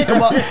 Like he'll kick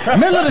him up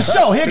middle of the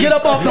show. He'll get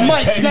up off the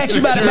mic, snatch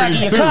you by the back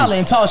of your collar,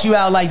 and toss you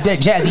out like that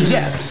Jazzy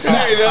Jack.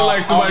 Hey, that's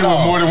like somebody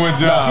with more than one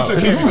job. She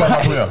took care of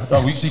you.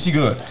 Oh, she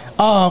good.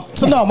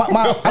 So no,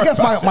 I guess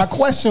my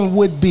question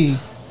would be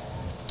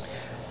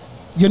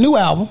your new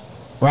album,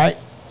 right?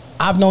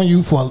 I've known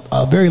you for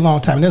a very long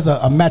time. There's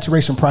a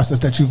maturation process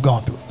that you've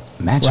gone through.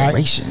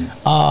 Maturation.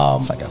 Right?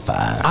 It's like a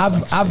 5.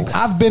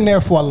 I've been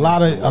there for a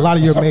lot of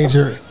your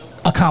major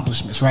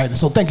accomplishments, right? And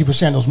so thank you for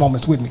sharing those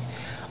moments with me.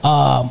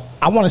 I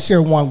want to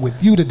share one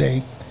with you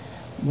today.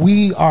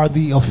 We are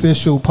the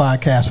official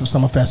podcast for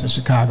Summerfest in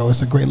Chicago.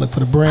 It's a great look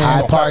for the brand.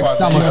 Hyde Park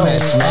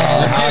Summerfest,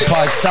 man. Hyde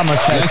Park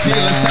Summerfest, man.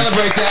 Let's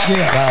celebrate that.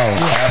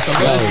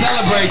 Let's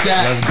celebrate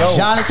that. Let's go.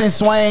 Jonathan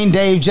Swain,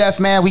 Dave,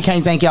 Jeff, man. We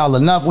can't thank y'all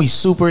enough. We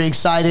super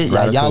excited.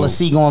 Y'all will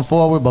see going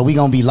forward, but we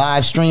gonna be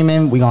live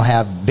streaming. We gonna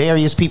have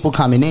various people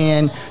coming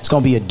in. It's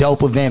gonna be a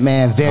dope event,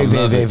 man.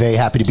 Very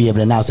happy to be able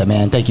to announce that,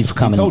 man. Thank you for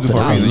coming. If you're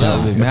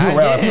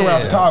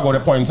around Chicago at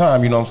that point in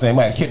time, you know what I'm saying,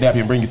 might kidnap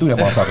you and bring you through that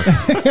motherfucker.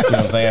 You know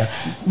what I'm saying?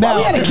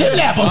 Now, to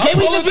kidnap him. Can't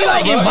we just be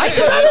like invite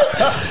them?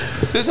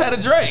 Just had a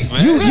drink,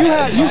 man. You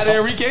had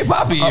Enrique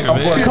Poppy here,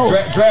 man.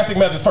 Drastic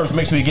measures first.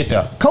 Make sure you get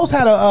there. Coach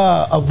had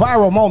a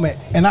viral moment,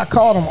 and I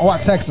called him or I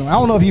texted him. I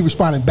don't know if he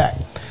responded back,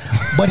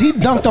 but he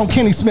dunked on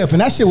Kenny Smith,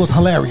 and that shit was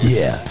hilarious.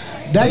 Yeah,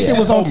 that shit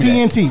was on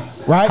TNT,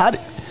 right?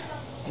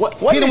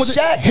 What hit him with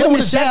Shaq? Hit him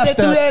with Shaq that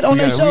threw that on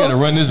their show. We gotta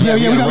run this. We're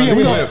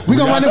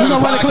gonna run the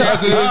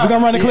clip. We're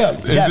gonna run the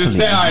clip.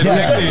 Definitely. I'm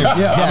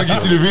gonna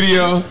get you the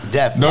video.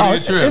 Definitely. Don't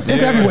get tripped.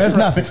 It's everywhere. It's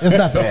nothing.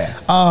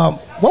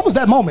 What was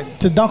that moment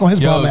to dunk on his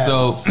bum ass?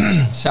 So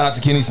shout out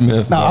to Kenny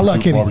Smith. No, I love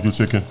Kenny. Barbecue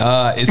chicken.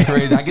 It's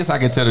crazy. I guess I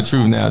can tell the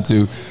truth now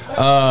too.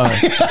 Yeah,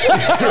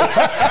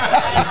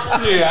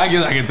 I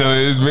guess I can tell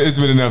it. It's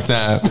been enough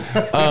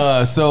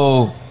time.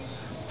 So.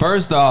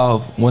 First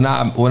off, when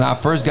I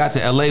first got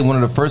to LA, one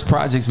of the first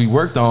projects we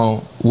worked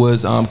on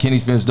was Kenny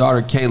Smith's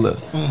daughter, Kayla.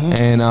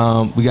 And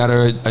we got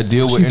her a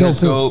deal with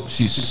Interscope.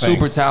 She's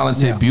super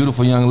talented,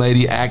 beautiful young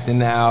lady, acting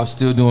now,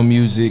 still doing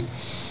music.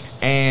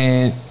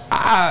 And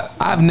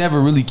I've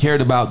never really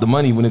cared about the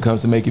money when it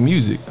comes to making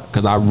music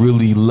because I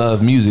really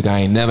love music. I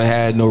ain't never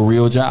had no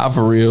real job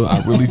for real.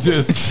 I really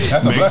just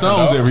make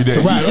songs every day.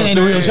 So teaching ain't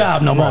a real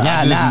job no more.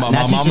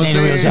 Now teaching ain't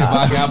a real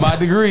job. If I got my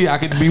degree, I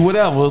could be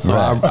whatever. So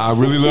I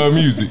really love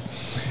music.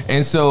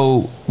 And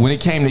so when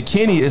it came to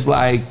Kenny, it's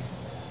like,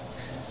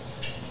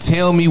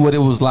 tell me what it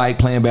was like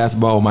playing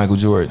basketball with Michael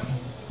Jordan.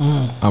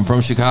 I'm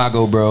from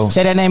Chicago, bro.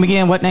 Say that name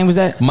again. What name was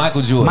that?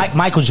 Michael Jordan.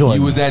 Michael Jordan.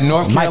 You was at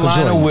North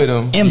Carolina with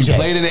him. MJ. You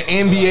played in the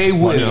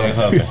NBA with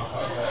him.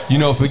 You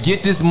know,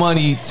 forget this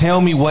money. Tell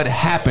me what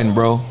happened,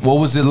 bro. What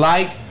was it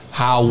like?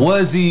 How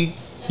was he?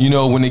 You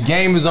know, when the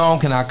game is on,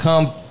 can I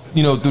come,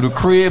 you know, through the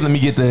crib? Let me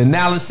get the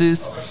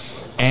analysis.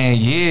 And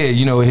yeah,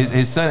 you know,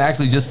 his son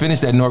actually just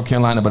finished at North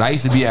Carolina, but I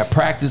used to be at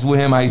practice with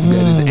him. I used to be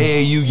at his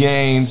AAU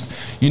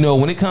games. You know,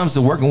 when it comes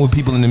to working with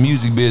people in the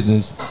music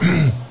business,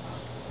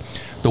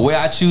 the way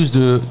I choose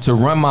to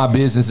run my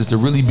business is to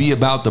really be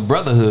about the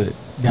brotherhood.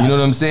 You know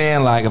what I'm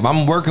saying? Like, if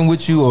I'm working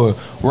with you or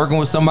working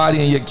with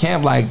somebody in your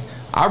camp, like,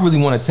 I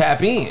really want to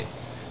tap in.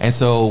 And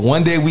so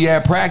one day we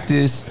had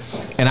practice,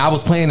 and I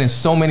was playing in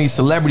so many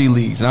celebrity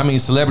leagues. And I mean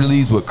celebrity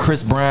leagues with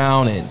Chris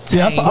Brown and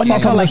I saw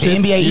something like the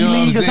NBA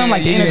E-League or something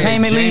like the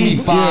entertainment league.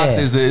 Jamie Foxx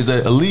is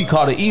a league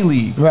called the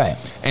E-League. Right.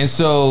 And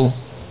so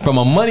from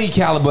a money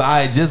caliber,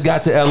 I had just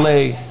got to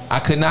LA. I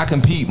could not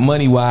compete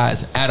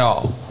money-wise at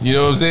all. You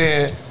know what I'm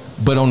saying?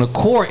 But on the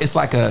court, it's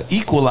like a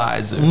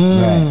equalizer.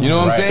 You know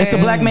what I'm saying? It's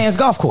the black man's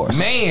golf course.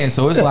 Man,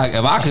 so it's like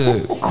if I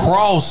could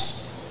cross,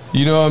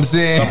 you know what I'm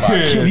saying?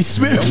 Kenny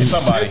Smith.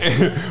 Somebody.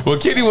 Well,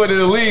 Kenny wasn't in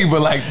the league,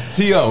 but like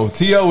T.O.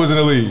 was in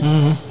the league.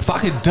 If I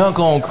could dunk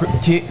on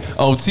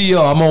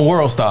T.O., I'm on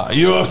World Star.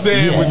 You know what I'm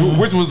saying?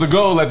 Which was the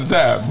goal at the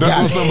time. Dunk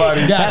on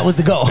somebody. That was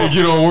the goal. And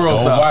get on World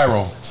Star.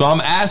 Viral. So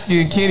I'm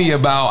asking Kenny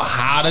about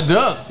how to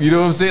dunk. You know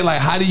what I'm saying? Like,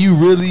 how do you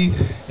really?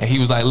 And he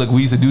was like, look,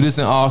 we used to do this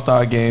in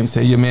All-Star games.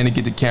 Tell your man to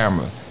get the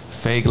camera.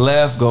 Fake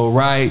left, go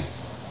right,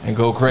 and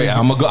go crazy.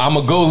 I'm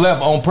gonna go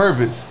left on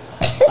purpose.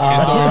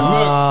 And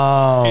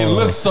so it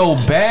looked so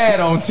bad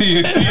on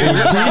TNT.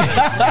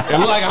 It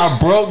looked like I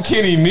broke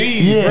Kenny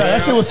knees. Yeah,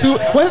 that shit was too.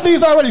 Well, his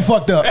knees already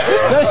fucked up.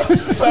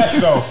 Facts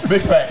though,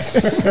 big facts.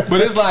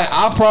 But it's like,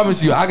 I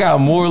promise you, I got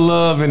more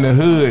love in the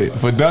hood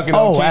for dunking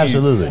on Kenny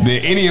absolutely.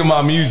 than any of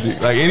my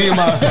music. Like any of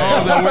my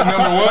songs that went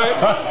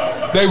 #1.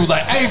 They was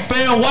like, hey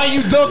fam, why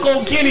you dunk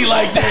on Kenny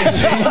like that, G?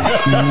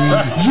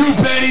 You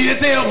petty as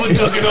hell for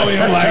dunking on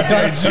him like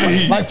that,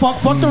 G. Like fuck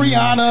the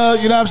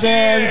Rihanna, you know what I'm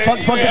saying? Fuck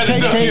the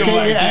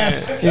KKK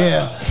ass.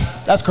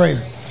 Yeah, that's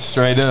crazy.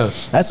 Straight up.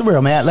 That's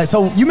real, man. Like,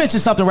 so you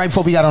mentioned something right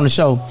before we got on the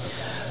show.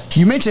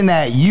 You mentioned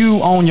that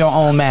you own your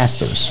own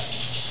masters.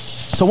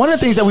 So one of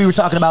the things that we were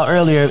talking about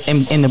earlier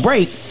in the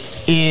break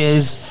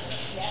is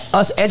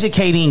us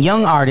educating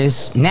young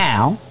artists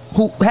now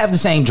who have the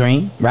same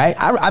dream, right?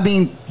 I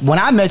mean, when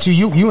I met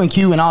you and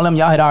Q and all them,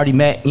 y'all had already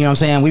met, you know what I'm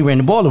saying? We were in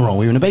the boiler room.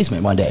 We were in the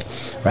basement one day,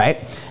 right?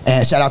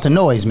 And shout out to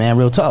Noise, man,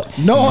 real talk.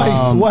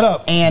 Noise, what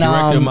up? And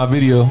directed my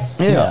video.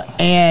 Yeah.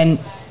 And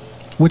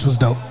which was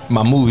dope.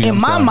 My movie. In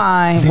my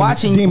mind,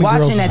 watching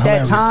at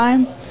that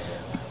time,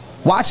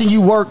 watching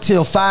you work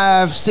till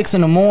 5, 6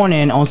 in the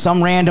morning on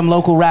some random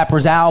local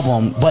rapper's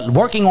album, but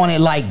working on it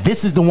like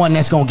this is the one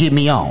that's gonna get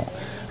me on,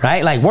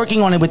 right? Like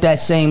working on it with that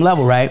same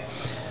level, right?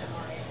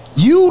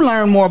 You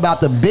learn more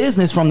about the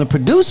business from the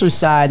producer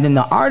side than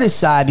the artist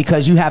side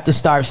because you have to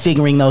start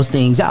figuring those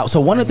things out. So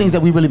one of the things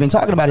that we've really been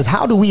talking about is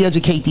how do we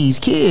educate these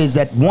kids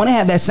that want to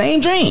have that same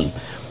dream,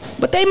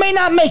 but they may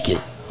not make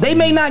it. They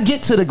may not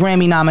get to the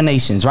Grammy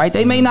nominations, right?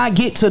 They may not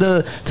get to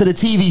the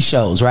TV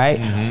shows, right?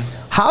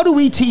 How do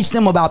we teach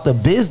them about the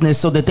business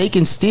so that they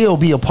can still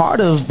be a part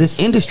of this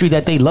industry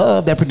that they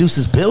love that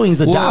produces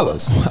billions of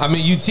dollars? I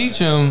mean, you teach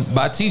them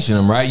by teaching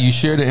them, right? You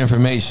share the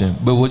information.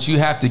 But what you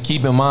have to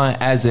keep in mind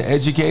as an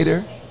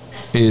educator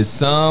is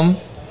some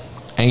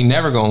ain't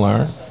never gonna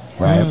learn.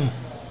 Right.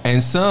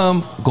 And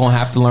some gonna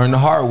have to learn the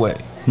hard way.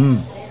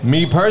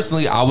 Me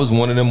personally, I was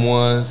one of them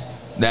ones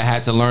that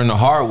had to learn the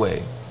hard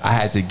way. I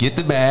had to get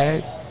the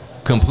bag,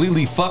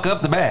 completely fuck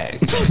up the bag.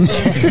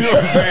 You know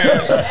what I'm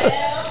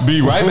saying? Be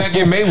right back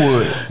in Maywood.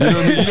 You know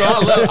what I mean? You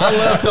know, I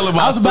love telling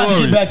my story. I was about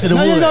to get back to the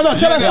wood. No,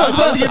 tell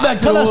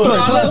that story.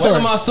 I love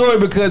telling my story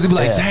because it'd be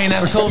like, dang,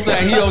 that's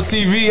KOSINE. He on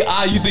TV.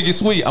 You think it's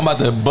sweet. I'm about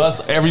to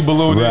bust every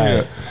balloon in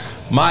here.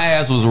 My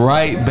ass was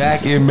right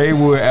back in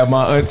Maywood at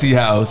my auntie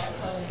house.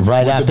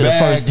 Right after the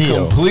first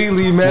deal.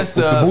 Completely messed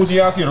up. The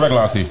bougie auntie or the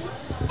regular auntie?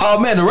 Oh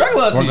man, the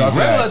regular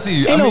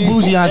auntie. Ain't no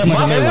bougie aunties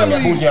in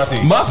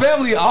there. My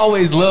family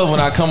always love when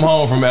I come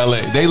home from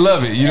LA. They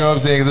love it. You know what I'm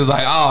saying? 'Cause it's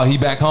like, oh, he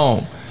back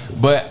home.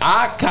 But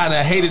I kind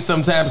of hate it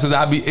sometimes because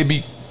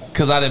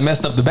because I done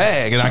messed up the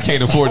bag and I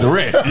can't afford the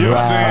rent. You know what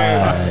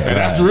I'm saying? And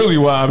that's really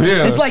why I'm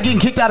here. It's like getting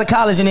kicked out of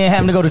college and then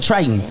having to go to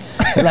Triton.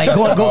 Like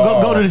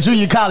go to the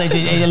junior college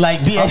and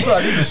like be. I'm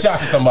sorry, you just shot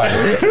to somebody.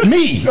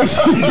 Me.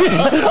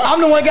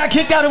 I'm the one got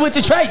kicked out and went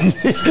to Triton.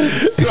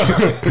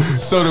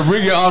 So to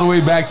bring it all the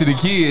way back to the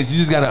kids, you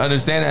just got to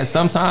understand that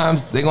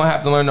sometimes they're gonna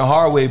have to learn the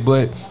hard way.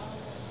 But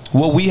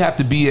what we have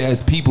to be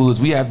as people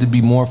is we have to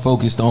be more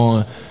focused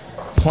on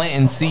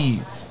planting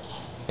seeds.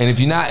 And if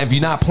you're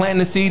not planting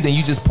the seed, then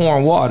you just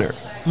pouring water.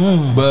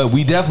 But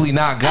we definitely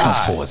not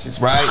God,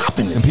 right?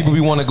 And people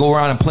want to go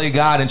around and play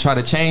God and try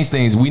to change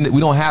things. We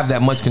don't have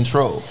that much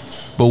control.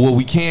 But what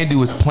we can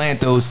do is plant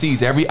those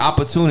seeds. Every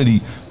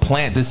opportunity,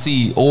 plant the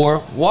seed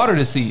or water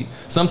the seed.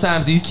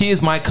 Sometimes these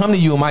kids might come to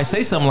you and might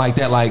say something like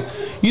that, like,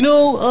 you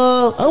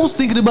know, I was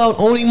thinking about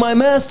owning my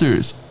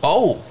masters.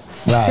 Oh,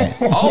 right.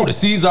 Oh, the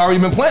seed's already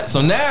been planted.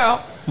 So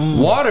now,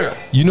 water.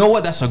 You know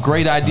what? That's a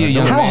great idea,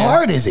 young man. How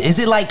hard is it? Is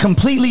it like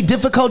completely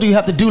difficult? Do you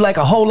have to do like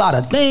a whole lot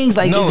of things?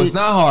 Like, no, it's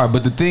not hard.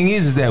 But the thing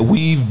is that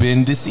we've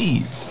been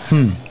deceived.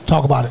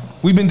 Talk about it.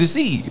 We've been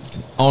deceived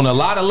on a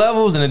lot of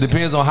levels, and it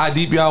depends on how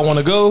deep y'all want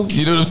to go.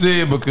 You know what I'm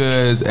saying?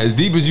 Because as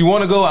deep as you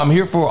want to go, I'm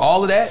here for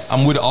all of that.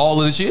 I'm with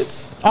all of the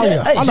shits. Oh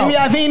yeah. Hey, Jimmy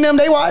Iovine and them,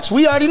 they watch.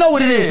 We already know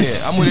what it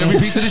is. I'm with every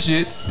piece of the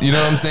shits. You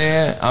know what I'm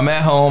saying? I'm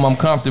at home. I'm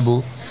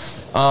comfortable.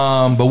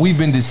 But we've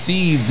been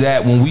deceived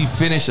that when we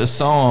finish a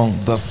song,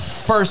 the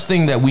first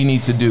thing that we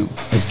need to do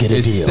is get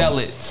a deal. Sell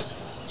it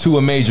to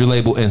a major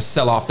label and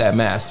sell off that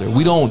master.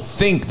 We don't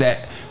think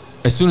that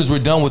as soon as we're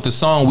done with the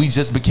song, we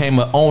just became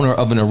an owner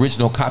of an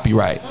original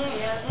copyright.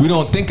 We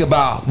don't think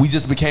about we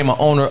just became an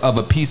owner of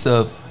a piece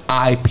of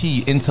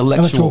IP,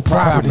 intellectual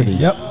property.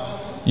 Yep.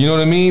 You know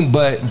what I mean?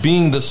 But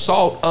being the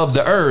salt of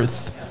the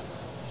earth,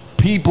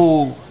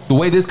 people, the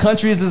way this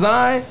country is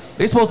designed,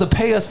 they're supposed to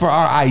pay us for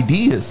our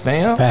ideas,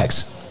 fam.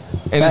 Facts.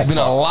 And there's been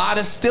a lot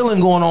of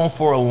stealing going on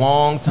for a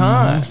long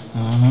time.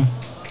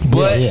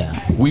 But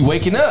we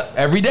waking up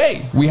every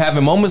day. We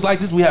having moments like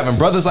this. We having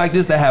brothers like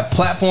this that have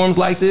platforms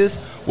like this,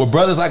 where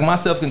brothers like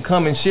myself can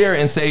come and share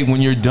and say,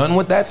 when you're done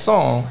with that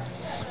song,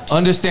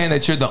 understand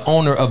that you're the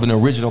owner of an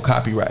original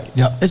copyright.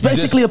 Yep. It's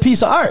basically a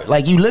piece of art.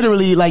 Like you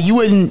literally, like you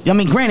wouldn't, I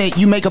mean, granted,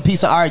 you make a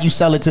piece of art, you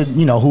sell it to,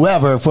 you know,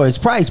 whoever for its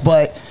price,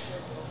 but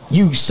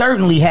you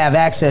certainly have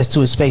access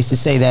to a space to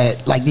say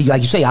that, like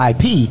you say,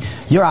 IP,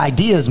 your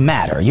ideas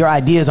matter. Your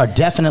ideas are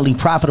definitely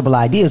profitable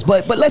ideas.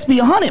 But let's be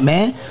 100,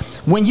 man.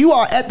 When you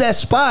are at that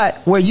spot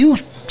where you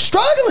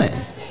struggling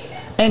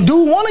and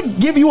do want to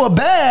give you a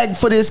bag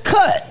for this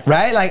cut,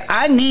 right? Like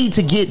I need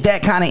to get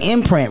that kind of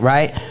imprint,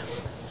 right?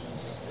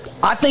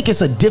 I think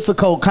it's a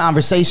difficult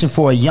conversation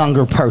for a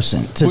younger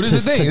person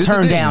to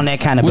turn down that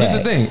kind of bag. What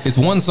is the thing? It's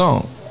one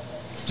song.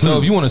 So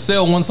if you want to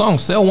sell one song,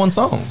 sell one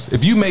song.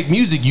 If you make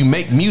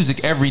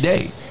music every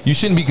day. You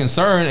shouldn't be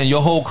concerned, and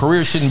your whole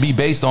career shouldn't be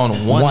based on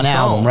one song.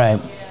 Album, right?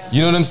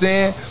 You know what I'm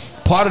saying?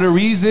 Part of the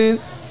reason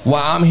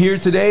why I'm here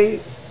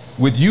today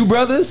with you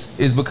brothers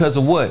is because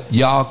of what?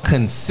 Y'all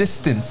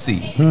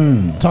consistency.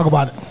 Talk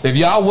about it. If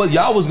y'all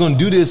was gonna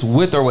do this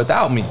with or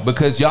without me,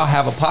 because y'all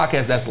have a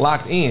podcast that's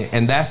locked in,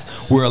 and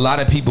that's where a lot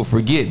of people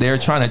forget. They're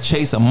trying to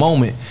chase a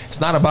moment.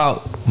 It's not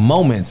about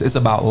moments, it's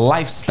about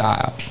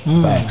lifestyle.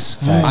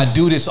 Facts. I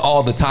do this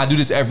all the time. I do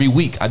this every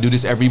week. I do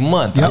this every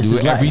month. I do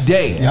it every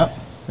day. You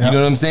know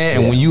what I'm saying?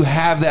 And when you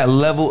have that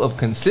level of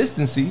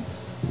consistency,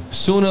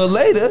 sooner or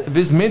later, if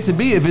it's meant to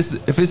be, if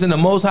it's in the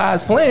Most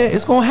High's plan,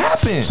 it's gonna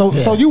happen.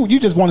 So you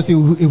just want to see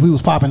if we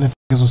was popping, if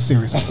it was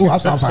serious. Oh, I'm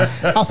sorry.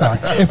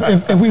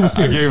 If we was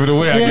serious, I gave it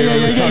away.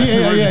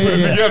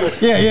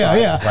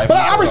 Yeah. But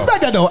I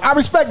respect that though. I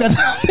respect that.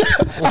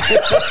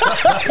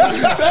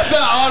 That's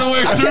not all the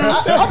way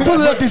true. I'm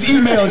pulling up this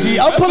email, G.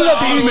 I'm pulling up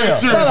the email.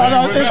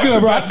 No, it's good,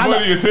 bro.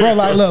 Bro,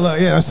 like, look,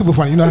 yeah, it's super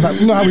funny. You know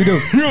how we do.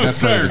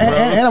 That's right,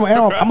 and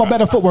I'm a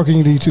better footworker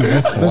than you too.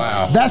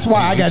 That's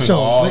why I got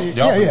chose.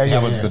 Yeah.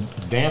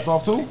 Dance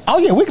off too? Oh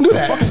yeah, we can do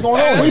that. What the fuck is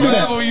going on? We do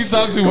that. When you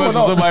talk too much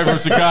to somebody from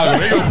Chicago,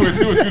 they gonna put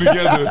two and two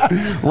together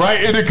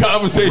right in the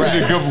conversation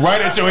and come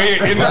right at your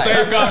head in the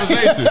same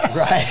conversation.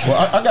 Right.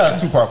 Well, I got a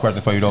two-part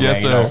question for you though,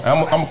 yes, man. Sir. You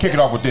know, I'm gonna kick it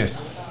off with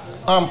this.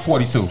 I'm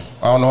 42.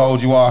 I don't know how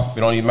old you are. It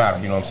don't even matter.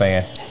 You know what I'm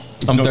saying?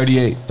 I'm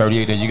 38.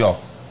 38. There you go.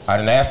 I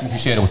didn't ask him if he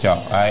shared it with y'all.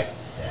 All right.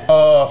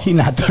 He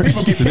not 30.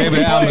 The name of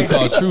the album is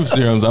called Truth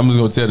Serums. I'm just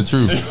gonna tell the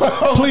truth.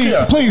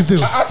 Please do.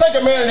 I take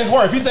a man in his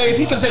word. If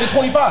he could say he's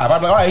 25, I'd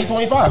be like, all right, he's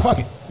 25. Fuck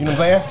it. You know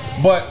what I'm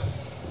saying? But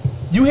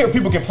you hear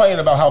people complaining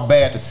about how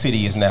bad the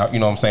city is now. You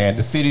know what I'm saying?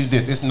 The city's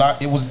this. It's not.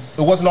 It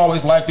wasn't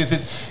always like this.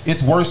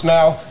 It's worse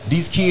now.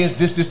 These kids,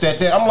 this, that.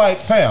 I'm like,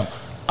 fam.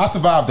 I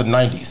survived the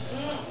 '90s.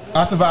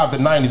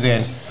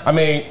 And I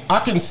mean, I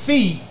can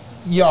see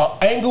y'all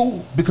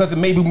angle because it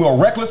may be more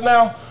reckless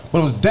now, but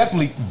it was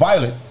definitely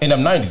violent in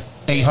them '90s.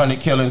 800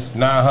 killings,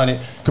 900,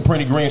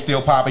 Caprini Green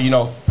still popping, you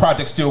know,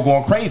 projects still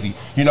going crazy.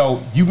 You know,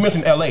 you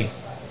mentioned LA.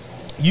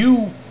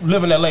 You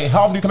live in LA.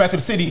 How often do you come back to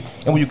the city?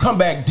 And when you come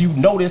back, do you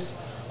notice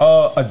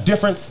a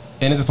difference?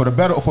 And is it for the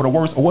better or for the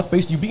worse? Or what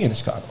space do you be in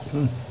Chicago?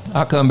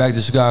 I come back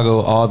to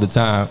Chicago all the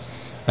time.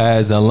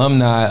 As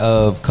alumni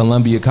of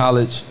Columbia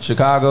College,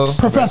 Chicago.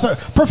 Professor.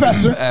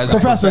 As a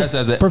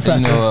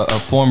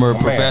former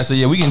professor.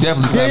 Yeah, we can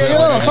definitely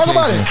talk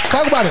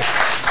about it.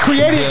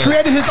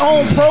 Created his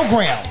own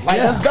program. Like,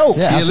 let's go.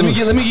 Yeah, let me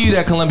give you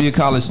that Columbia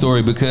College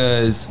story,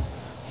 because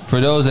for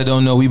those that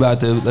don't know, we about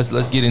to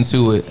let's get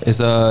into it.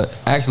 It's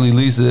actually,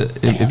 Lisa,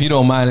 if you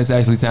don't mind, it's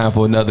actually time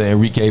for another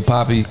Enrique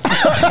Poppy.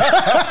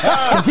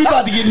 Cause he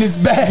about to get in his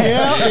bag.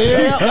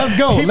 Yeah. Let's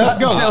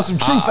go. Tell some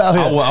truth out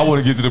here. I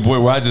want to get to the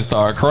point where I just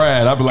start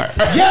crying. I'll be like,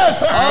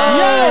 yes.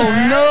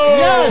 No.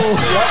 Yes.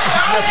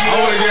 I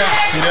want to get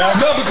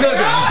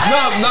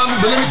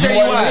but let me tell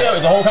you why.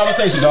 It's a whole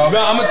conversation, dog.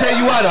 No, I'm gonna tell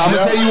you why though. I'm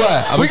gonna tell you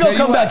why. We gonna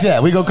come back to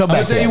that. We gonna come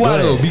back to that. I'm gonna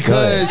tell you why though,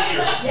 because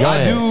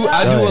I do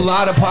a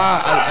lot of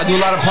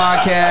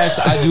podcasts.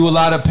 I do a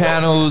lot of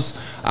panels.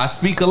 I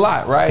speak a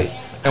lot, right?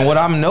 And what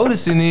I'm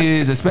noticing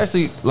is,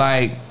 especially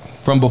like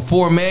from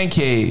before Man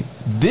Cave,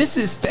 this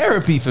is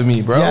therapy for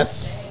me, bro.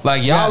 Yes.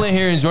 Like y'all in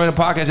here enjoying the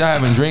podcast, y'all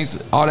having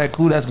drinks, all that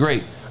cool, that's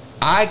great.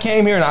 I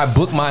came here and I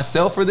booked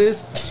myself for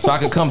this so I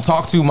could come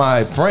talk to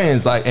my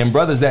friends and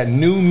brothers that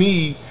knew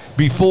me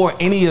before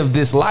any of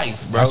this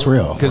life, bro. That's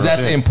real. Because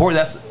that's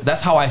important.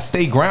 That's how I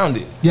stay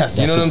grounded. Yes.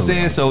 You know what I'm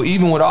saying? So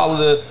even with all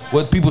of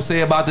what people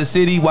say about the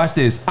city, watch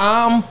this.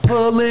 I'm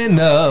pulling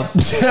up.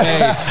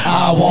 Hey,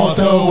 I want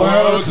the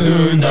world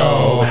to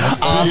know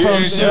I'm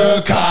from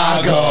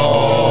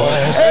Chicago.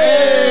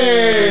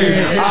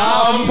 Hey,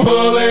 I'm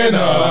pulling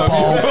up.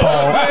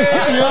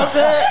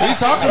 What you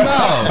talking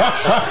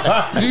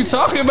about? What you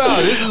talking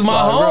about? This is my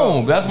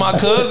home. That's my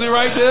cousin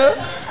right there.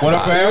 What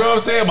up, fam? You know what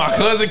I'm saying? My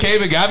cousin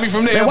came and got me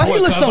from the airport. Why he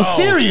look so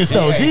serious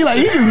though, G? Like,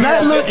 he do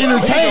not look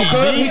entertained.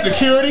 He's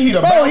security. He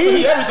the boss.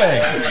 He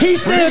everything.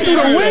 He's staring through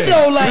the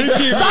window like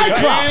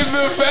Cyclops. He's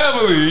the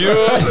family. You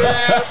know what I'm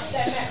saying?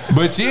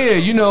 But yeah,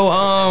 you know,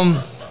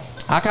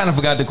 I kind of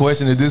forgot the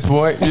question at this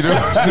point. You know,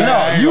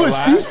 no,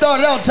 you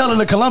started out telling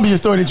the Columbia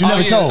story that you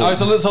never told. All right,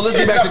 so let's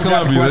get back to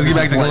Columbia. Let's get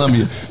back to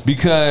Columbia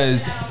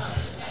because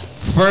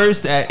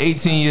first at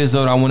 18 years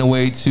old, I went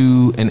away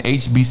to an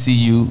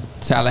HBCU,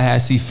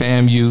 Tallahassee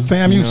FAMU.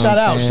 FAMU, you know shout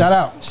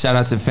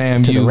out to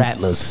FAMU. To the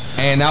Rattlers.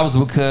 And that was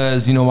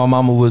because my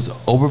mama was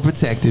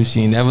overprotective.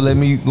 She never let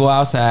me go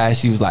outside.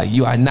 She was like,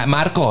 "You are not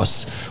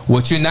Marcos.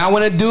 What you now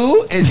want to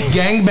do is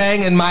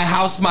gangbang in my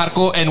house,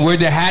 Marco, and wear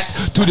the hat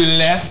to the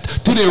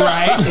left, to the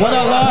right. What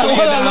a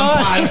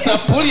lie.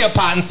 Pull your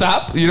pants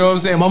up. You know what I'm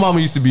saying? My mama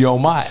used to be on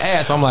my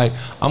ass. I'm like,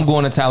 I'm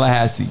going to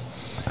Tallahassee.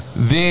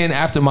 Then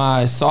after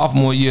my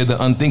sophomore year,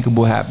 the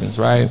unthinkable happens,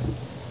 right?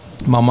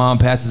 My mom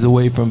passes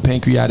away from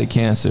pancreatic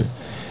cancer.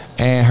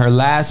 And her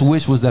last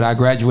wish was that I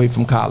graduate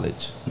from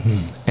college.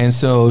 And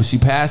so she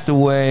passed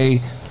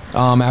away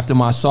after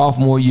my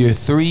sophomore year.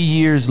 3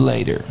 years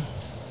later,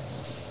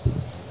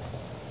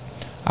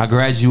 I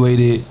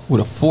graduated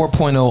with a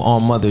 4.0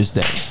 on Mother's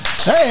Day.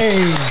 Hey,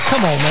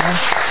 come on, man.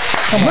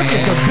 Look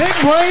at the big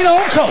brain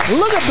on Coast.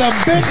 Look at the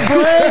big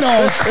brain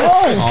on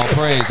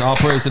Coast. All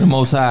praise to the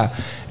Most High.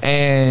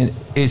 And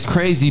it's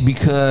crazy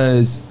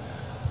because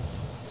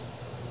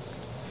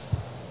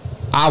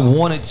I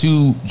wanted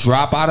to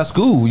drop out of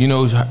school. You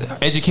know,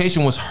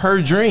 education was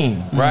her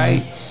dream,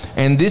 right?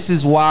 And this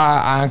is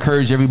why I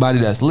encourage everybody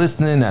that's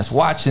listening, that's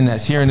watching,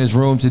 that's here in this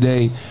room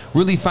today,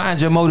 really find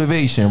your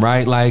motivation,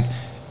 right? Like,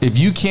 if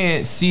you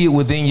can't see it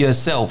within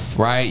yourself,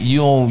 right?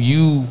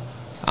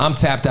 I'm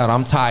tapped out,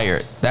 I'm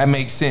tired. That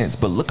makes sense.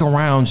 But look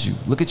around you.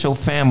 Look at your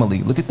family.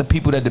 Look at the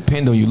people that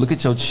depend on you. Look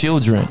at your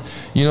children.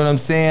 You know what I'm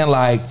saying?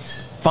 Like,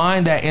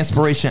 find that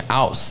inspiration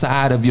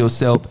outside of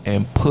yourself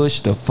and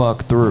push the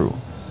fuck through.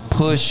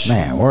 Push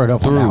word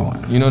up through. On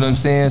that one. You know what I'm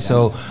saying?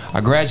 So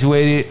I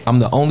graduated. I'm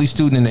the only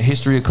student in the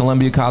history of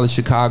Columbia College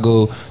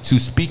Chicago to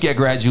speak at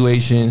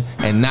graduation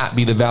and not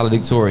be the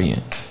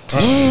valedictorian. You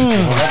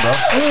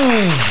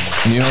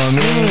know what I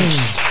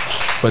mean?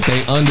 But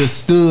they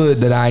understood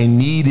that I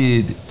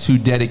needed to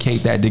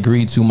dedicate that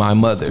degree to my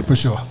mother. For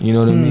sure. You know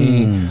what I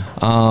mean?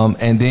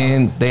 And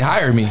then they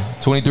hired me.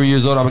 23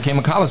 years old, I became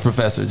a college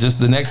professor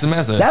just the next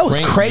semester. That was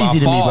crazy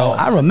to me, bro.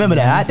 I remember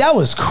that. That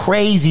was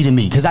crazy to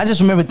me because I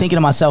just remember thinking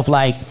to myself,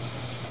 like,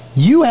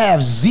 you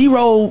have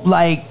zero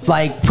like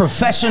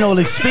professional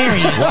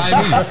experience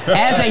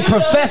as a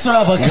professor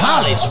of a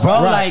college,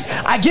 bro. Like,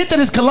 I get that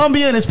it's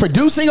Columbia and it's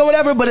producing or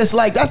whatever, but it's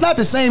like that's not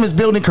the same as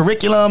building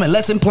curriculum and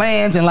lesson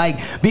plans and like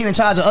being in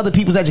charge of other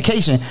people's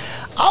education.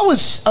 I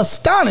was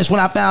astonished when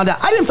I found out.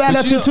 I didn't find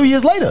out till 2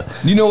 years later.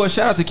 You know what?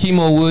 Shout out to Mikey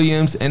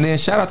Williams, and then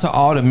shout out to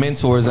all the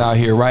mentors out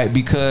here, right?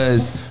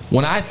 Because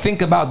when I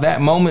think about that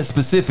moment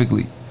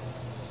specifically,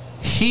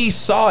 he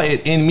saw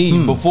it in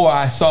me before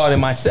I saw it in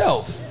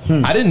myself.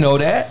 I didn't know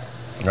that.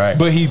 Right.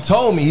 But he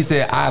told me, he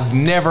said, I've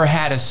never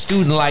had a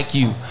student like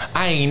you.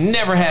 I ain't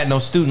never had no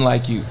student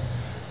like you.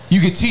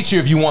 You can teach here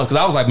if you want.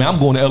 Because I was like, man, I'm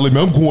going to LA,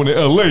 man. I'm going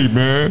to LA,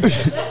 man.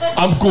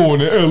 I'm going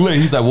to LA.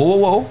 He's like, whoa,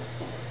 whoa, whoa.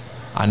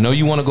 I know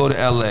you want to go to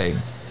LA,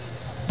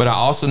 but I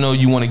also know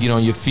you want to get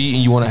on your feet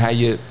and you want to have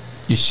your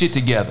shit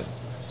together.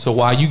 So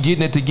while you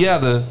getting it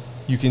together,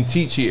 you can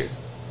teach here.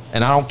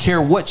 And I don't care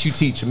what you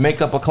teach.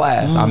 Make up a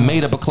class. I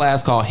made up a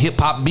class called hip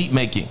hop beat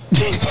making.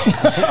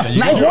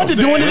 Nice Wonder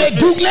doing it at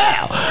Duke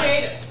now.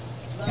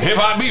 Hip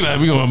hop beat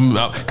making.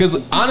 Because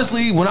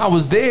honestly, when I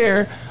was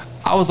there,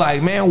 I was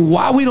like, man,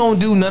 why we don't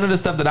do none of the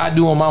stuff that I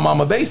do on my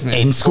mama basement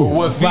in school? Or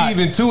what Vive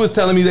and 2 is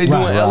telling me they do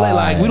in LA.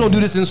 Like, we don't do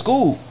this in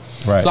school.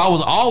 Right. So I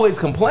was always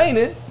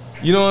complaining.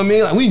 You know what I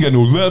mean? Like, we ain't got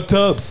no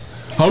laptops.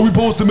 How we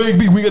supposed to make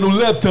beat? We got no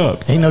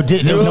laptops. Ain't no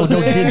digital,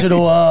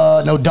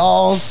 no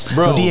dolls,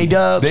 bro, no DA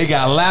dubs. They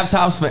got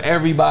laptops for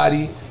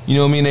everybody. You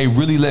know what I mean? They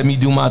really let me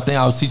do my thing.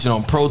 I was teaching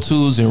on Pro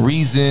Tools and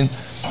Reason.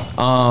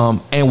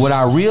 And what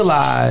I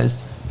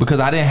realized, because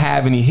I didn't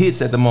have any hits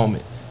at the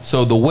moment,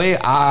 so the way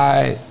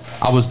I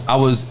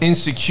was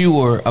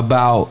insecure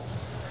about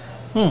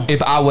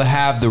if I would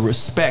have the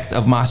respect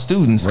of my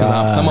students,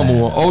 because some of them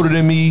were older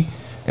than me,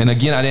 and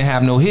again, I didn't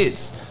have no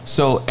hits.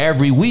 So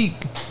every week,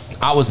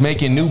 I was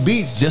making new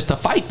beats just to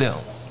fight them.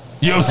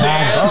 You know what I'm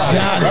saying?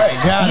 Got it.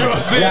 You know what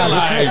I'm saying?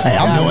 Like, hey,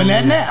 I'm doing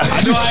that now. I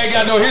know I ain't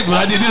got no hits, but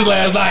I did this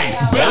last night.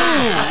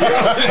 Bam! You know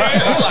what I'm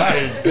saying? I'm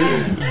like,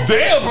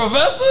 damn,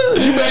 professor,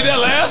 you made that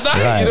last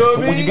night. Right. You know what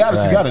I mean? When you got it,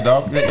 you got it,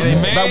 dog. It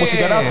ain't about what you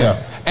got out there.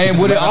 And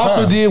what it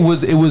also did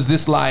was it was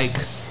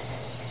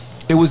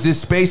this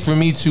space for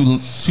me to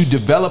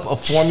develop a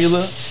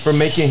formula for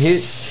making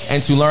hits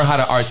and to learn how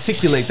to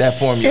articulate that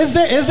formula. Is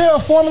there a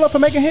formula for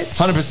making hits?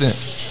 100%.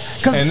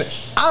 Because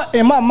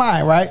in my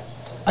mind, right?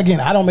 Again,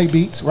 I don't make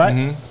beats,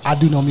 right? I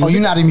do no music. Oh,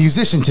 you're not a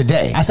musician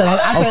today. I said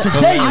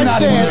today you're not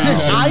a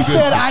musician. I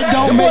said I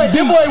don't make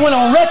beats. That boy went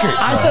on record.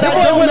 I said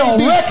I don't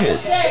make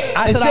beats.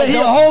 I said he's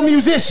a whole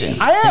musician.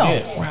 I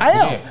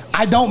am.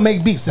 I don't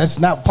make beats. That's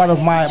not part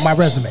of my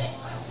resume.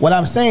 What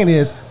I'm saying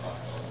is,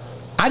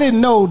 I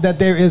didn't know that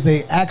there is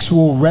a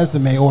actual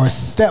resume or a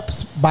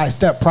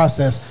step-by-step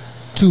process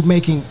to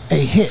making a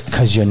hit.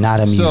 Because you're not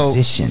a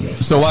musician.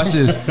 So watch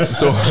this.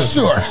 So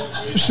sure.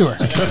 Sure.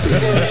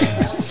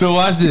 So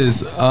watch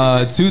this.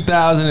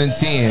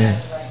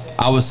 2010,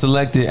 I was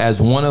selected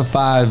as one of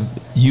 5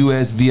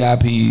 U.S.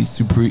 VIPs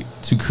to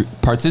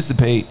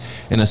participate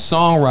in a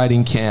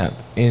songwriting camp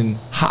in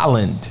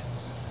Holland,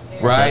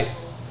 right?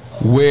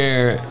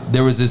 Where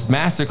there was this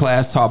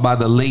masterclass taught by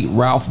the late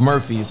Ralph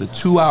Murphy. It's a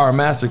 2-hour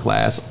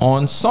masterclass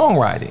on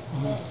songwriting.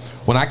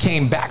 When I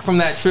came back from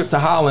that trip to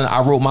Holland,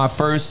 I wrote my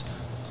first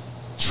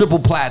triple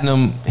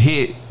platinum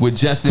hit with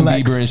Justin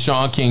Bieber and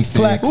Sean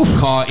Kingston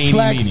called Eeny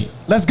Meeny.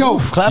 Let's go.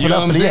 Clap it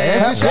up for the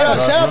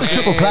shout out to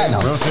triple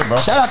platinum.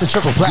 Shout out to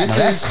triple platinum.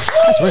 That's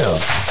real.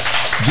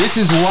 This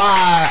is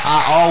why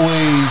I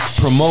always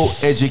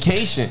promote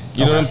education.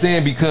 You know what I'm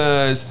saying?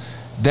 Because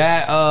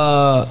that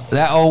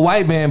old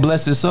white man,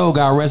 bless his soul,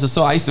 God rest his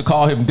soul, I used to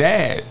call him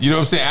Dad. You know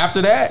what I'm saying?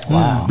 After that,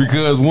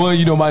 because one,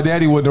 you know, my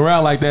daddy wasn't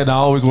around like that, and I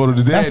always wanted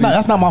to daddy.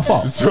 That's not my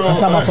fault. That's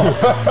not my fault.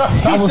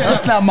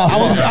 That's not my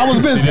fault. I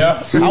was busy.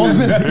 I was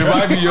busy. It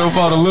might be your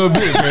fault a little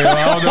bit, man.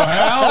 I don't know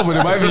how, but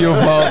it might be your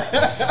fault.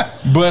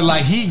 But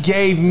like, he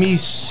gave me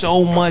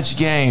so much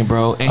game,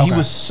 bro, and he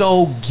was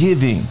so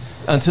giving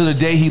until the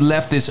day he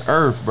left this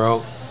earth,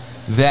 bro.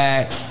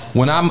 That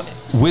when I'm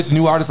with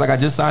new artists, like I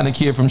just signed a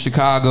kid from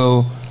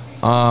Chicago,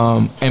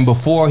 and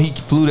before he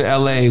flew to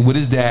LA with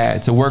his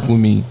dad to work with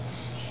me,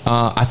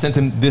 I sent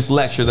him this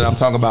lecture that I'm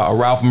talking about, a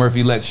Ralph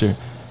Murphy lecture.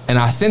 And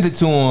I sent it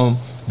to him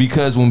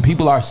because when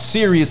people are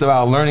serious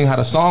about learning how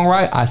to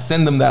songwrite, I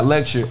send them that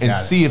lecture and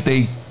see if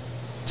they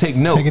take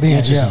notes. Take it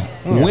in, yeah.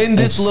 When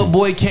this little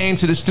boy came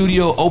to the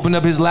studio, opened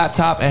up his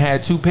laptop and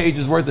had 2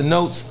 pages worth of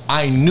notes,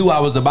 I knew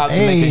I was about to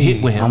make a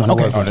hit with him. I'm gonna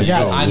work on this.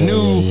 I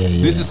knew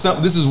this is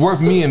something. This is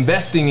worth me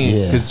investing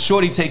in because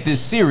Shorty take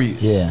this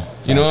serious.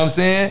 You know what I'm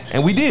saying?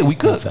 And we did. We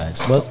could.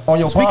 But on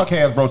your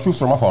podcast, bro, true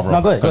story, my fault, bro.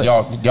 No, go ahead. Because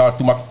y'all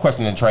threw my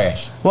question in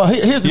trash. Well,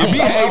 here's the thing. B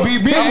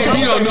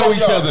don't know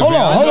each other. Hold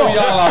on.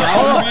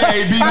 Y'all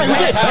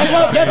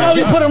that's why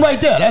we put him right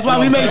there. That's why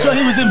we made sure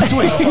he was in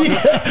between.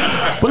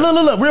 But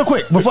look, real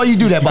quick, before you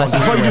do that, boss.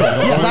 Before you do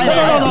that, yes, I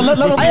am. I'm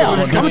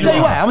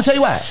gonna tell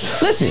you why.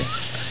 Listen.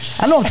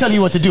 I know I'm telling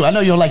you what to do. I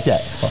know you don't like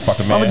that.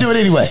 I'm gonna do it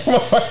anyway.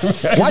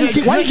 Why do you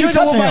keep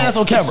touching my ass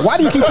on camera? Why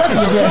do you keep touching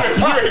me?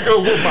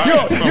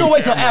 You don't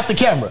wait till after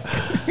camera.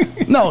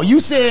 No, you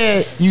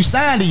said you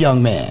signed a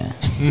young man,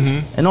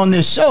 and on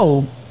this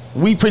show,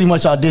 we pretty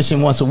much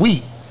audition once a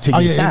week to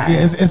get signed.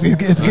 It's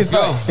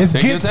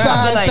get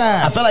signed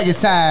time. I feel like it's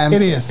time.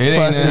 It is.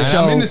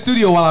 I'm in the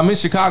studio while I'm in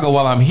Chicago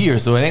while I'm here,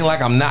 so it ain't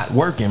like I'm not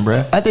working,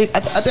 bruh. I think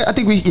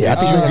we. Yeah, I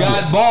think you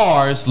got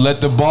bars. Let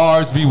the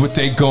bars be what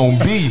they gon'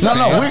 be.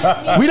 No,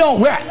 we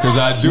don't rap. Because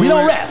I do. We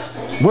don't rap.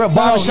 We're a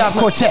barbershop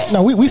quartet.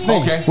 No, we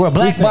sing. Okay. We're a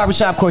black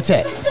barbershop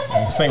quartet.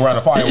 Sing around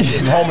the fire.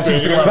 Sing around the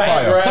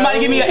fire. Somebody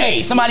give me an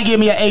A. Somebody give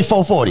me an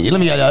A440. Let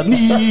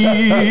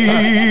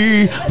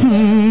me.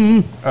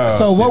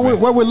 So what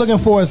we're looking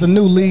for is a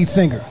new lead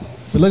singer.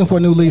 We're looking for a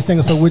new lead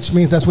singer, so which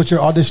means that's what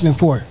you're auditioning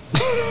for.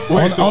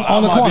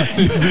 On the corner.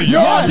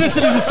 You're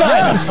auditioning to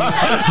sign us.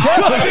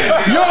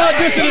 You're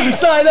auditioning to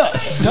sign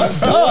us.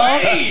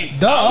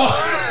 Duh.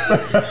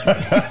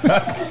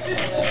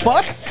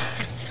 Fuck.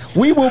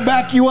 We will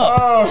back you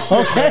up.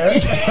 Okay.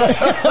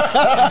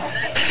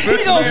 He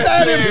gonna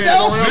sign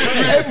himself.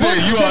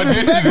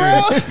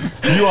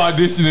 You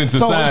auditioning to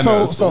sign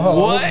us.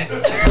 What?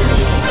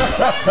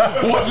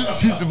 What is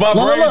this? My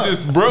brain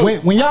just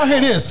broke. When y'all hear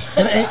this,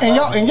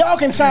 and y'all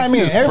can chime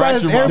in. Everybody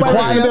in the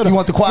building. You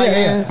want the choir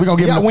in? We're gonna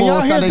give them a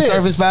full Sunday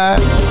service vibe.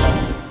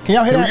 Can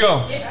y'all hear that? Here we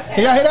go.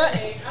 Can y'all hear that?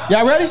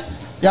 Y'all ready?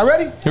 Y'all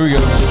ready? Here we go.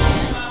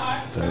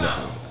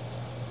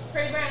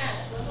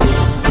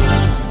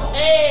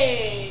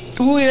 Hey.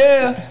 Ooh,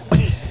 yeah.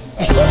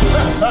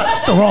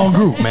 That's the wrong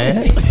group,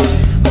 man.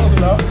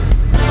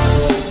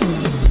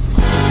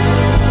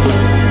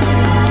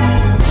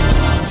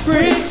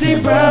 Pretty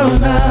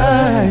brown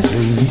eyes,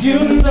 you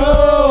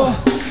know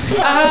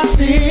I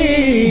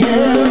see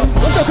you.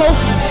 What's up, Coach?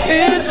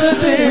 It's a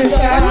dish,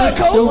 I like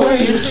the way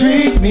you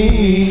treat me.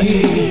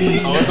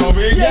 Oh, it's gonna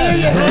be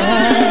again.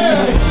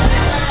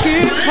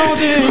 Keep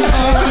holding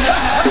on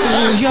to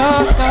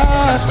your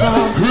thoughts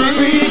of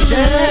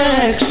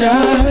rejection.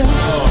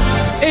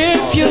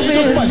 If you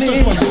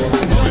believe,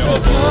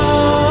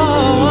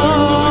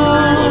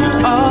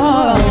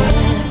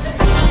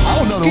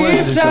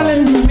 keep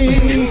telling me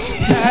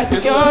that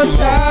your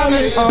time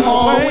is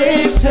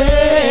always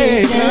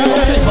taken.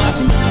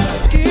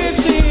 Keep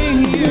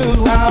seeing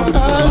you out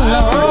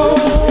alone.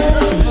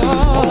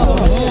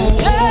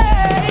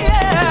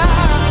 Yeah.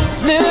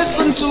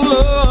 Listen to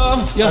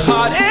love, your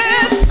heart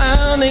is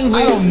pounding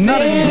with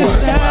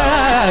desire.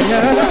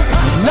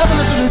 Never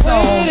listen to this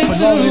song for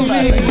longer than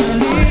 5 seconds.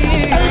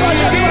 Everybody.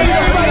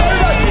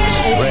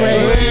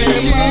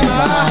 Breaking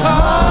my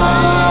heart.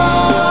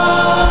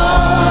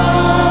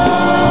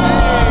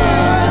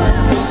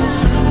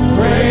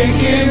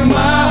 Breaking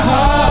my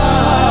heart.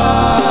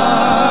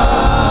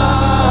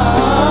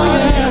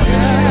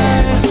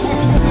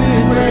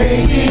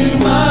 Breaking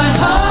my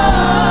heart.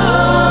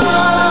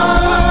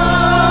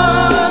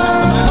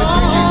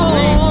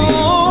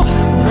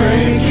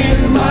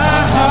 Breaking my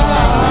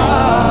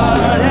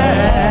heart.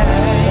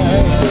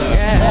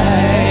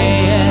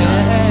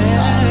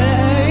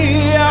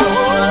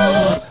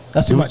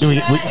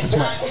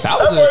 That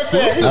was a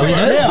exclusive. Are we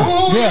good?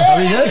 Yeah. Are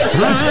we good?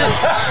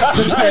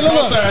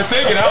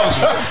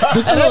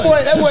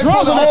 That boy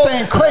pulled the whole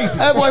thing crazy.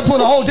 That boy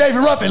pulled a whole David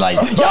Ruffin like,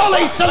 y'all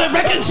ain't selling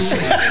records.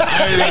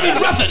 David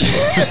Ruffin.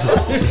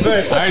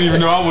 I didn't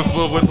even know I was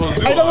supposed to do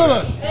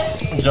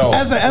it. Joe,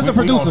 as a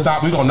producer,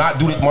 we gonna not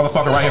do this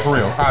motherfucker right here for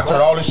real. I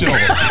turn all this shit over.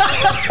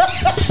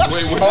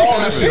 Wait, what? All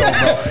this shit over,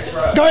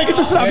 bro. Go ahead, get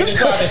your shit out.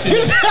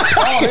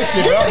 All this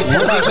shit, bro.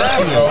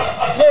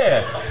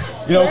 Yeah.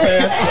 You know what I'm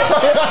saying?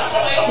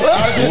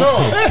 Out of control.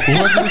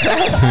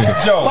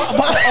 Joe,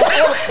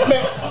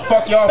 man,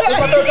 fuck y'all. It's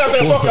my third time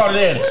saying fuck y'all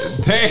today.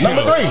 Damn.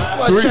 Number 3.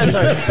 3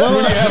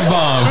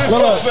 F-bombs.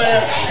 Look,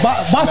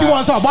 Bossy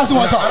want to talk. Bossy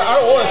want to talk. I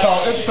don't want to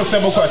talk. It's just a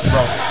simple question,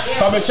 bro.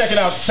 So I've been checking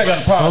out the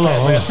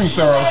podcast, man. True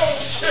Serum.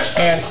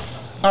 And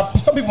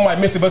some people might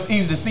miss it, but it's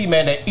easy to see,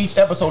 man, that each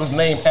episode is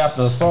named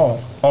after a song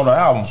on the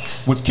album,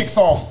 which kicks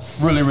off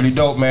really, really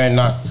dope, man.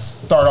 And I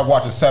started off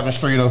watching 7th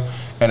Streeter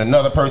and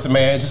another person,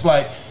 man. Just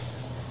like,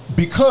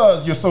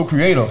 because you're so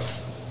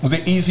creative, was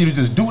it easy to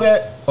just do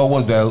that, or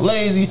was that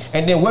lazy?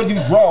 And then where do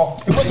you draw?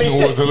 It wasn't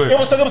shit. It was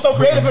because it was so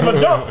creative in the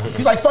jump.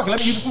 He's like, fuck it, let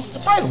me use the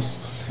titles.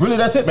 Really,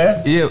 that's it,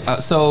 man. Yeah,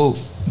 so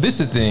this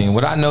is the thing.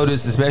 What I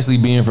noticed, especially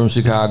being from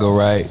Chicago,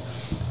 right?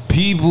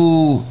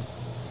 People,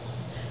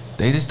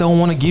 they just don't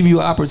want to give you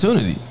an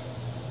opportunity.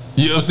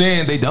 You know what I'm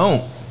saying? They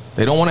don't.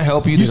 They don't want to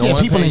help you. You said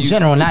people in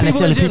general, not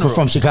necessarily people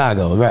from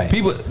Chicago, right?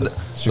 People,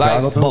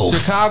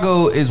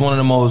 Chicago is one of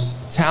the most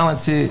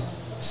talented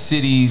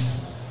cities,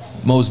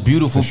 most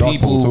beautiful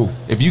people.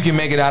 If you can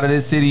make it out of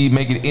this city,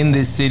 make it in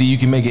this city, you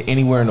can make it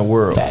anywhere in the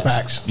world.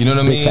 Facts. You know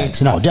what I mean?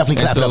 Facts. No,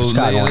 definitely clap it up for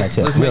Chicago on that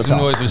tip. Let's make some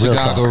noise for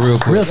Chicago real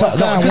quick. Real talk. One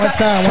time.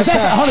 That's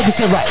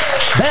 100% right.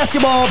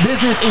 Basketball,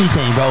 business,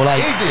 anything, bro.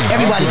 Like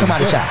everybody come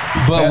out of shop.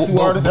 Tattoo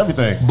artists,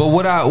 everything. But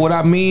what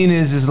I mean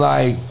is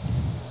like,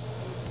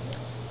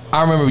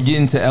 I remember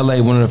getting to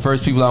LA. One of the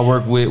first people I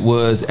worked with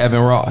was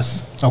Evan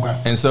Ross. Okay.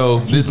 And so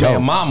this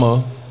man,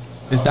 mama,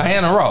 is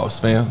Diana Ross,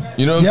 fam.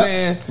 You know what I'm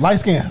saying? Light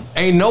skin.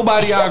 Ain't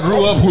nobody I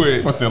grew up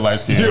with. What's that light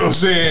skin? You know what I'm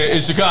saying?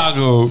 In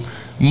Chicago,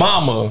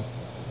 mama,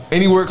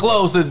 anywhere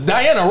close to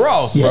Diana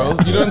Ross, bro.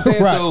 You know what I'm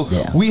saying? Right. So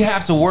we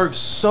have to work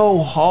so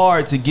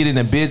hard to get in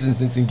the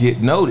business and to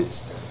get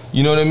noticed.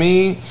 You know what I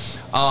mean?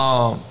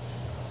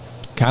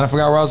 Kind of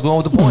forgot where I was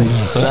going with the point.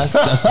 So that's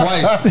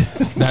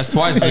twice. That's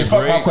twice. Hey,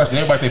 fuck my question.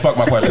 Everybody say fuck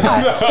my question.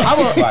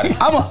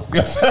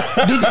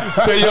 Did you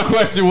say your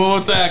question one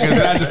more time? Because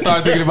I just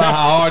started thinking about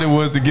how hard it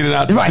was to get it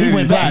out. Right, he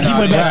went back. He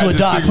went back to a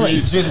dark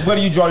place. Just where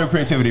do you draw your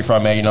creativity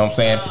from, man? You know what I'm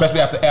saying?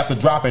 Especially after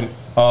dropping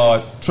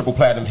triple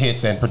platinum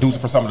hits and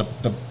producing for some of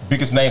the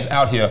biggest names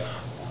out here,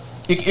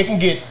 it can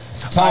get.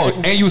 Oh,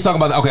 and you was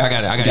talking about I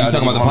got it. You was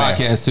talking about the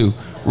podcast too.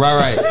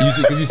 Right.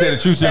 Because you said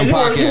the True Serum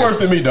podcast. You worse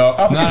than me, dog.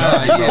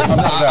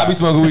 I be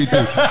smoking weed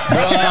too.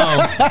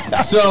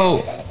 But,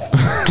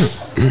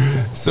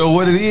 so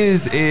what it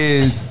is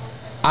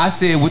I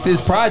said with this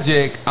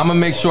project, I'm gonna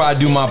make sure I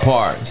do my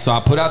part. So I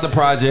put out the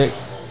project.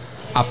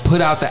 I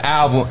put out the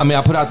album. I mean,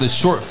 I put out the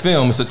short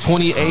film. It's a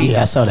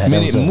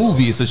 28-minute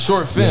movie. It's a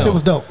short film. Shit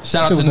was dope.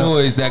 Shout out to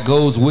Noise that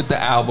goes with the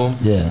album.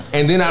 Yeah.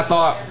 And then I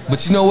thought,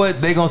 but you know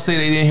what? They gonna say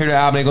they didn't hear the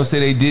album. They gonna say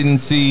they didn't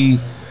see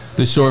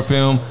the short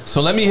film.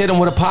 So let me hit them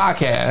with a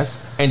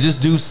podcast and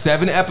just do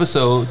 7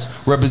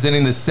 episodes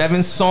representing the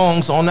 7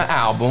 songs on the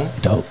album.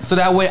 Dope. So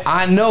that way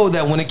I know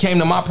that when it came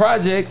to my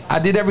project, I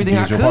did everything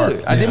I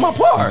could. I did my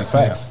part.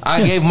 Facts.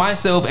 I gave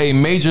myself a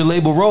major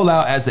label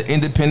rollout as an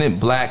independent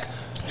black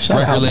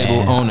record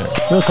label owner.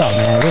 Real talk,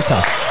 man. Real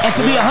talk. And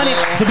to be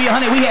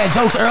 100, we had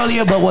jokes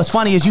earlier, but what's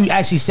funny is you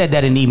actually said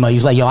that in the email. You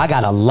was like, yo, I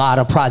got a lot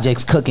of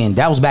projects cooking.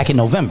 That was back in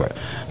November.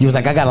 You was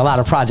like, I got a lot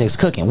of projects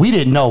cooking. We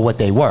didn't know what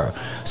they were.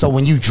 So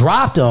when you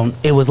dropped them,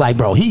 it was like,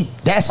 bro,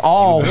 that's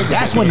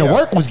when the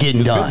work was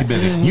getting done.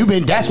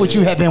 That's what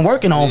you had been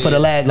working on for the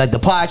last, like the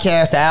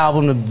podcast, the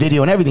album, the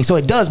video, and everything. So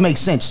it does make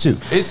sense too.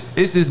 It's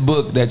this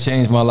book that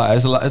changed my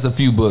life. It's a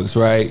few books,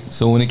 right?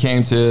 So when it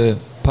came to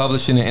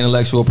publishing and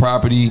intellectual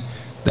property,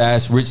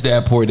 that's Rich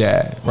Dad Poor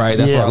Dad, right?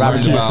 That's what I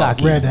learned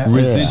about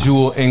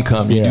residual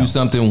income. You do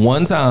something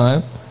one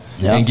time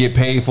and get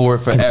paid for it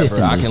forever.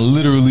 I can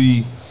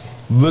literally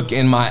look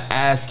in my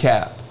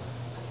ASCAP,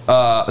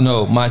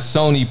 my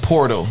Sony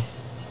portal,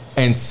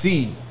 and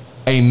see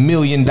 $1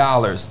 million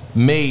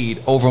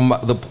made over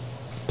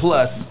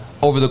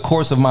over the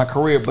course of my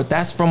career. But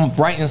that's from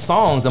writing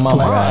songs in my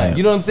mind.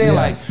 You know what I'm saying?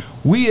 Like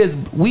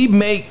we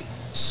make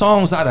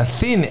songs out of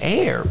thin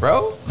air,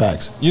 bro.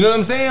 Facts. You know what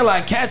I'm saying?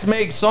 Like cats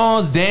make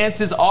songs,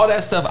 dances, all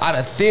that stuff out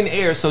of thin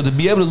air. So to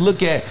be able to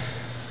look at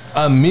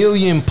 $1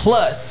 million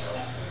plus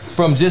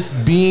from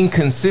just being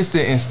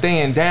consistent and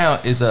staying down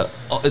is the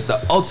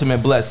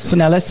ultimate blessing. So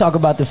now let's talk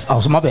about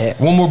so my bad.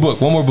 One more book.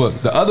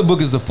 The other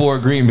book is The 4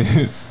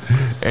 Agreements.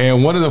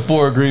 And one of the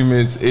 4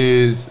 agreements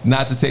is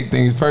not to take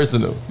things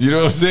personal. You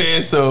know what I'm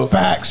saying? So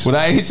facts. When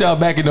I hit y'all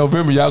back in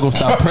November, y'all gonna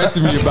stop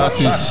pressing me about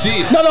this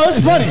shit. No,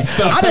 it's funny.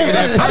 I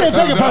didn't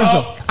take it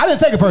personal. I didn't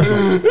take it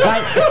personal.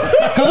 Like,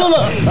 cause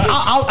look,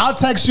 I'll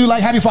text you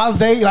like Happy Father's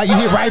Day. Like you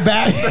hit right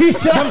back. Happy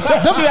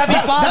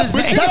Father's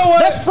Day.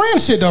 That's friend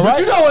shit though, right?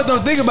 But you know what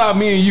though? Think about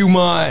me and you,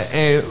 man,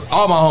 and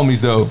all my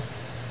homies though.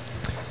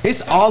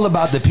 It's all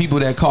about the people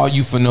that call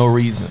you for no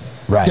reason.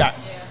 Right. Yeah.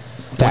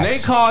 When they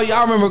call you,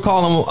 I remember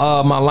calling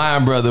my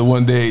line brother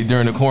one day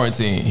during the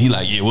quarantine. He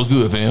like, yeah, what's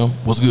good, fam?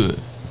 What's good?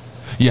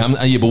 Yeah,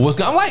 but what's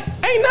good? I'm like,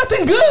 ain't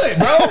nothing good,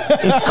 bro.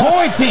 It's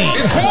quarantine.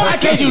 I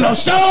can't do no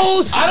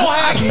shows. I don't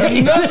have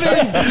nothing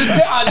to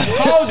tell. I just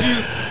called you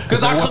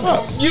because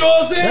you know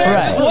what I'm saying?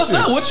 Right. Just, what's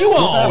up? What you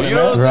on? You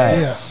know what I'm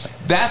saying? Yeah.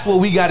 That's what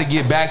we got to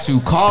get back to.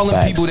 Calling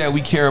people that we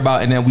care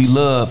about and that we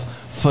love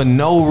for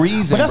no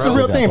reason. But that's the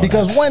real thing,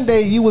 because one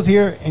day you was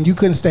here and you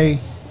couldn't stay,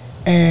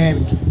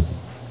 and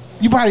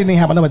you probably didn't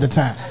have a number at the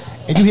time,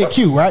 and you hit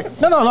Q, right?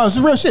 No, it's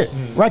real shit,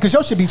 right? Because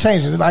your shit be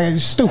changing, like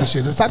it's stupid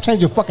shit. Just stop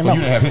changing your fucking number.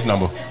 You didn't have his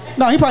number.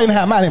 No, he probably didn't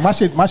have mine. My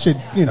shit,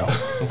 you know.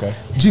 Okay.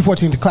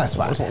 G14 to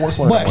classified. What's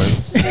one but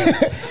of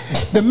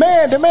the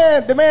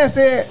man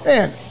said,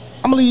 man,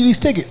 I'm gonna leave you these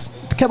tickets.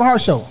 The Kevin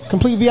Hart show,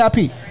 complete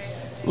VIP,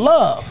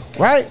 love,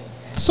 right?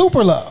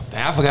 Super love.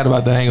 I forgot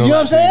about that. You know what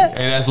I'm saying?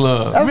 Hey, that's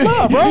love. That's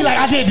love, bro. He's like,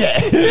 I did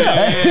that.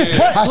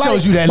 Yeah. I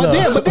showed you that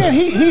love. But then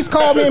he's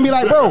called me and be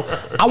like, bro,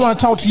 I want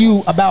to talk to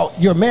you about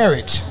your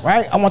marriage,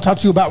 right? I want to talk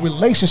to you about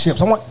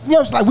relationships.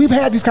 It's like we've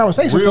had these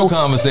conversations. Real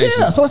conversations.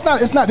 Yeah, so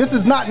it's not. This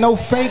is not no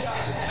fake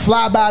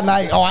fly by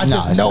night. Oh, I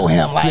just know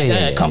him.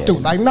 Like, come through.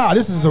 Like, nah,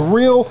 this is a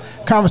real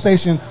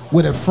conversation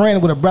with a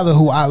friend, with a brother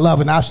who I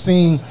love, and I've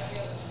seen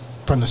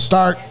from the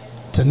start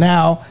to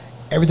now,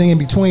 everything in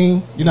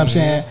between. You know what I'm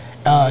saying?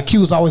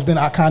 Q's always been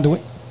our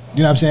conduit.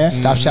 You know what I'm saying?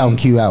 Stop shouting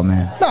Q out,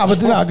 man. No, but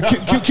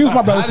Q's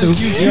my brother too.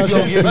 You know what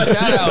I'm saying? Shout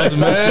outs,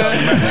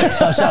 man.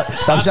 Stop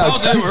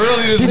shouting.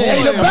 Early this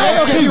ain't morning,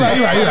 about Okay, you're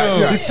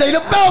right. This ain't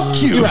about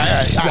Q.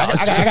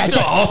 I got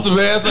you. Awesome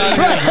ass out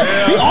here,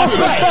 man. He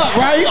awesome as fuck,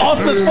 right? He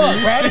awesome as fuck,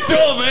 right? It's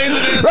so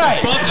amazing.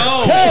 Right. Fuck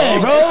on.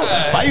 Hey, bro.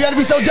 Why you gotta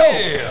be so dope?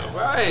 Yeah,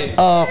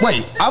 right.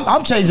 Wait,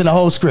 I'm changing the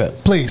whole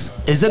script. Please.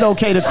 Is it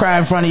okay to cry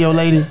in front of your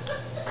lady?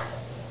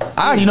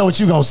 I already know what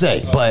you're gonna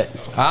say, but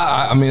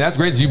I mean, that's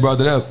great that you brought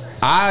that up.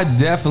 I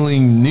definitely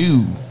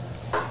knew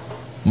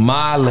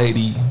my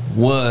lady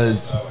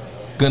was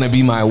gonna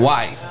be my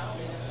wife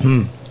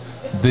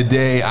the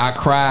day I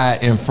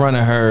cried in front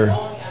of her,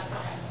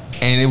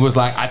 and it was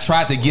like I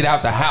tried to get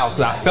out the house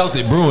because I felt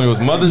it brewing. It was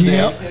Mother's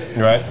Day,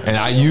 right? And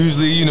I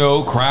usually,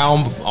 cry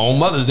on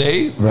Mother's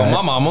Day for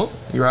my mama,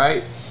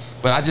 right?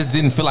 But I just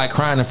didn't feel like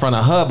crying in front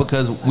of her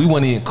because we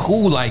weren't even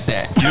cool like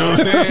that. You know what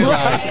I'm saying?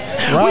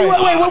 Wait,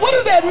 what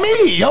does that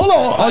mean? Hold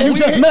on. Oh, you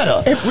just met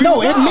her. It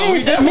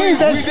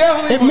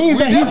means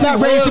that he's not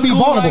ready to be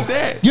vulnerable.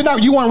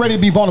 Like you weren't ready to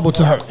be vulnerable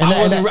to her.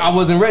 I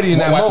wasn't ready in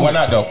that moment. Why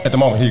not though? At the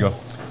moment, here you go.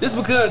 Just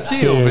because,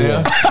 chill,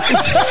 man.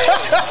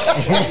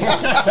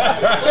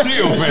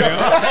 Chill, man.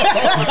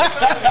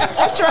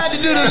 I tried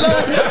to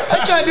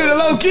do the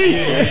low key.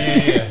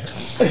 Yeah.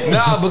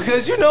 Nah,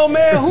 because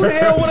man, who the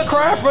hell want to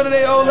cry in front of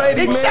their old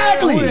lady?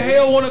 Exactly. Man? Who the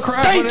hell want to cry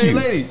in front of their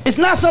lady? It's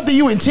not something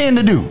you intend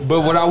to do.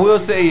 But what I will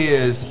say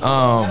is,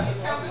 I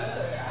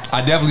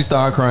definitely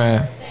started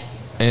crying.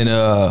 And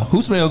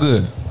who smell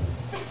good?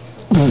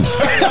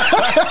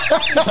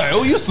 Like,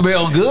 oh, you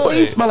smell good. Well,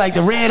 you smell like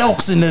the red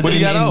oaks in the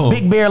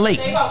Big Bear Lake.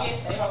 Okay,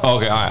 all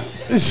right.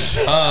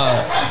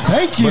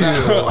 Thank you.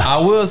 I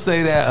will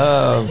say that.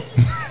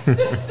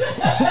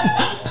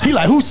 He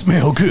like, who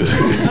smell good?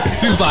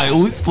 She was like,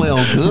 who smell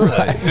good?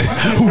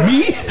 Who,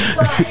 me?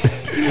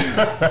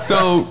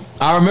 So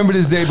I remember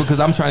this day because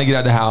I'm trying to get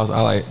out the house.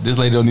 I like, this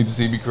lady don't need to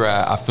see me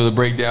cry. I feel a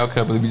breakdown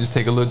coming. Let me just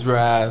take a little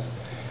drive.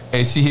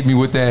 And she hit me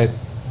with that,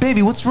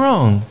 baby, what's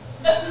wrong?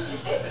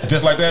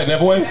 Just like that in that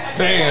voice?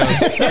 Damn.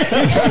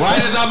 Right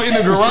as I'm in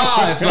the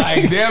garage,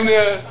 like damn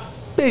near,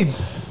 baby.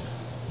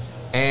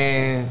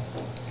 And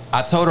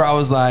I told her, I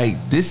was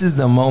like, this is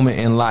the moment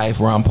in life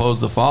where I'm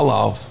supposed to fall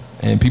off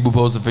and people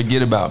supposed to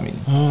forget about me.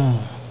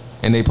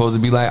 And they supposed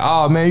to be like,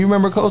 oh man, you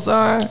remember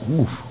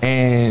KOSINE?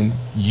 And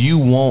you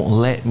won't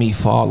let me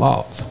fall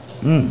off.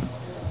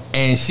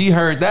 And she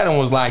heard that and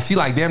was like, she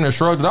like damn near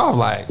shrugged it off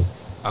like,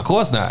 of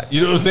course not.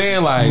 You know what I'm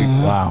saying? Like,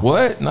 wow.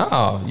 What?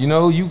 No,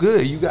 you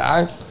good.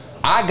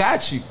 I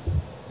got you.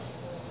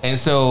 And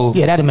so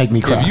yeah, that'll make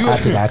me cry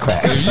after I cry.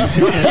 It's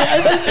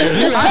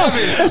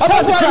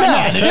tough right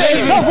now.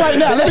 It's tough right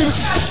now.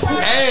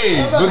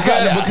 Hey,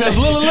 because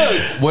look,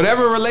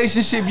 whatever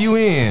relationship you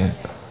in,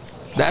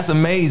 that's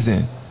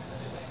amazing.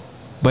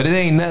 But it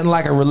ain't nothing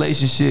like a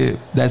relationship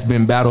that's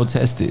been battle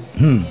tested.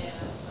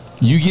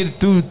 You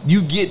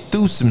get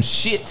through some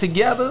shit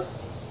together.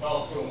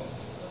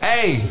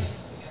 Hey,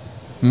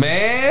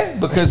 Man,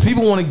 because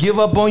people want to give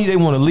up on you, they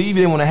want to leave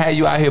you, they want to have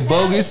you out here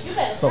bogus.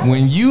 So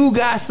when you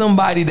got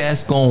somebody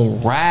that's gonna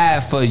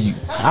ride for you.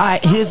 All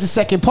right, here's the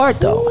second part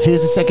though.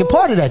 Here's the second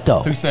part of that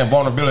though. So you're saying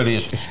vulnerability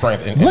is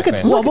strength. Look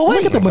at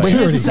the maturity.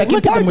 Here's the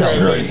second part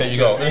though. There you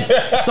go.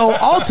 So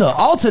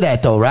alter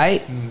that though,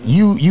 right?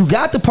 You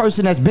got the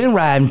person that's been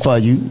riding for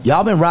you.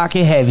 Y'all been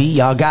rocking heavy.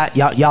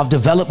 Y'all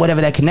developed whatever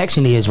that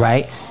connection is,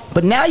 right?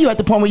 But now you're at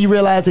the point where you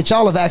realize that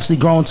y'all have actually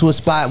grown to a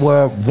spot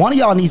where one of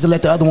y'all needs to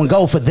let the other one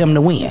go for them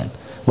to win,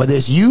 whether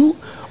it's you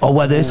or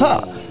whether it's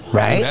her,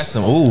 right? That's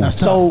some ooh.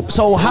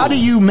 So how do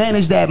you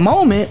manage that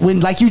moment when,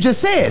 like you just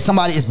said,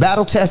 somebody is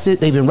battle tested,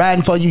 they've been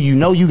riding for you, you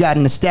know you got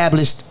an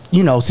established,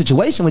 you know,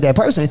 situation with that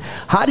person.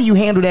 How do you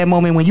handle that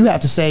moment when you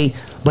have to say,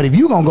 but if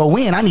you gonna go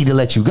win, I need to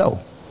let you go?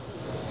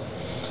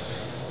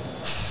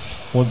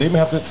 Well, they may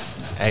have to.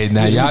 Hey,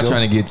 now y'all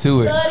trying to get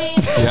to it.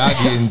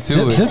 Y'all getting to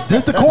it.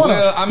 This the corner.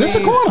 Well, I mean, this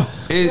the corner.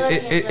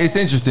 It's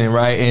interesting,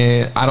 right?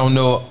 And I don't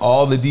know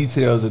all the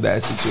details of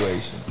that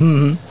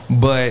situation.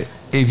 But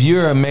if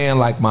you're a man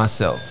like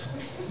myself,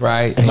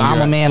 right? If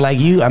I'm a man like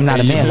you, I'm not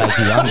a man like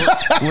you.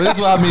 Well, this is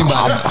what I mean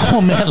by that.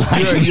 I'm a man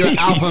like you're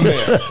alpha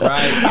male,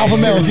 right? Alpha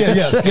male,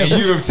 yes.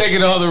 And you have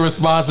taken all the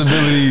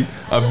responsibility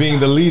of being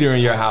the leader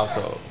in your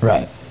household.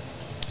 Right.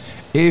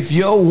 If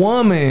your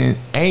woman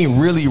ain't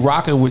really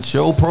rocking with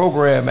your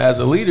program as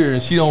a leader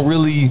and y'all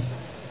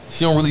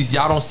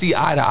don't see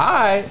eye to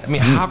eye, I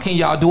mean, how can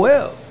y'all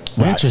dwell?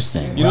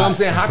 Interesting. You know what I'm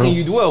saying? How can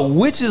you dwell?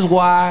 Which is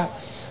why,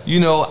 you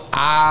know,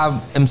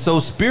 I am so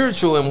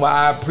spiritual and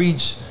why I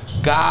preach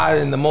God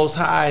and the Most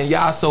High and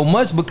y'all so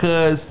much,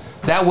 because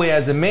that way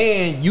as a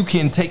man, you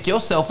can take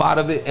yourself out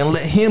of it and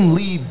let him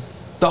lead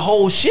the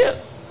whole ship.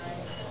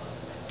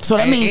 So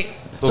that means,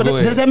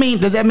 does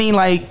that mean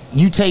like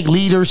you take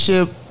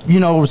leadership, you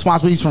know,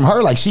 responsibilities from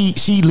her? Like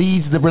she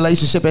leads the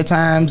relationship at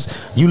times,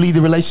 you lead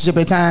the relationship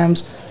at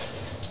times?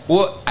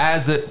 Well,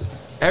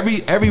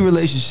 every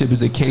relationship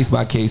is a case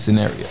by case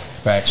scenario.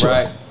 Fact.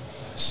 Right.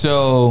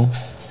 So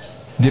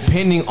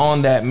depending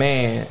on that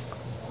man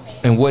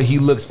and what he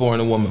looks for in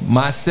a woman.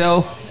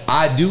 Myself,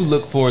 I do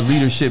look for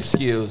leadership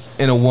skills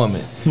in a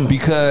woman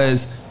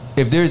because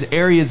if there's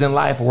areas in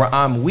life where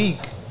I'm weak,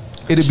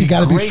 it'd be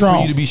great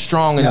for you to be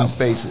strong in those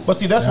spaces. But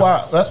see, that's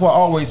why I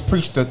always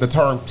preach the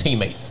term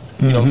teammates.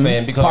 You know what I'm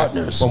saying? Because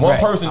partners. when one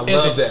person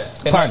isn't,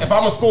 and like, if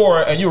I'm a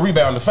scorer and you're a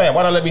rebound the fan,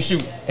 why not let me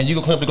shoot and you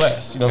go clean up the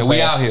glass? You know what I'm saying?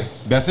 We out here.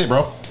 That's it,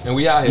 bro. And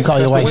we out here. You call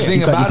your wife?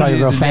 You call your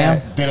girl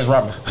fam? Dennis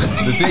Rodman.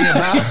 The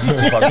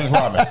thing about Dennis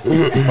Rodman.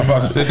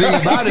 The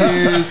thing about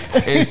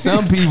it is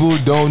some people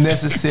don't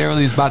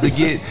necessarily is about to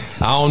get.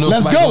 I don't know.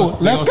 Let's go.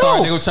 They're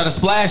gonna try to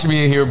splash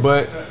me in here,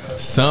 but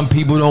some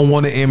people don't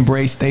want to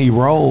embrace their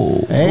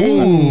role.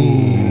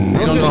 Hey.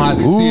 They don't know how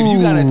to see. If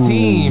you got a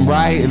team,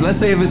 right? Let's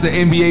say if it's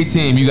an NBA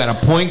team, you got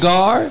a point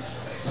guard,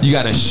 you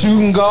got a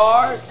shooting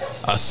guard,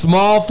 a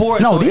small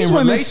forward. No, so these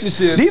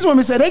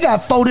women say they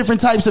got 4 different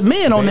types of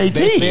men on their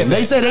team.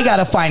 They say they got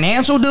a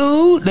financial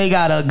dude, they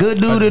got a good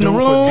dude in the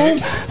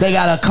room, they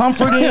got a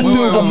comforting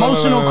dude,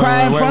 emotional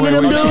cry in front of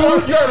them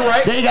dude.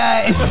 They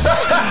got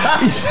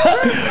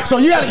so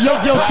you got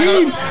your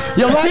team.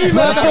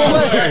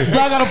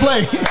 Black gotta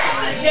play.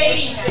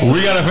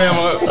 We got a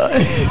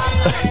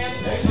family.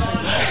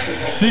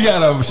 She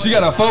got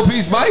a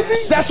 4-piece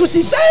spicy? That's what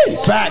she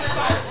said. Facts.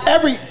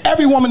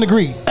 Every woman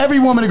agreed. Every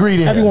woman agreed.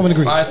 Every woman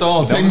agreed. All right,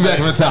 so take me back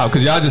to the top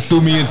because y'all just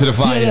threw me into the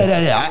fire.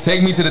 Yeah.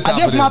 Take me to the top. I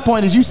guess my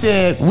point is, you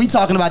said we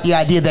talking about the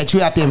idea that you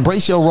have to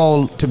embrace your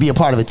role to be a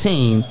part of a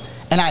team,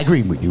 and I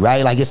agree with you,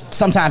 right? Like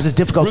sometimes it's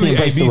difficult to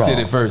embrace the role. Said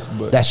it first,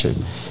 but that's true.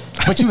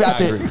 But you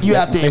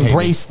have to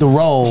embrace the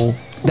role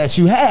that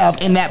you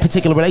have in that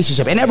particular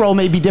relationship, and that role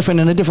may be different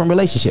in a different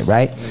relationship,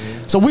 right?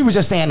 So we were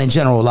just saying in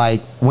general,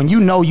 like when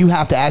you know you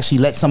have to actually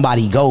let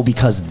somebody go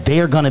because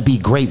they're gonna be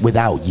great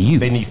without you.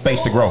 They need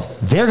space to grow.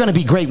 They're gonna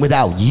be great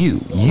without you.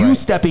 You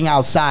stepping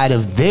outside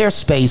of their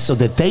space so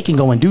that they can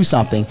go and do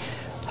something.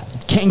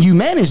 Can you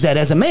manage that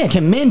as a man?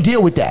 Can men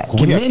deal with that?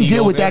 Can men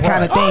deal with that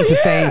kind of thing to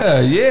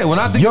say, when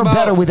I think you're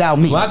better without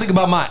me? When I think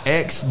about my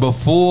ex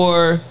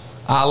before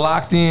I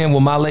locked in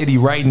with my lady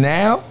right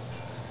now,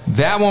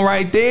 that one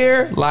right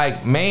there,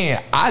 like,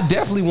 man, I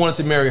definitely wanted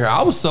to marry her.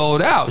 I was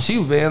sold out.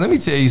 Let me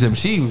tell you something.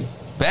 She was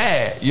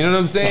bad. You know what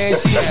I'm saying?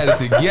 She had it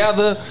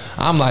together.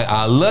 I'm like,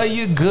 I love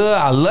you, good.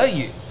 I love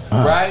you,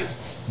 right?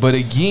 But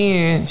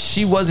again,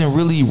 she wasn't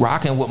really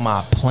rocking with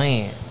my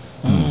plan.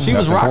 She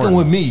was rocking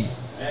with me.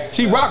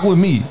 She rocked with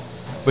me,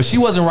 but she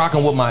wasn't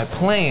rocking with my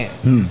plan.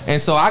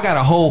 And so I got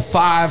a whole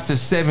 5 to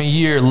 7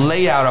 year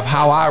layout of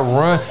how I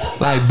run.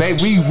 Like, babe,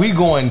 we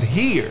going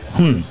here.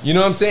 You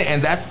know what I'm saying?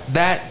 And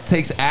that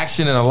takes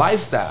action and a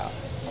lifestyle.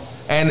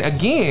 And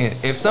again,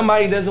 if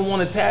somebody doesn't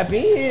want to tap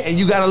in and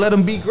you got to let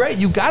them be great,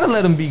 you got to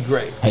let them be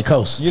great. Hey,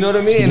 Kos. You know what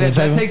I mean? And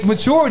that takes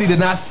maturity to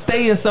not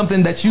stay in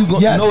something that you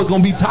know is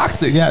going to be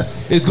toxic.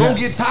 Yes. It's going to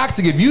get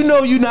toxic. If you know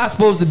you're not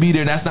supposed to be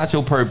there, that's not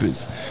your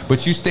purpose.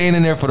 But you staying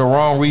in there for the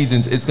wrong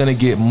reasons, it's going to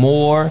get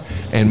more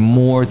and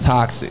more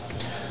toxic.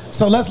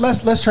 So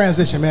let's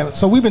transition, man.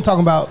 So we've been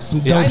talking about some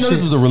dope I didn't know shit.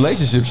 this was a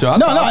relationship show.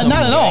 No, not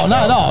at all.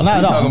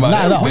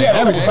 We had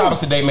a couple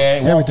topics today,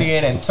 man. Walked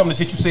in, and some of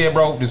the shit you said,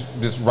 bro,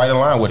 just right in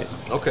line with it.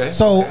 Okay.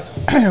 So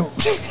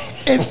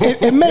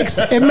it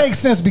makes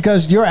sense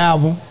because your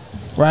album,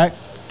 right?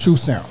 True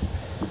Serum.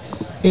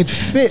 It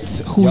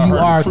fits who you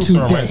are today.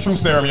 Serum, right? True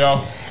Serum,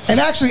 y'all. And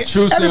actually,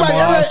 everybody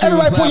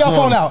pull your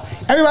phone out.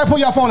 Everybody pull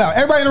your phone out.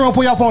 Everybody in the room,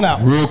 pull your phone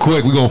out. Real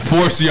quick, we're going to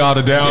force y'all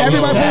to download.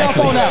 Everybody pull your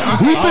phone out.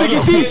 We finna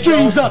get these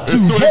streams up It's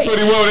today.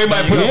 2021. They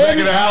might put us back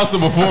in the house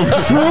before we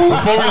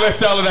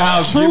let y'all in the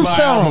house. True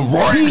Serum.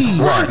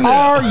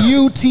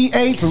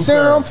 T-R-U-T-H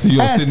Serum. So you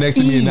gonna sit next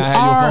to me and not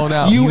have your phone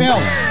out?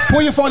 S-E-R-U-M.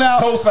 Pull your phone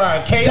out.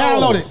 Cosine. K-O.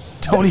 Download it.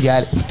 Tony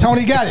got it.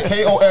 Tony got it.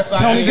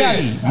 K-O-S-I-N-E. Tony got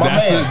it. My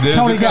man.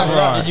 Tony got it.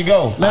 There you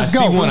go. Let's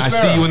go. I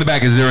see you in the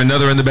back. Is there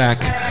another in the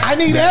back? I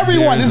need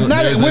everyone. This is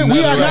not.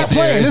 We are not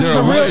playing. This is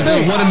a real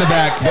thing. One in the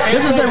back.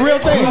 This is a real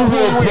thing.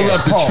 Pull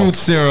up the Truth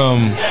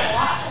Serum.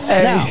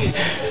 Now,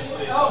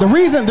 the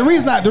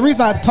reason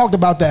I talked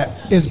about that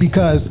is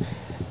because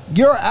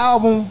your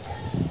album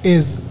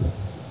is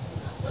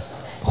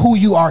who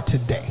you are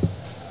today,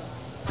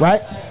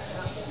 right?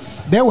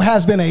 There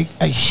has been a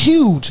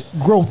huge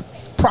growth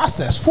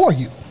process for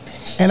you,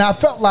 and I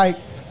felt like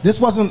this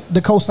wasn't the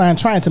KOSINE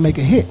trying to make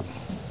a hit.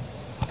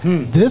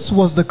 This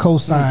was the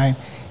KOSINE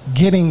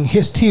getting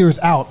his tears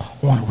out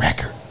on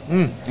record.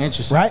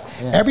 Interesting. Right?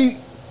 Yeah. Every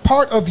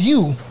part of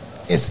you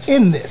is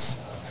in this,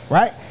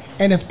 right?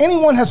 And if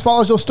anyone has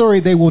followed your story,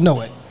 they will know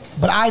it.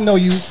 But I know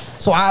you,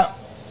 so I'm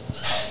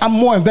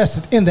more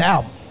invested in the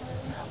album.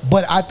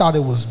 But I thought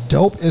it was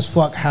dope as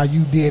fuck how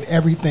you did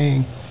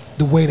everything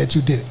the way that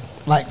you did it.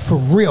 Like, for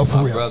real,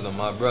 for real.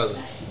 My brother.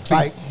 See,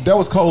 like, that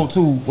was cold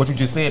too, what you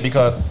just said,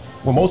 because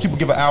when most people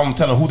give an album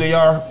telling who they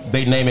are,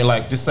 they name it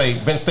like, just say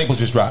Vince Staples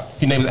just dropped.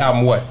 He named his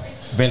album what?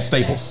 Vince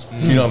Staples.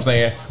 You know what I'm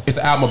saying? It's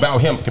an album about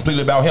him,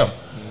 completely about him.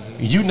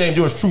 You named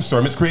yours True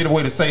Serum. It's a creative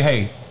way to say,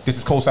 hey, this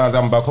is KOSINE's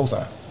album about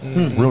KOSINE.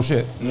 Real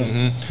shit.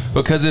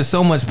 Because there's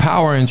so much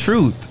power in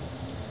truth.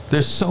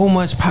 There's so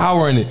much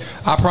power in it.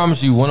 I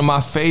promise you, one of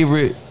my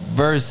favorite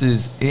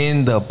verses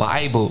in the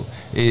Bible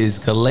is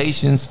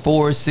Galatians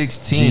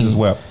 4:16. Jesus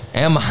wept.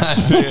 Am I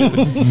there?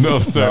 No,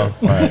 sir.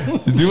 No, right.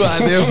 Do I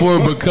therefore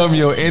become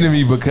your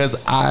enemy because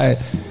I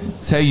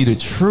tell you the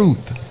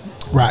truth?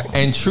 Right.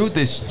 And truth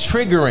is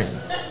triggering.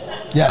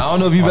 Yes. I don't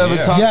know if you've ever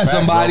talked to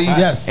somebody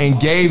and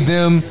gave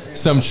them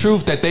some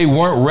truth that they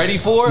weren't ready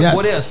for. Yes.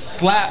 Well, they'll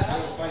slap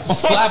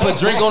a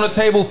drink on the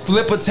table,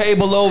 flip a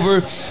table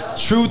over.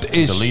 Truth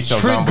is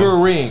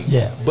triggering.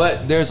 Yeah.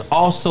 But there's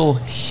also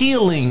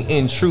healing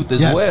in truth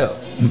as well.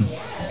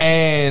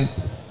 And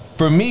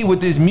for me, with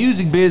this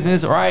music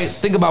business, right?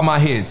 Think about my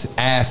hits: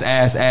 Ass,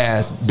 Ass,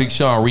 Ass, Big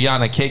Sean,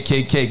 Rihanna, Cake,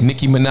 Cake, Cake,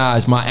 Nicki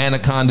Minaj, My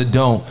Anaconda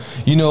Don't.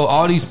 You know,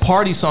 all these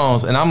party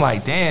songs, and I'm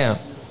like, damn,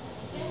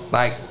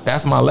 like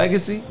that's my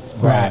legacy.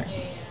 Right.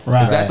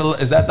 Right.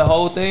 Is that the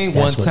whole thing?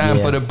 That's One time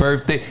for the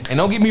birthday. And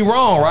don't get me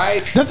wrong,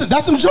 right?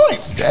 That's some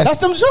joints. That's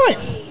some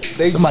joints.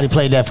 Somebody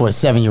played that for a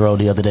 7-year-old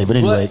the other day, but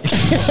anyway.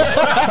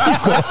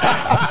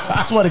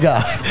 I swear to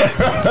God.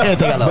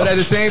 But at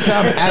the same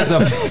time,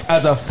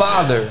 as a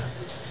father,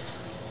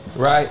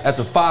 right? As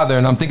a father,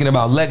 and I'm thinking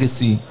about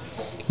legacy,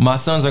 my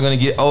sons are gonna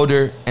get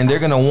older and they're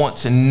gonna want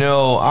to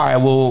know, all right,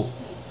 well,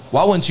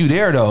 why weren't you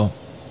there though?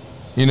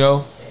 You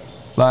know?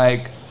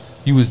 Like,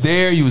 you was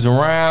there, you was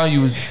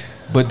around,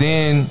 but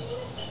then,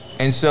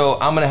 and so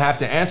I'm gonna have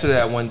to answer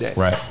that one day.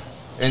 Right.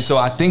 And so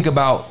I think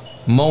about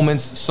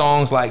moments,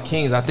 songs like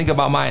Kings. I think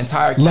about my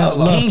entire catalog.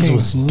 Love Kings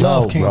was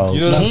dope, bro.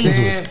 You know what I'm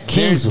saying?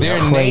 Kings was their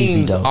crazy,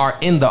 names though. are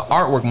in the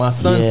artwork. My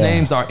son's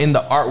names are in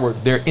the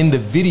artwork. They're in the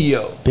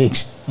video. Big.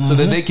 So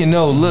that they can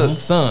know, look,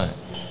 son,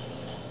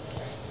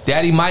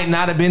 Daddy might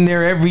not have been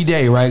there every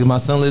day, right? My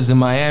son lives in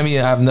Miami.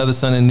 I have another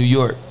son in New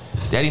York.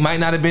 Daddy might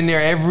not have been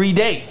there every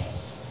day.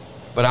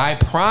 But I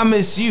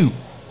promise you,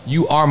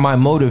 you are my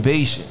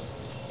motivation.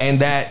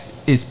 And that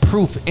is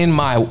proof in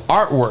my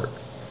artwork.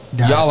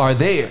 Y'all are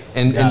there.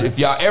 And if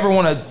y'all ever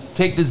want to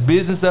take this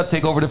business up,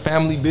 take over the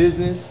family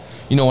business,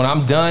 you know, when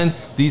I'm done,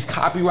 these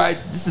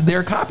copyrights, this is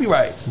their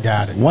copyrights.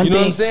 Got it. One you know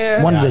what I'm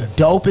saying? One of the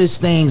dopest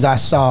things I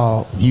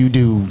saw you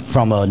do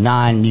from a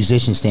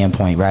non-musician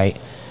standpoint, right,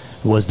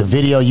 was the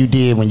video you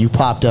did when you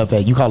popped up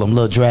at, you call him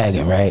Lil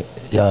Dragon, right?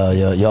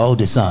 Your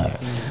oldest son.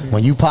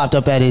 When you popped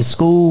up at his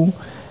school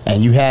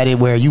and you had it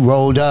where you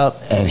rolled up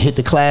and hit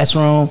the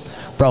classroom,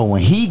 bro,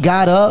 when he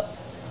got up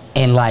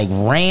and like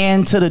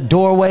ran to the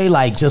doorway,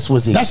 like just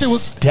was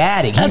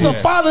ecstatic. As a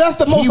father, that's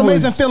the most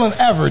amazing feeling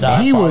ever,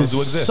 dog. He was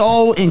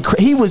so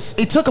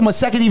it took him a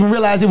second to even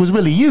realize it was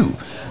really you.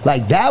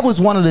 Like, that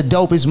was one of the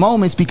dopest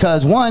moments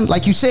because, one,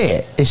 like you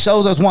said, it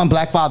shows us, one,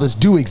 black fathers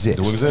do exist.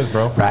 Do exist,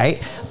 bro. Right?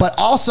 But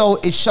also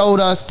it showed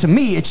us, to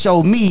me, it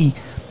showed me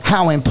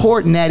how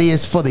important that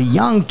is for the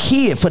young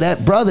kid, for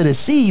that brother to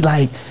see,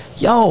 like,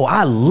 yo,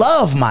 I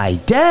love my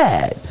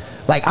dad.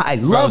 Like, I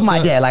love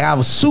my dad. Like, I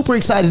was super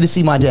excited to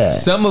see my dad.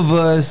 Some of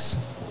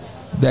us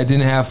that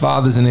didn't have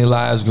fathers in their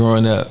lives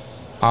growing up,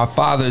 our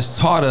fathers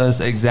taught us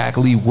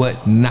exactly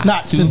what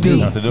not to do.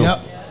 Not to do. Yep.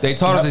 They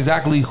taught us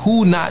exactly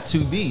who not to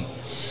be.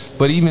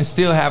 But even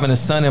still having a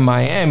son in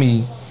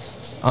Miami,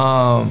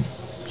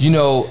 you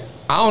know,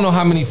 I don't know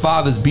how many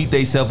fathers beat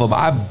themselves up.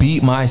 I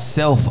beat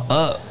myself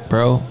up,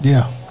 bro.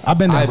 Yeah, I've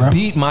been there, bro. I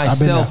beat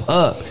myself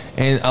up.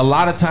 And a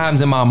lot of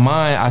times in my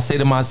mind, I say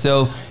to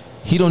myself,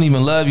 he don't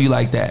even love you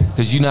like that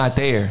because you're not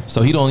there.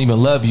 So he don't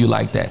even love you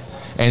like that.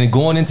 And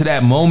going into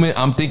that moment,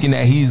 I'm thinking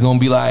that he's going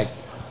to be like,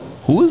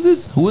 who is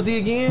this? Who is he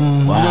again?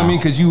 You know what I mean?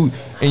 Because you,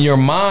 in your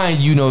mind,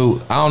 you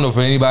know, I don't know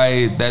for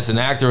anybody that's an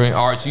actor in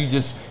arts,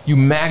 you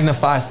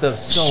magnify stuff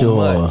so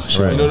much.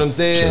 You know what I'm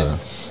saying?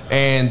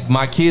 And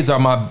my kids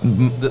are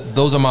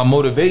those are my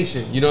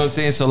motivation. You know what I'm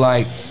saying? So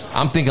like,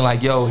 I'm thinking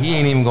like, yo, he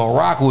ain't even gonna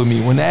rock with me.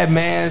 When that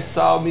man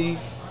saw me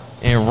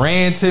and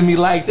ran to me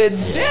like that,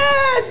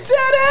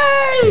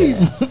 Daddy!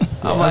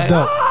 I'm like,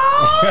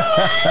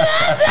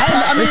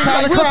 it's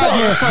time to cry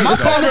again.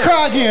 It's time to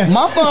cry again.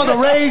 My father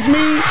raised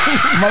me.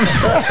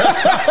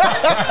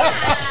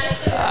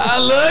 I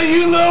love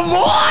you, little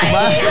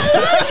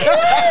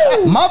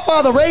boy. My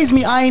father raised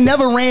me. I ain't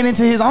never ran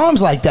into his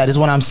arms like that, is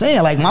what I'm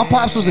saying. Like, my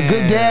pops was a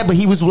good dad, but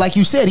he was, like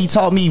you said, he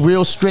taught me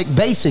real strict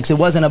basics. It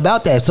wasn't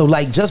about that. So,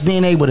 like, just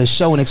being able to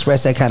show and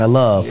express that kind of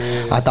love,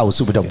 I thought was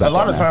super dope about that. A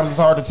lot of times it's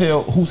hard to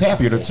tell who's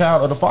happier, the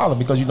child or the father,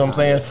 because, you know what I'm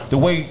saying, the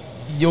way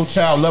your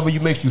child loving you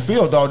makes you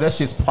feel, dog, that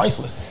shit's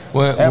priceless.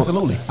 Well,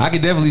 absolutely. I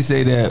could definitely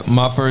say that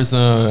my first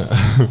son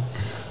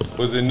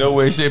was in no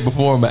way, shape, or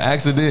form an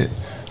accident.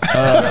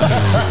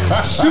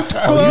 Shoot the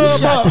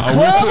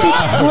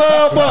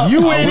club up.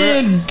 You went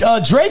in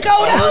Draco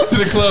I now? went to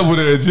the club with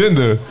an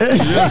agenda. You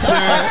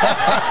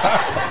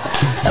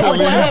know what I'm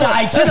saying? I had an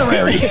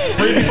itinerary.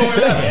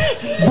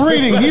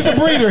 Breeding. He's a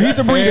breeder. He's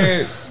a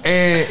breeder.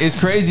 And it's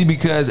crazy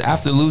because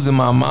after losing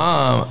my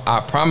mom, I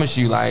promise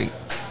you, like,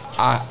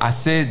 I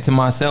said to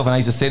myself, and I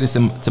used to say this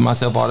to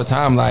myself all the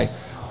time, like,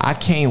 I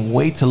can't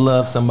wait to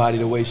love somebody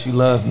the way she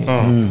loved me.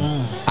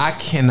 I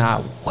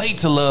cannot wait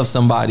to love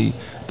somebody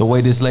the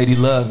way this lady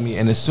loved me.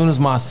 And as soon as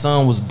my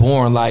son was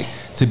born, like,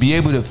 to be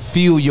able to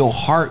feel your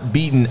heart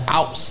beating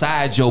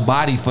outside your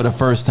body for the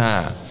first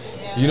time.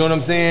 You know what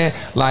I'm saying?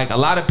 Like, a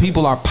lot of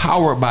people are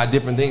powered by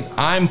different things.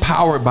 I'm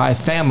powered by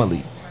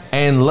family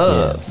and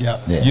love. You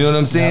know what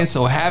I'm saying?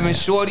 So having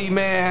Shorty,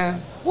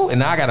 man,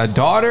 and I got a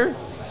daughter.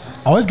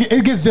 Oh,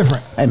 it gets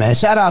different. Hey, man,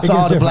 shout out to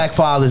all the black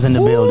fathers in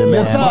the building,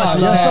 man. Yes, sir.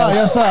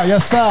 Yes, sir.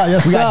 Yes, sir.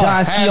 Yes, sir. We got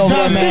Don Ski over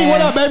there, man.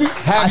 What up, baby?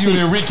 Have you and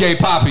Enrique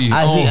Poppy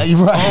I see,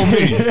 right. on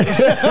me. You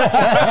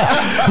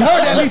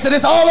heard that, Lisa?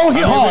 This all on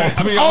him.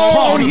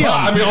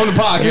 on the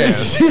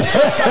podcast.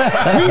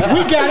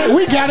 We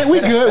got it.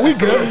 We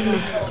good.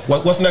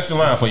 What's next in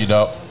line for you,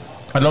 dog?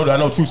 I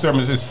know True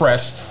Sermons is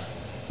fresh.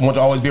 Want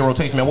to always be a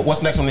rotation, man.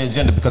 What's next on the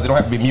agenda? Because it don't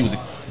have to be music.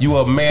 You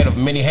are a man of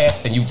many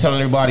hats, and you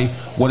telling everybody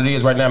what it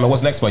is right now, man.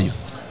 What's next for you?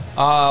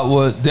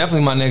 Well,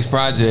 definitely my next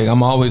project.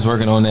 I'm always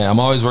working on that. I'm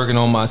always working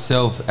on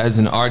myself as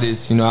an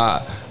artist. You know,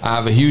 I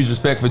have a huge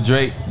respect for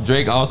Drake.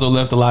 Drake also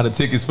left a lot of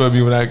tickets for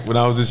me when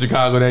I was in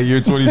Chicago that year,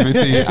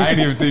 2015. I didn't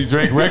even think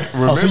Drake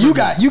remembered. Oh, so you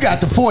got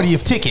the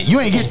 40th ticket. You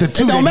ain't get the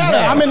 2. It don't matter.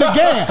 I'm in the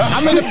game.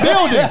 I'm in the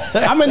building.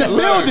 I'm in the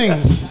building.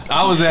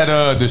 I was at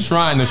the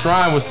Shrine. The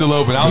Shrine was still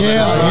open. I was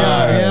at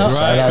the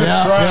Shrine.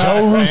 Right?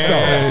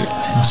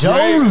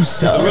 Joe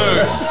Russo.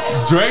 Look,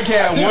 Drake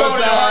had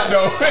one side.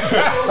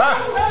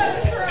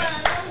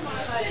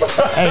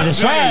 Hey, the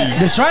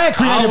Shrine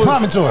created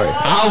Promontory.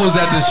 I was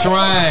at the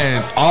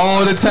Shrine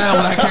all the time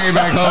when I came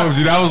back home.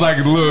 Dude, that was like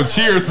a little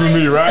cheers for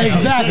me, right?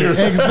 Exactly. And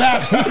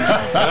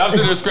I was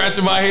sitting there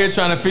scratching my head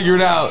trying to figure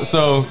it out.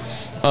 So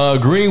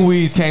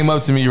Greenweeds came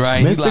up to me,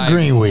 right? Mr.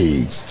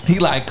 Greenweeds. He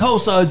like,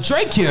 Coach,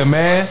 Drake here,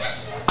 man.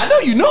 I know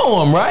you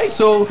know him, right?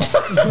 So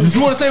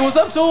you want to say what's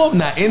up to him?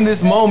 Now, in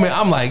this moment,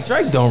 I'm like,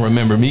 Drake don't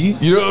remember me.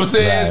 You know what I'm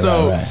saying?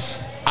 Right.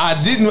 I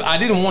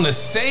didn't want to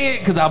say it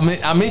because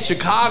I'm in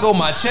Chicago,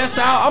 my chest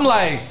out. I'm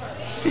like,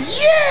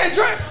 yeah,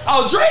 Drake.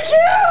 Oh, Drake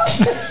here?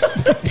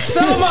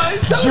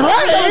 Drake?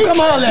 Come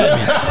on, let me.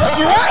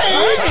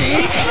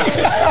 Drake?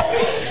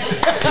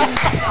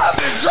 I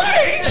said,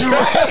 Drake?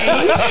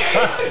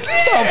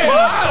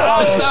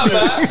 Stop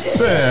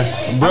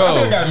that. Bro. I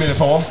think I got a minute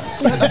for him.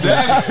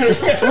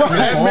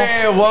 That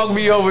man walked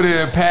me over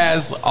there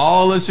past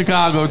all of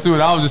Chicago too,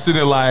 and I was just sitting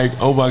there like,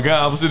 oh my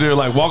God, I'm sitting there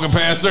like walking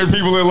past certain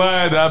people in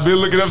line that I've been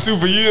looking up to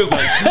for years,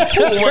 like,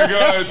 oh my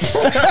God,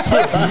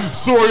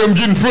 sorry, I'm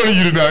getting in front of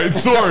you tonight.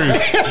 Sorry.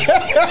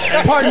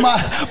 Pardon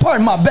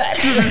my back.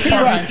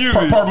 Excuse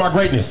me. Part of my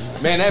greatness.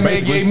 Man, that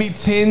man gave me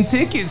 10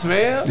 tickets,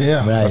 man.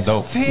 Yeah, nice.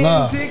 10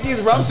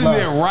 tickets. I'm sitting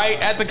there right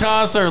at the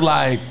concert,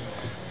 like,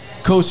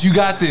 Coach, you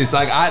got this.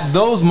 Like,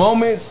 those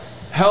moments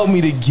helped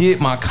me to get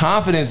my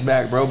confidence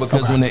back, bro,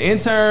 because when the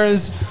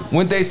interns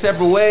went their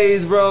separate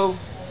ways, bro,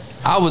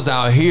 I was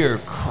out here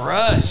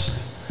crushed.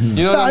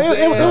 You know what I'm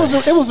saying?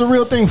 It was a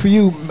real thing for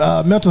you,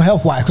 mental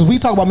health wise, because we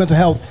talk about mental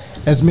health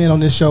as men on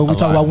this show. We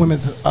talk about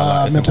women's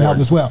mental health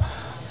as well.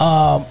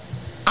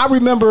 I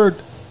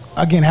remembered,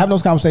 again, having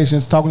those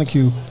conversations, talking to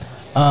Q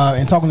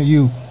and talking to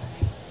you,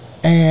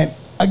 and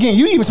again,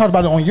 you even talked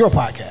about it on your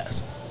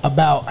podcast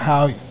about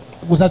how,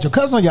 was that your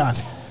cousin or your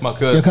auntie? My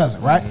cousin. Your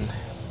cousin, right?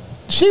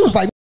 she was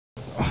like,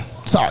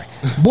 sorry,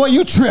 boy,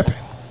 you tripping.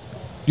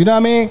 You know what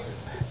I mean?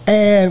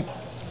 And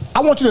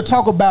I want you to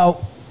talk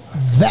about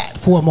that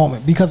for a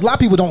moment because a lot of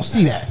people don't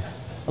see that.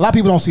 A lot of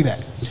people don't see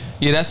that.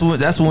 Yeah, that's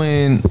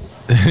when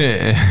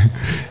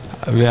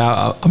I mean,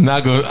 I'm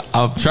not gonna.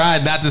 I'm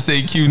trying not to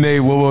say Q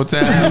name one more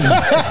time. But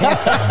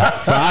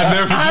I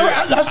never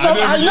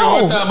forget. I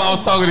know. One time I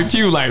was talking to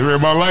Q, like, man,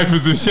 my life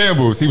is in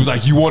shambles. He was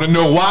like, "You want to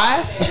know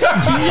why? Do you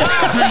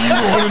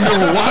want to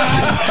know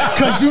why?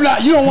 Because you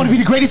don't want to be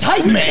the greatest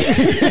hype man."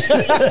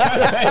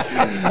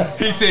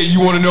 He said, "You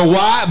want to know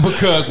why?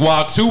 Because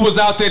while 2 was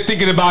out there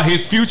thinking about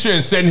his future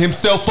and setting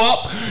himself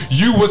up,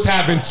 you was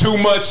having too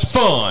much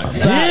fun.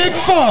 Big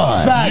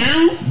fun.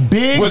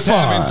 You was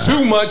having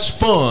too much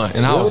fun."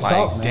 And I was like,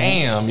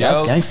 damn, yo.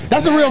 That's gangster.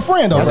 That's a real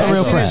friend, though. That's a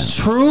real friend. It's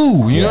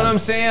true. You know what I'm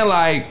saying?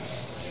 Like,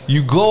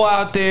 you go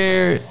out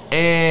there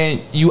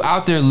and you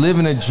out there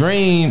living a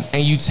dream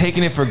and you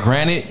taking it for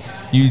granted.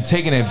 You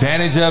taking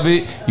advantage of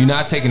it. You're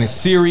not taking it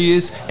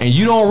serious. And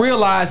you don't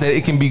realize that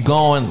it can be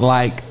going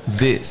like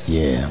this.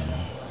 Yeah.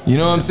 You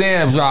know what I'm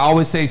saying? As I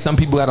always say, some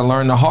people got to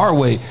learn the hard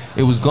way.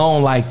 It was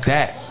going like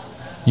that.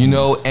 You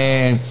know,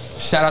 and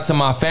shout out to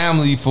my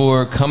family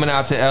for coming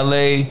out to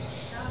LA,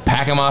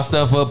 packing my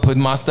stuff up,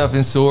 putting my stuff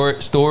in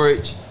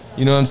storage.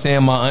 You know what I'm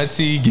saying? My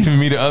auntie giving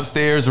me the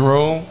upstairs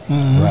room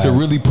to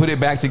really put it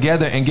back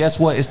together. And guess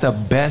what? It's the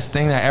best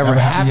thing that ever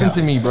happened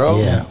to me, bro.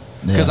 Yeah.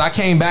 Because I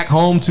came back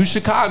home to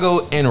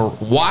Chicago and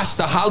washed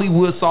the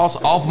Hollywood sauce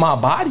off my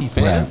body,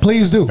 fam. Right.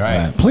 Please do.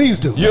 Right. Please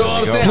do. You know what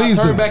I'm saying? Please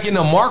I turned back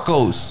into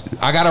Marcos.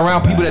 I got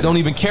around people that don't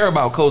even care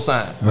about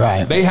KOSINE.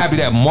 Right. They happy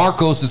that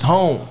Marcos is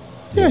home.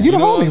 Yeah, you the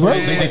homie, bro.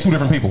 They 2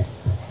 different people.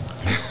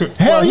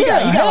 Hell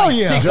yeah. You got like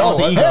 6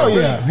 alter ego. Hell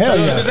yeah. Hell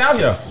yeah. It's out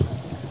here.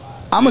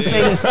 I'm gonna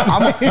say this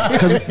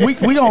because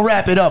we gonna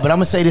wrap it up, but I'm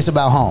gonna say this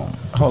about home.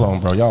 Hold on,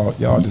 bro.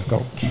 Y'all just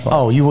go keep on.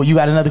 Oh, you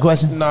got another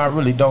question? No, I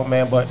really don't,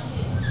 man. But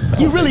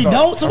you really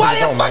don't. So why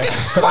you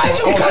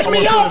cut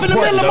me off in the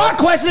middle of my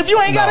question if you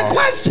ain't got a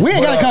question? We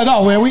ain't gotta cut it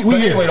off, man. We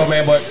here. Anyway, though,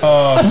 man. But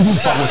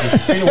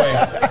anyway,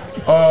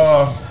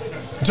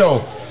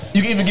 Joe,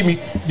 you can even give me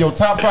your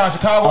top 5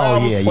 Chicago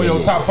albums or your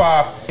top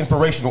 5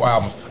 inspirational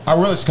albums. I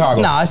really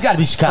Chicago. Nah, it's got to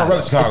be Chicago.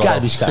 Really Chicago. It's got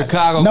to be Chicago.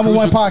 Chicago. Number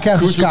 1 podcast in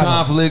Crucial Chicago.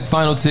 Conflict,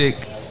 Final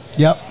Tick.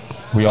 Yep.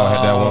 We all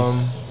had that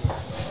one.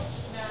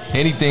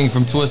 Anything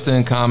from Twista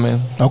and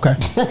Common. Okay.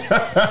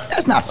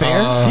 That's not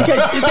fair.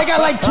 They got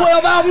like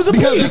 12 albums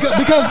apiece.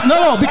 Because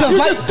you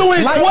like, just threw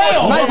in 12. Like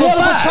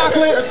Waterful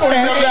Chocolate.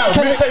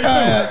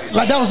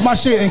 Like that was my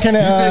shit. And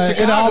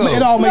it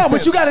all makes sense.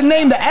 But you got to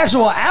name the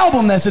actual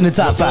album that's in the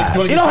top 5.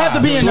 It don't have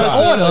to be in the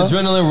order.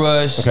 Adrenaline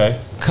Rush. Okay.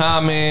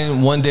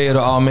 Common, One Day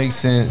It'll All Make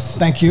Sense.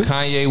 Thank you.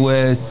 Kanye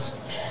West.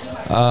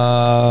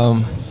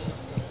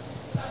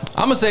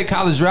 I'm gonna say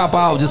College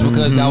Dropout just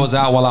because that was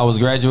out while I was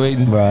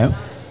graduating. Right.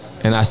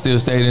 And I still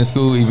stayed in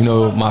school, even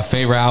though my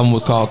favorite album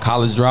was called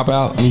College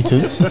Dropout. Me too.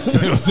 You know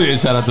what I'm saying?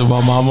 Shout out to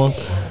my mama.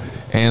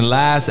 And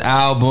last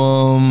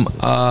album,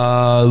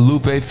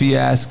 Lupe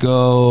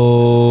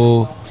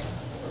Fiasco,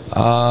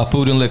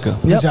 Food and Liquor.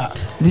 Good job.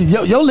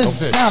 Your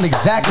list sound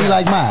exactly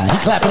like mine. He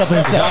clapping up for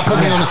himself. Y'all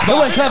put me on the spot.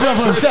 No way clapping up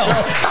for himself.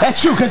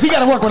 That's true, because he got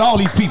to work with all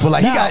these people.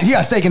 Like he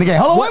got stake in the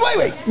game. Hold on,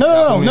 wait.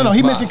 No.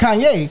 He mentioned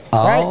Kanye,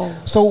 right?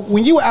 So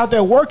when you were out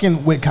there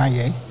working with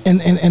Kanye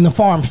in the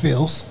farm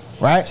fields,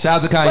 right?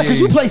 Shout out to Kanye. Because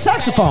you play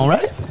saxophone,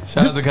 right?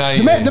 Shout out to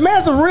Kanye. The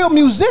man's a real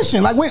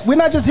musician. Like we're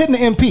not just hitting the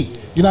MP.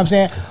 You know what I'm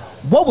saying?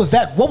 What was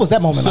that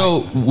moment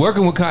like?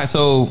 Working with Kanye.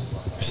 So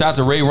shout out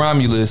to Ray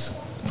Romulus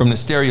from the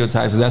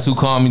Stereotypes. That's who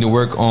called me to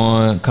work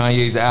on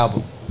Kanye's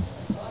album.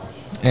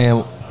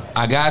 And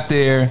I got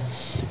there,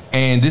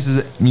 and this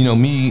is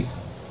me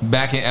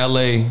back in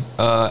LA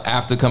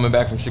after coming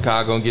back from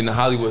Chicago and getting the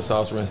Hollywood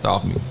sauce rinsed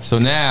off me. So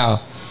now,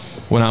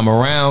 when I'm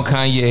around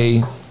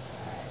Kanye,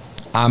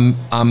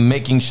 I'm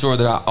making sure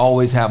that I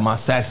always have my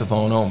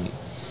saxophone on me.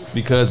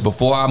 Because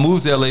before I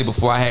moved to LA,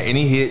 before I had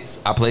any hits,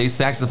 I played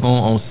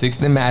saxophone on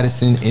 6th and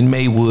Madison in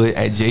Maywood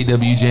at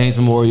J.W. James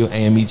Memorial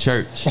AME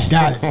Church.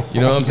 Got it.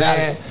 You know what I'm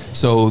saying?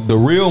 So the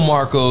real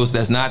Marcos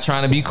that's not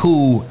trying to be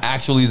cool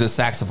actually is a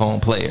saxophone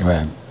player.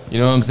 Right. You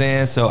know what I'm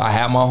saying? So I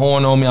have my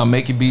horn on me, I'm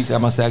making beats, I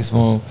have my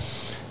saxophone.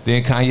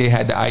 Then Kanye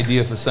had the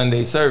idea for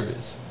Sunday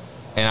service.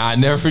 And I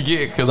never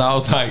forget, because I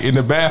was like in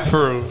the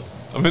bathroom.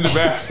 I'm in the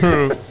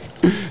bathroom.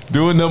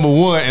 Doing number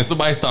 1, and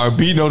somebody started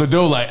beating on the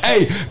door like,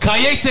 "Hey,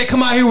 Kanye said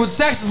come out here with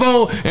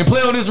saxophone and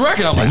play on this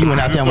record." I'm like, you went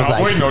out there and was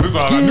like, "Wait, no, this is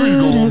all I knew he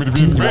was gonna want me to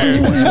be in the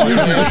band. I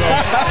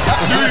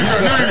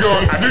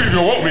knew he was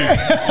gonna want me." You know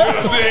what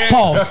I'm saying?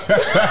 Pause.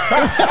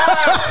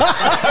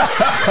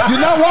 You're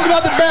not walking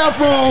out the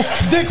bathroom,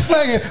 dick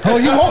slinging. Oh,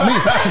 he want me.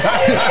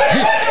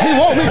 he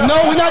want me. No,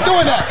 we're not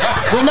doing that.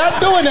 We're not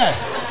doing that.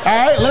 All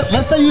right,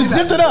 let's say you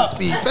zipped it up.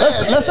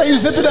 Let's say you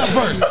zipped it up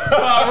first.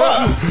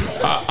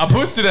 I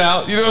pushed it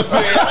out, you know what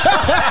I'm saying?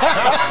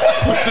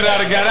 Pushed it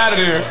out and got out of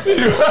there. You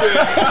know what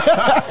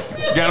I'm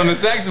saying? Got on the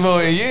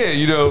saxophone, and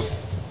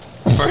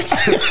First.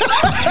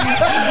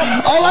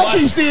 all I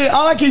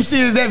keep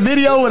seeing is that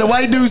video with a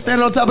white dude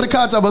standing on top of the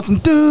car talking about some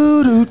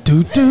doo doo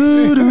doo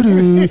doo doo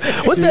doo.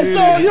 What's that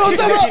song? You know what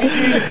I'm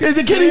talking about? Is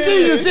it Kenny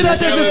G just sit out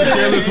there just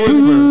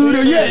doo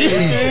doo? Yeah,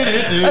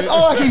 that's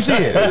all I keep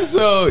seeing.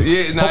 So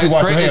yeah, no,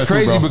 it's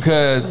crazy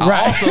because I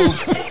also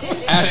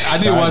I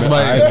did watch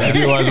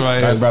my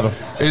head. Brother.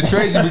 It's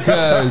crazy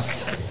because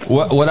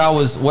what I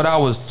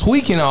was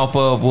tweaking off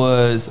of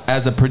was,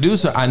 as a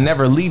producer, I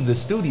never leave the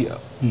studio.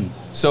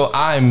 So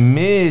I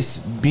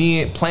miss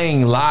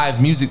playing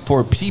live music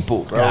for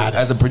people, bro.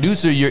 As a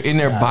producer, you're in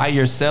there by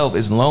yourself.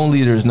 It's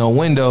lonely. There's no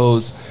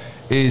windows.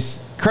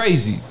 It's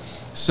crazy.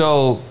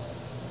 So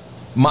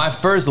my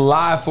first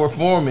live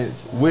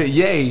performance with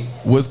Ye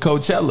was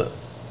Coachella.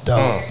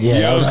 Yeah, you know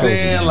that was what I'm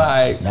crazy. saying?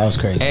 Like, that was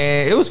crazy.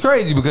 And it was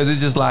crazy because it's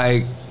just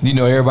like, you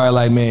know, everybody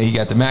like, man, he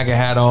got the MAGA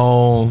hat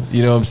on.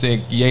 You know what I'm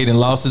saying? Ye done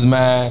lost his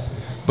mind.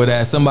 But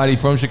as somebody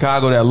from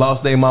Chicago that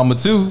lost their mama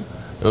too,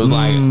 it was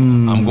like,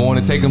 I'm going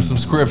to take him some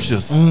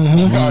scriptures. There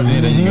you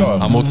go.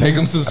 I'm going to take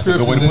him some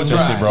scriptures and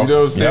try. Shit, bro. You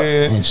know what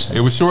I'm saying? It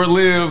was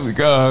short-lived.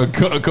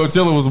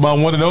 Coachella was my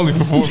one and only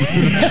performance.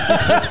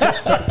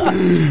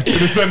 In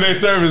the Sunday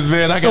service,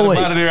 man. I got him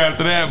out of there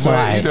after that. So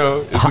but, you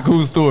know, it's a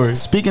cool story.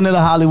 Speaking of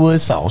the Hollywood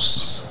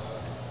sauce,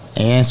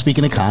 and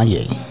speaking of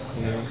Kanye,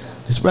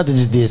 this brother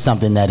just did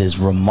something that is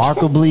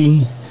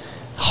remarkably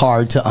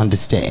hard to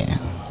understand.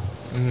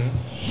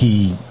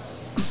 He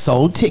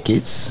sold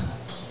tickets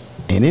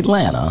in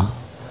Atlanta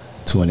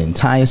to an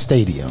entire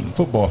stadium.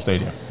 Football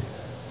stadium.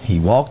 He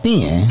walked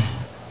in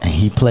and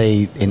he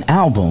played an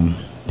album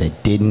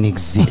that didn't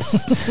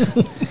exist.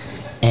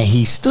 And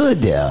he stood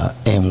there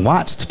and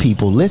watched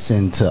people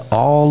listen to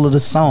all of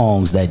the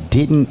songs that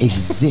didn't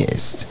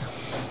exist.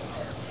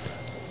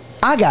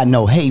 I got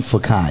no hate for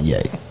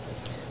Kanye.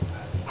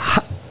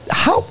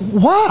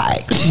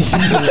 Why?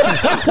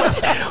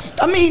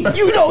 I mean,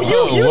 you know,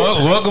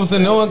 welcome to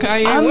knowing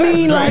Kanye. I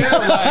mean, like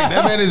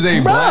that man is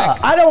a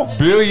black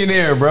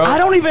billionaire, bro. I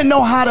don't even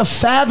know how to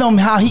fathom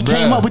how he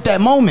came up with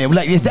that moment.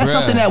 Like, is that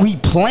something that we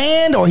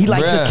planned, or he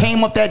like just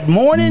came up that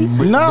morning?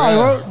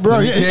 No, bro.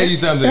 Let me tell you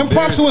something.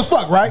 Impromptu as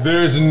fuck, right?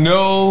 There's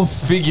no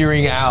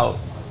figuring out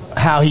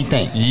how he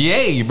thinks.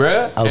 Yay,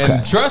 bro. Okay.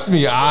 And trust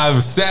me,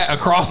 I've sat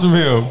across from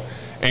him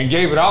and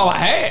gave it all I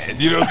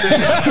had. You know what I'm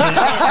saying?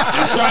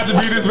 I tried to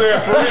be this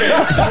man's friend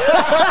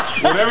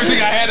with everything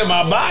I had in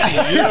my body.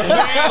 You know what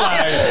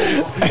I'm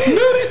saying? Like,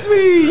 notice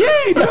me.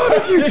 Yay,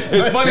 notice me.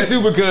 It's funny,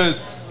 too,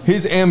 because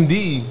his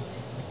MD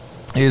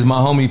is my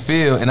homie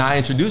Phil, and I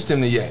introduced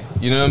him to Ye.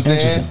 You know what I'm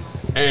saying?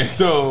 And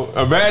so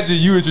imagine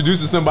you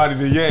introducing somebody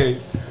to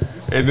Ye,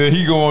 and then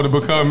he go on to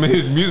become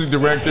his music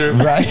director.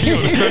 Right. He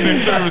on the Sunday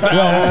service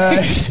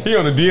album. He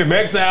on the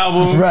DMX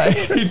album. Right.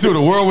 He toured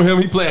the world with him.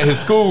 He played at his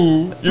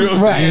school. You know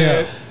what I'm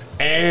saying?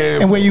 Yeah.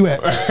 And where you at?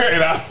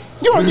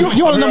 You on the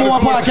 #1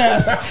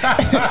 podcast.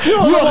 You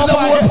on the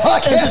 #1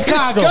 podcast in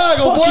Chicago.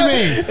 Fuck you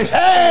mean?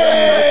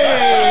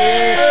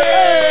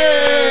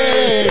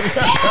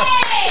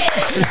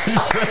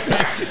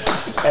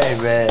 Hey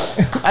man,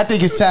 I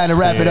think it's time to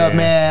wrap it up,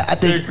 man. I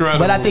think,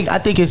 but I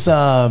think it's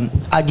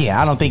again,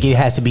 I don't think it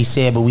has to be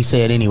said, but we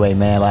say it anyway,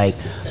 man. Like,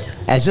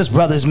 as just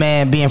brothers,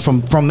 man, being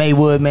from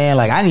Maywood, man.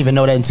 Like, I didn't even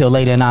know that until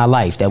later in our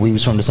life that we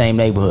was from the same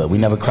neighborhood. We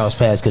never crossed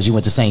paths because you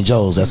went to St.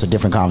 Joe's. That's a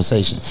different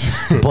conversation.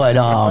 But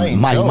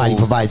Mighty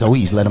Proviso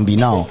East, let them be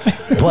known.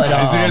 But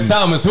Isaiah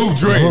Thomas, hoop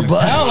dreams.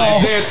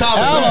 Isaiah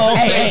Thomas.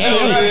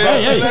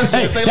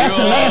 Hey, that's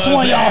the last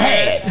one y'all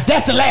had.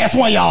 That's the last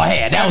one y'all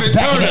had. That was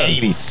back in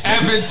the 80s.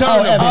 Evan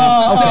Turner,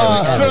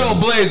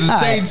 Trailblazers,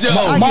 St.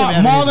 Joe.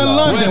 Marlon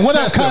London. What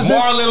up, cousin?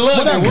 Marlon London.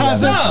 What up,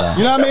 cousin?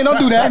 You know what I mean? Don't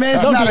do that.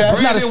 Man, Don't do that.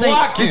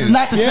 This is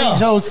not the St.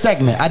 Joe's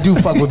segment. I do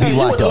fuck with B.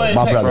 Watt though,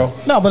 my brother.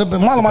 No, but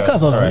Marlon my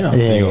cousin.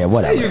 Yeah,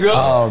 whatever. There you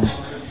go.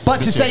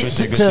 But to say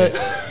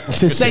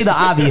the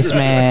obvious,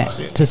 man.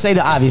 To say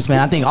the obvious, man.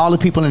 I think all the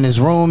people in this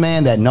room,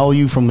 man, that know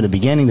you from the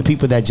beginning, the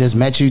people that just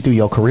met you through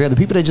your career, the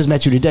people that just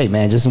met you today,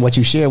 man, just in what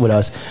you shared with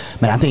us,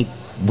 man. I think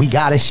we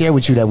gotta share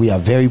with you that we are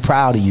very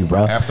proud of you,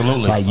 bro.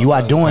 Absolutely. Like, you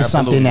are doing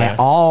something that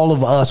all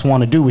of us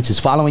want to do, which is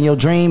following your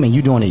dream, and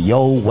you doing it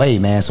your way,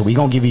 man. So we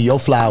gonna give you your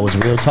flowers,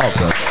 real talk,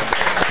 bro.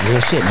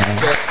 Real shit,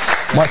 man.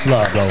 Much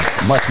love, bro.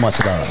 Much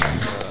love,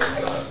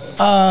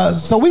 man.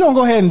 So we gonna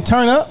go ahead and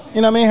turn up.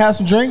 You know what I mean? Have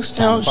some drinks.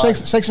 You know, shake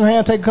some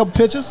hand, take a couple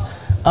pictures.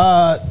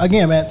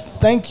 Again, man,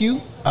 thank you.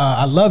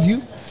 I love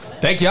you.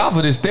 Thank y'all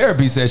for this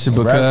therapy session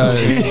because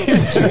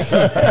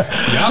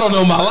y'all don't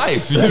know my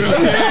life. You know what I'm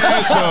saying?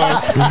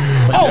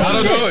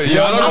 So,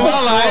 y'all don't know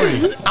my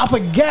life. I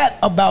forgot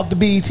about the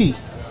BET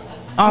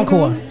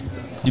Encore.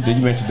 You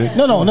mentioned it.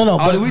 No.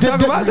 Oh, did we talk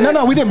about that?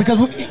 No, we didn't, because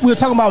we were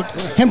talking about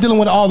him dealing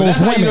with all those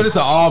women. You know, this is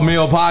an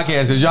all-male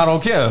podcast because y'all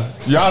don't care.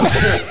 Y'all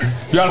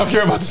don't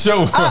care about the show.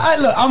 Look,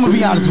 I'm gonna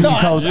be honest with you,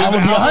 Coach. I'm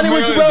gonna be 100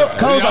 with you, bro.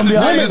 Coach, I'm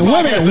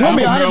gonna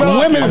be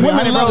 100.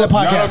 Women love that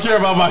podcast. Y'all don't care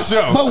about my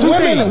show. But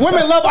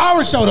women love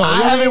our show though.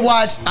 I haven't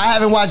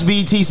watched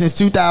BET since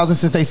 2000,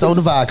 since they sold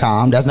the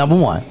Viacom. That's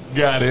 #1.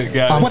 Got it.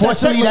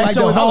 Unfortunately, that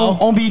show is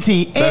on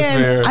BT.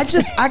 And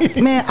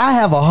I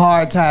have a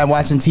hard time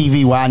watching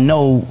TV where I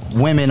know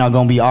women are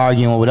gonna be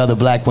arguing with other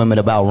black women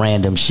about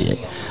random shit.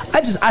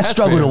 I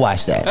struggle to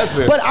watch that.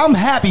 But I'm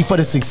happy for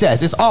the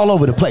success. It's all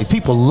over the place.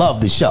 People love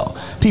the show.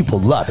 People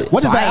love it.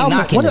 What is that album?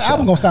 What is the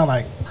album gonna sound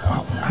like?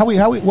 Where we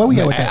at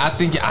with that?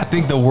 I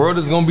think the world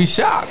is gonna be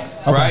shocked,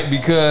 right?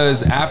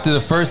 Because after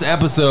the first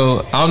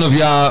episode, I don't know if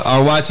y'all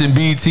are watching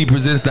BET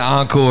Presents the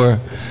Encore,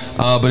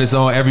 but it's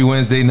on every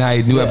Wednesday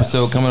night. New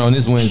episode coming on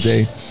this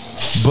Wednesday.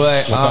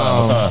 But what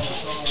time?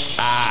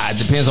 It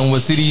depends on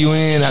what city you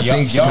in. I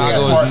think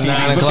Chicago is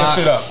 9 o'clock. Look that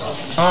shit up.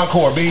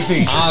 Encore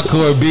BET.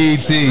 Encore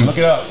BET. Look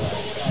it up.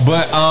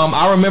 But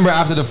I remember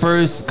after the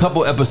first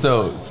couple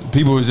episodes,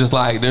 people was just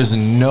like, "There's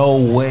no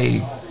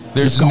way.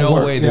 There's no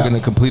way they're gonna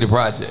complete a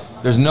project.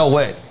 There's no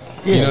way."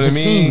 Yeah, you know it just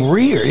seemed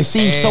weird. It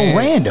seemed so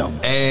random.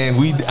 And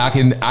I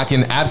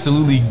can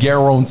absolutely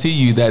guarantee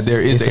you that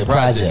there is a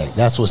project.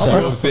 That's what's up. You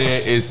know what I'm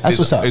saying? That's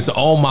what's up. It's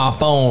on my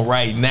phone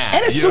right now.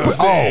 And it's super.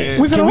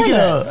 We finna win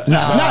that.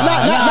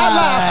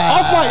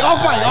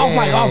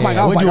 Off mic.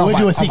 We'll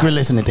do a secret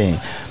listening thing.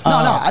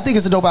 No, I think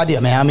it's a dope idea,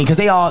 man. I mean, because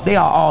they are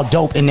all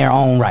dope in their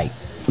own right.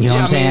 You know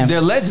what I'm saying?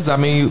 They're legends. I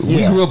mean,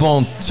 we grew up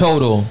on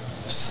Total,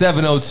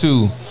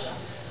 702,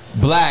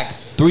 Black,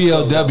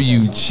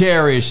 3LW,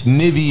 Cherish,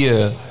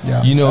 Nivea,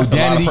 you know,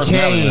 Danity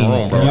Kane. You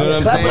know what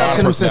I'm Clap saying? it up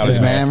to them sisters,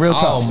 man. Real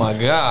talk. Oh my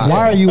God.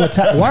 Why are you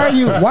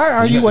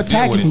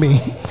attacking me?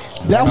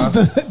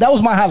 That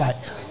was my highlight.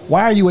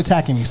 Why are you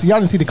attacking me? So y'all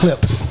didn't see the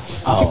clip.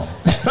 Oh.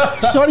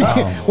 Shorty,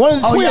 one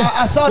of the twins.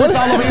 I saw this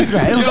all over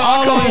Instagram. It was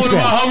all over Instagram.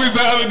 One of my homies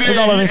the other day, he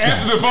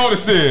answered the phone and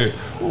said,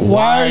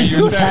 "Why are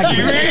you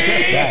attacking me?"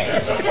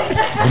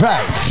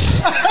 Right.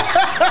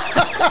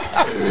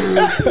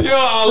 Yo,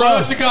 I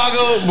love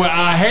Chicago, but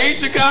I hate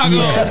Chicago.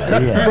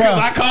 Because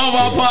I called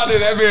my partner,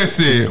 that man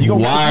said,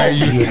 "Why are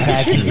you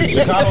attacking me?"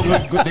 Chicago,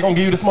 they gonna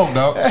give you the smoke,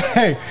 dog.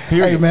 Hey,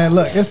 man,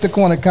 look, it's the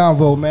Corner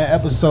Convo, man.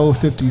 Episode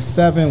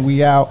 57.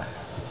 We out.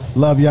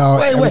 Love y'all.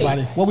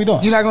 Everybody. What we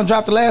doing? You not gonna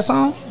drop the last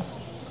song?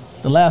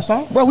 The last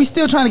song? Bro, we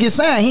still trying to get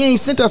signed. He ain't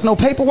sent us no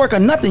paperwork or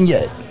nothing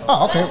yet.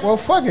 Oh, okay. Well,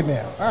 fuck it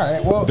then. All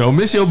right. Well, don't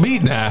miss your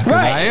beat now.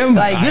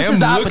 Right. This is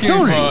the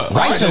opportunity.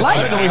 Write your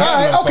life.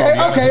 All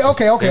right.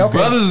 Okay.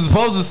 Brothers is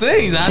supposed to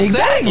sing.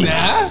 Exactly.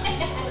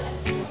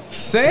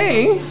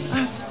 Sing.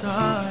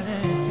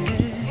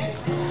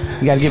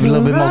 You gotta give it a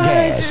little bit more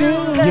gas.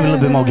 Give it a little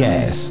bit more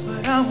gas.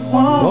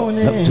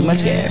 Nope, too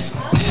much gas.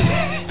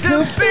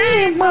 To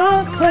be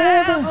more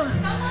clever,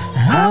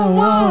 I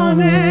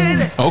want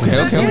it. Okay.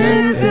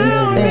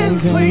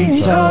 Things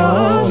we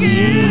told you.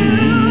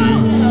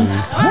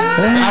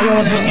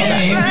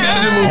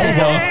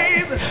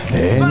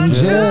 And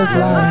just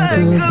like a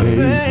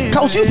baby.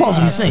 Coach, you supposed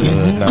to be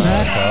singing. I'm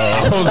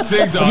supposed to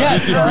sing, dog.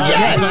 Yes.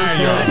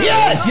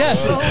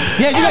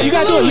 Yeah, you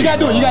gotta do it. You gotta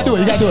do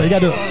it.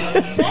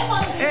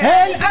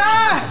 And I.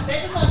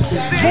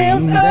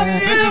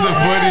 This is the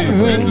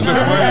funniest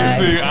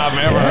thing I've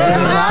ever heard.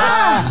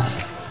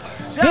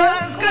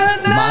 Just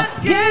could not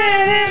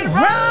get it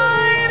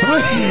right.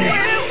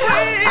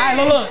 Alright,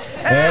 look.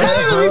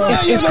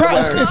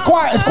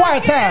 It's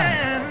quiet time.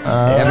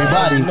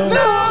 Everybody.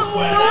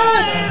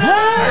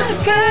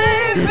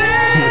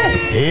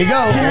 Here you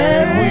go.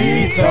 Can we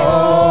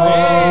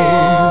talk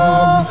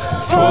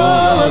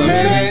for a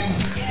minute?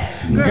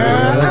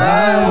 Girl,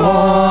 I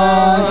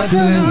want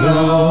to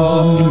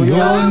know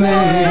your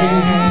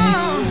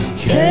name.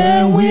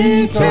 Can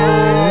we talk?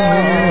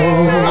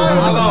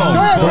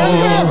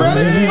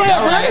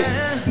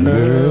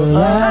 Girl, I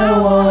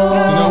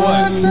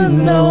want to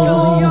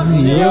know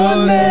your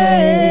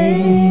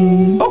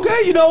name. Okay,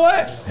 you know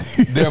what?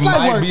 There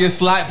might be a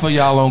slide for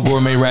y'all on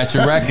Gourmet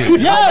Ratchet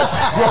Records. Yes.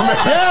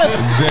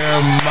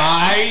 There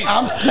might.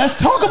 Let's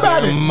talk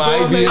about it.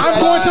 I'm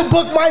going to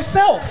book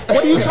myself.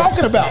 What are you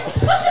talking about?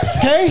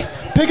 Okay,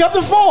 pick up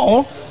the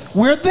phone.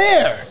 We're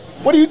there.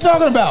 What are you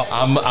talking about?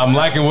 I'm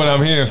liking what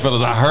I'm hearing,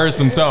 fellas. I heard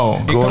some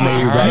tone.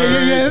 Gourmet Ratchet.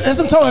 Yeah. There's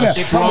some tone in there.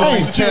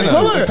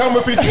 Come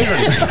with free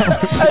security.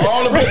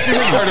 All the bitch you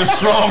heard a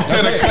strong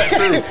tenor cut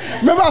through.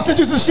 Remember I sent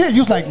you some shit?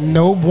 You was like,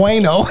 no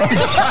bueno.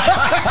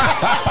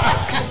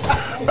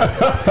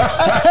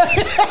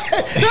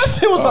 That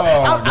shit was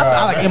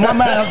like in my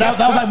mind. That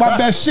was like my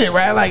best shit,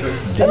 right? Like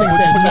that nigga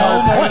said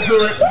no.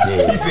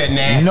 He said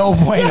nah. No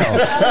bueno.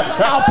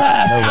 I'll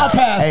pass.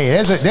 Hey,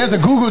 there's a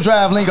Google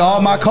Drive link of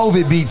all my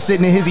COVID beats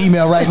sitting in his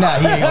email right now.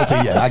 He ain't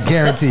open yet. I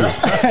guarantee you.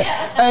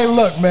 Hey,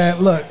 look, man.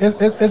 Look,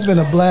 it's been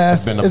a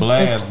blast. It's been a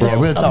blast, bro. Yeah,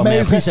 real talk,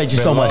 man. Appreciate you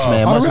so much,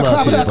 man. Much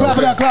love to you, bro.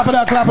 Clap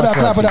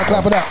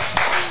it up.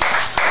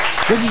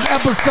 This is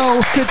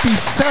episode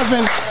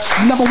 57,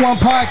 #1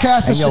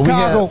 podcast in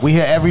Chicago. We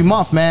here every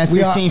month, man.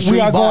 16th Street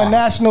We are Bar. going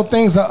national.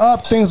 Things are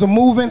up. Things are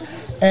moving.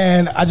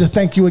 And I just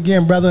thank you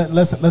again, brother.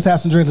 Let's have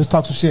some drinks. Let's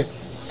talk some shit.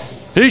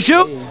 He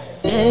shoot.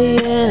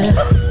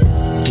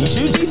 He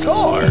shoots, he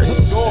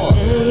scores.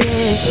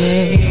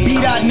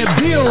 B-Dot in the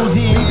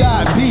building.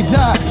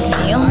 B-Dot.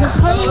 On the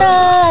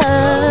corner.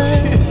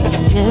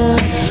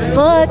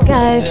 Four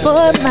guys,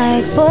 four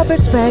mics, four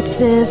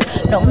perspectives.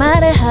 No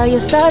matter how you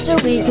start your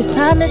week, it's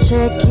time to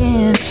check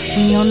in.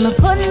 We on the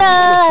corner,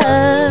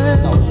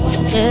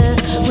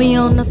 yeah. We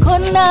on the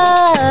corner,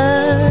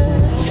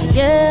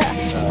 yeah.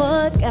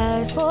 Four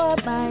guys, four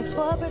mics,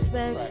 four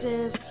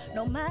perspectives.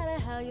 No matter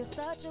how you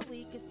start your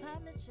week, it's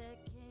time to check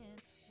in.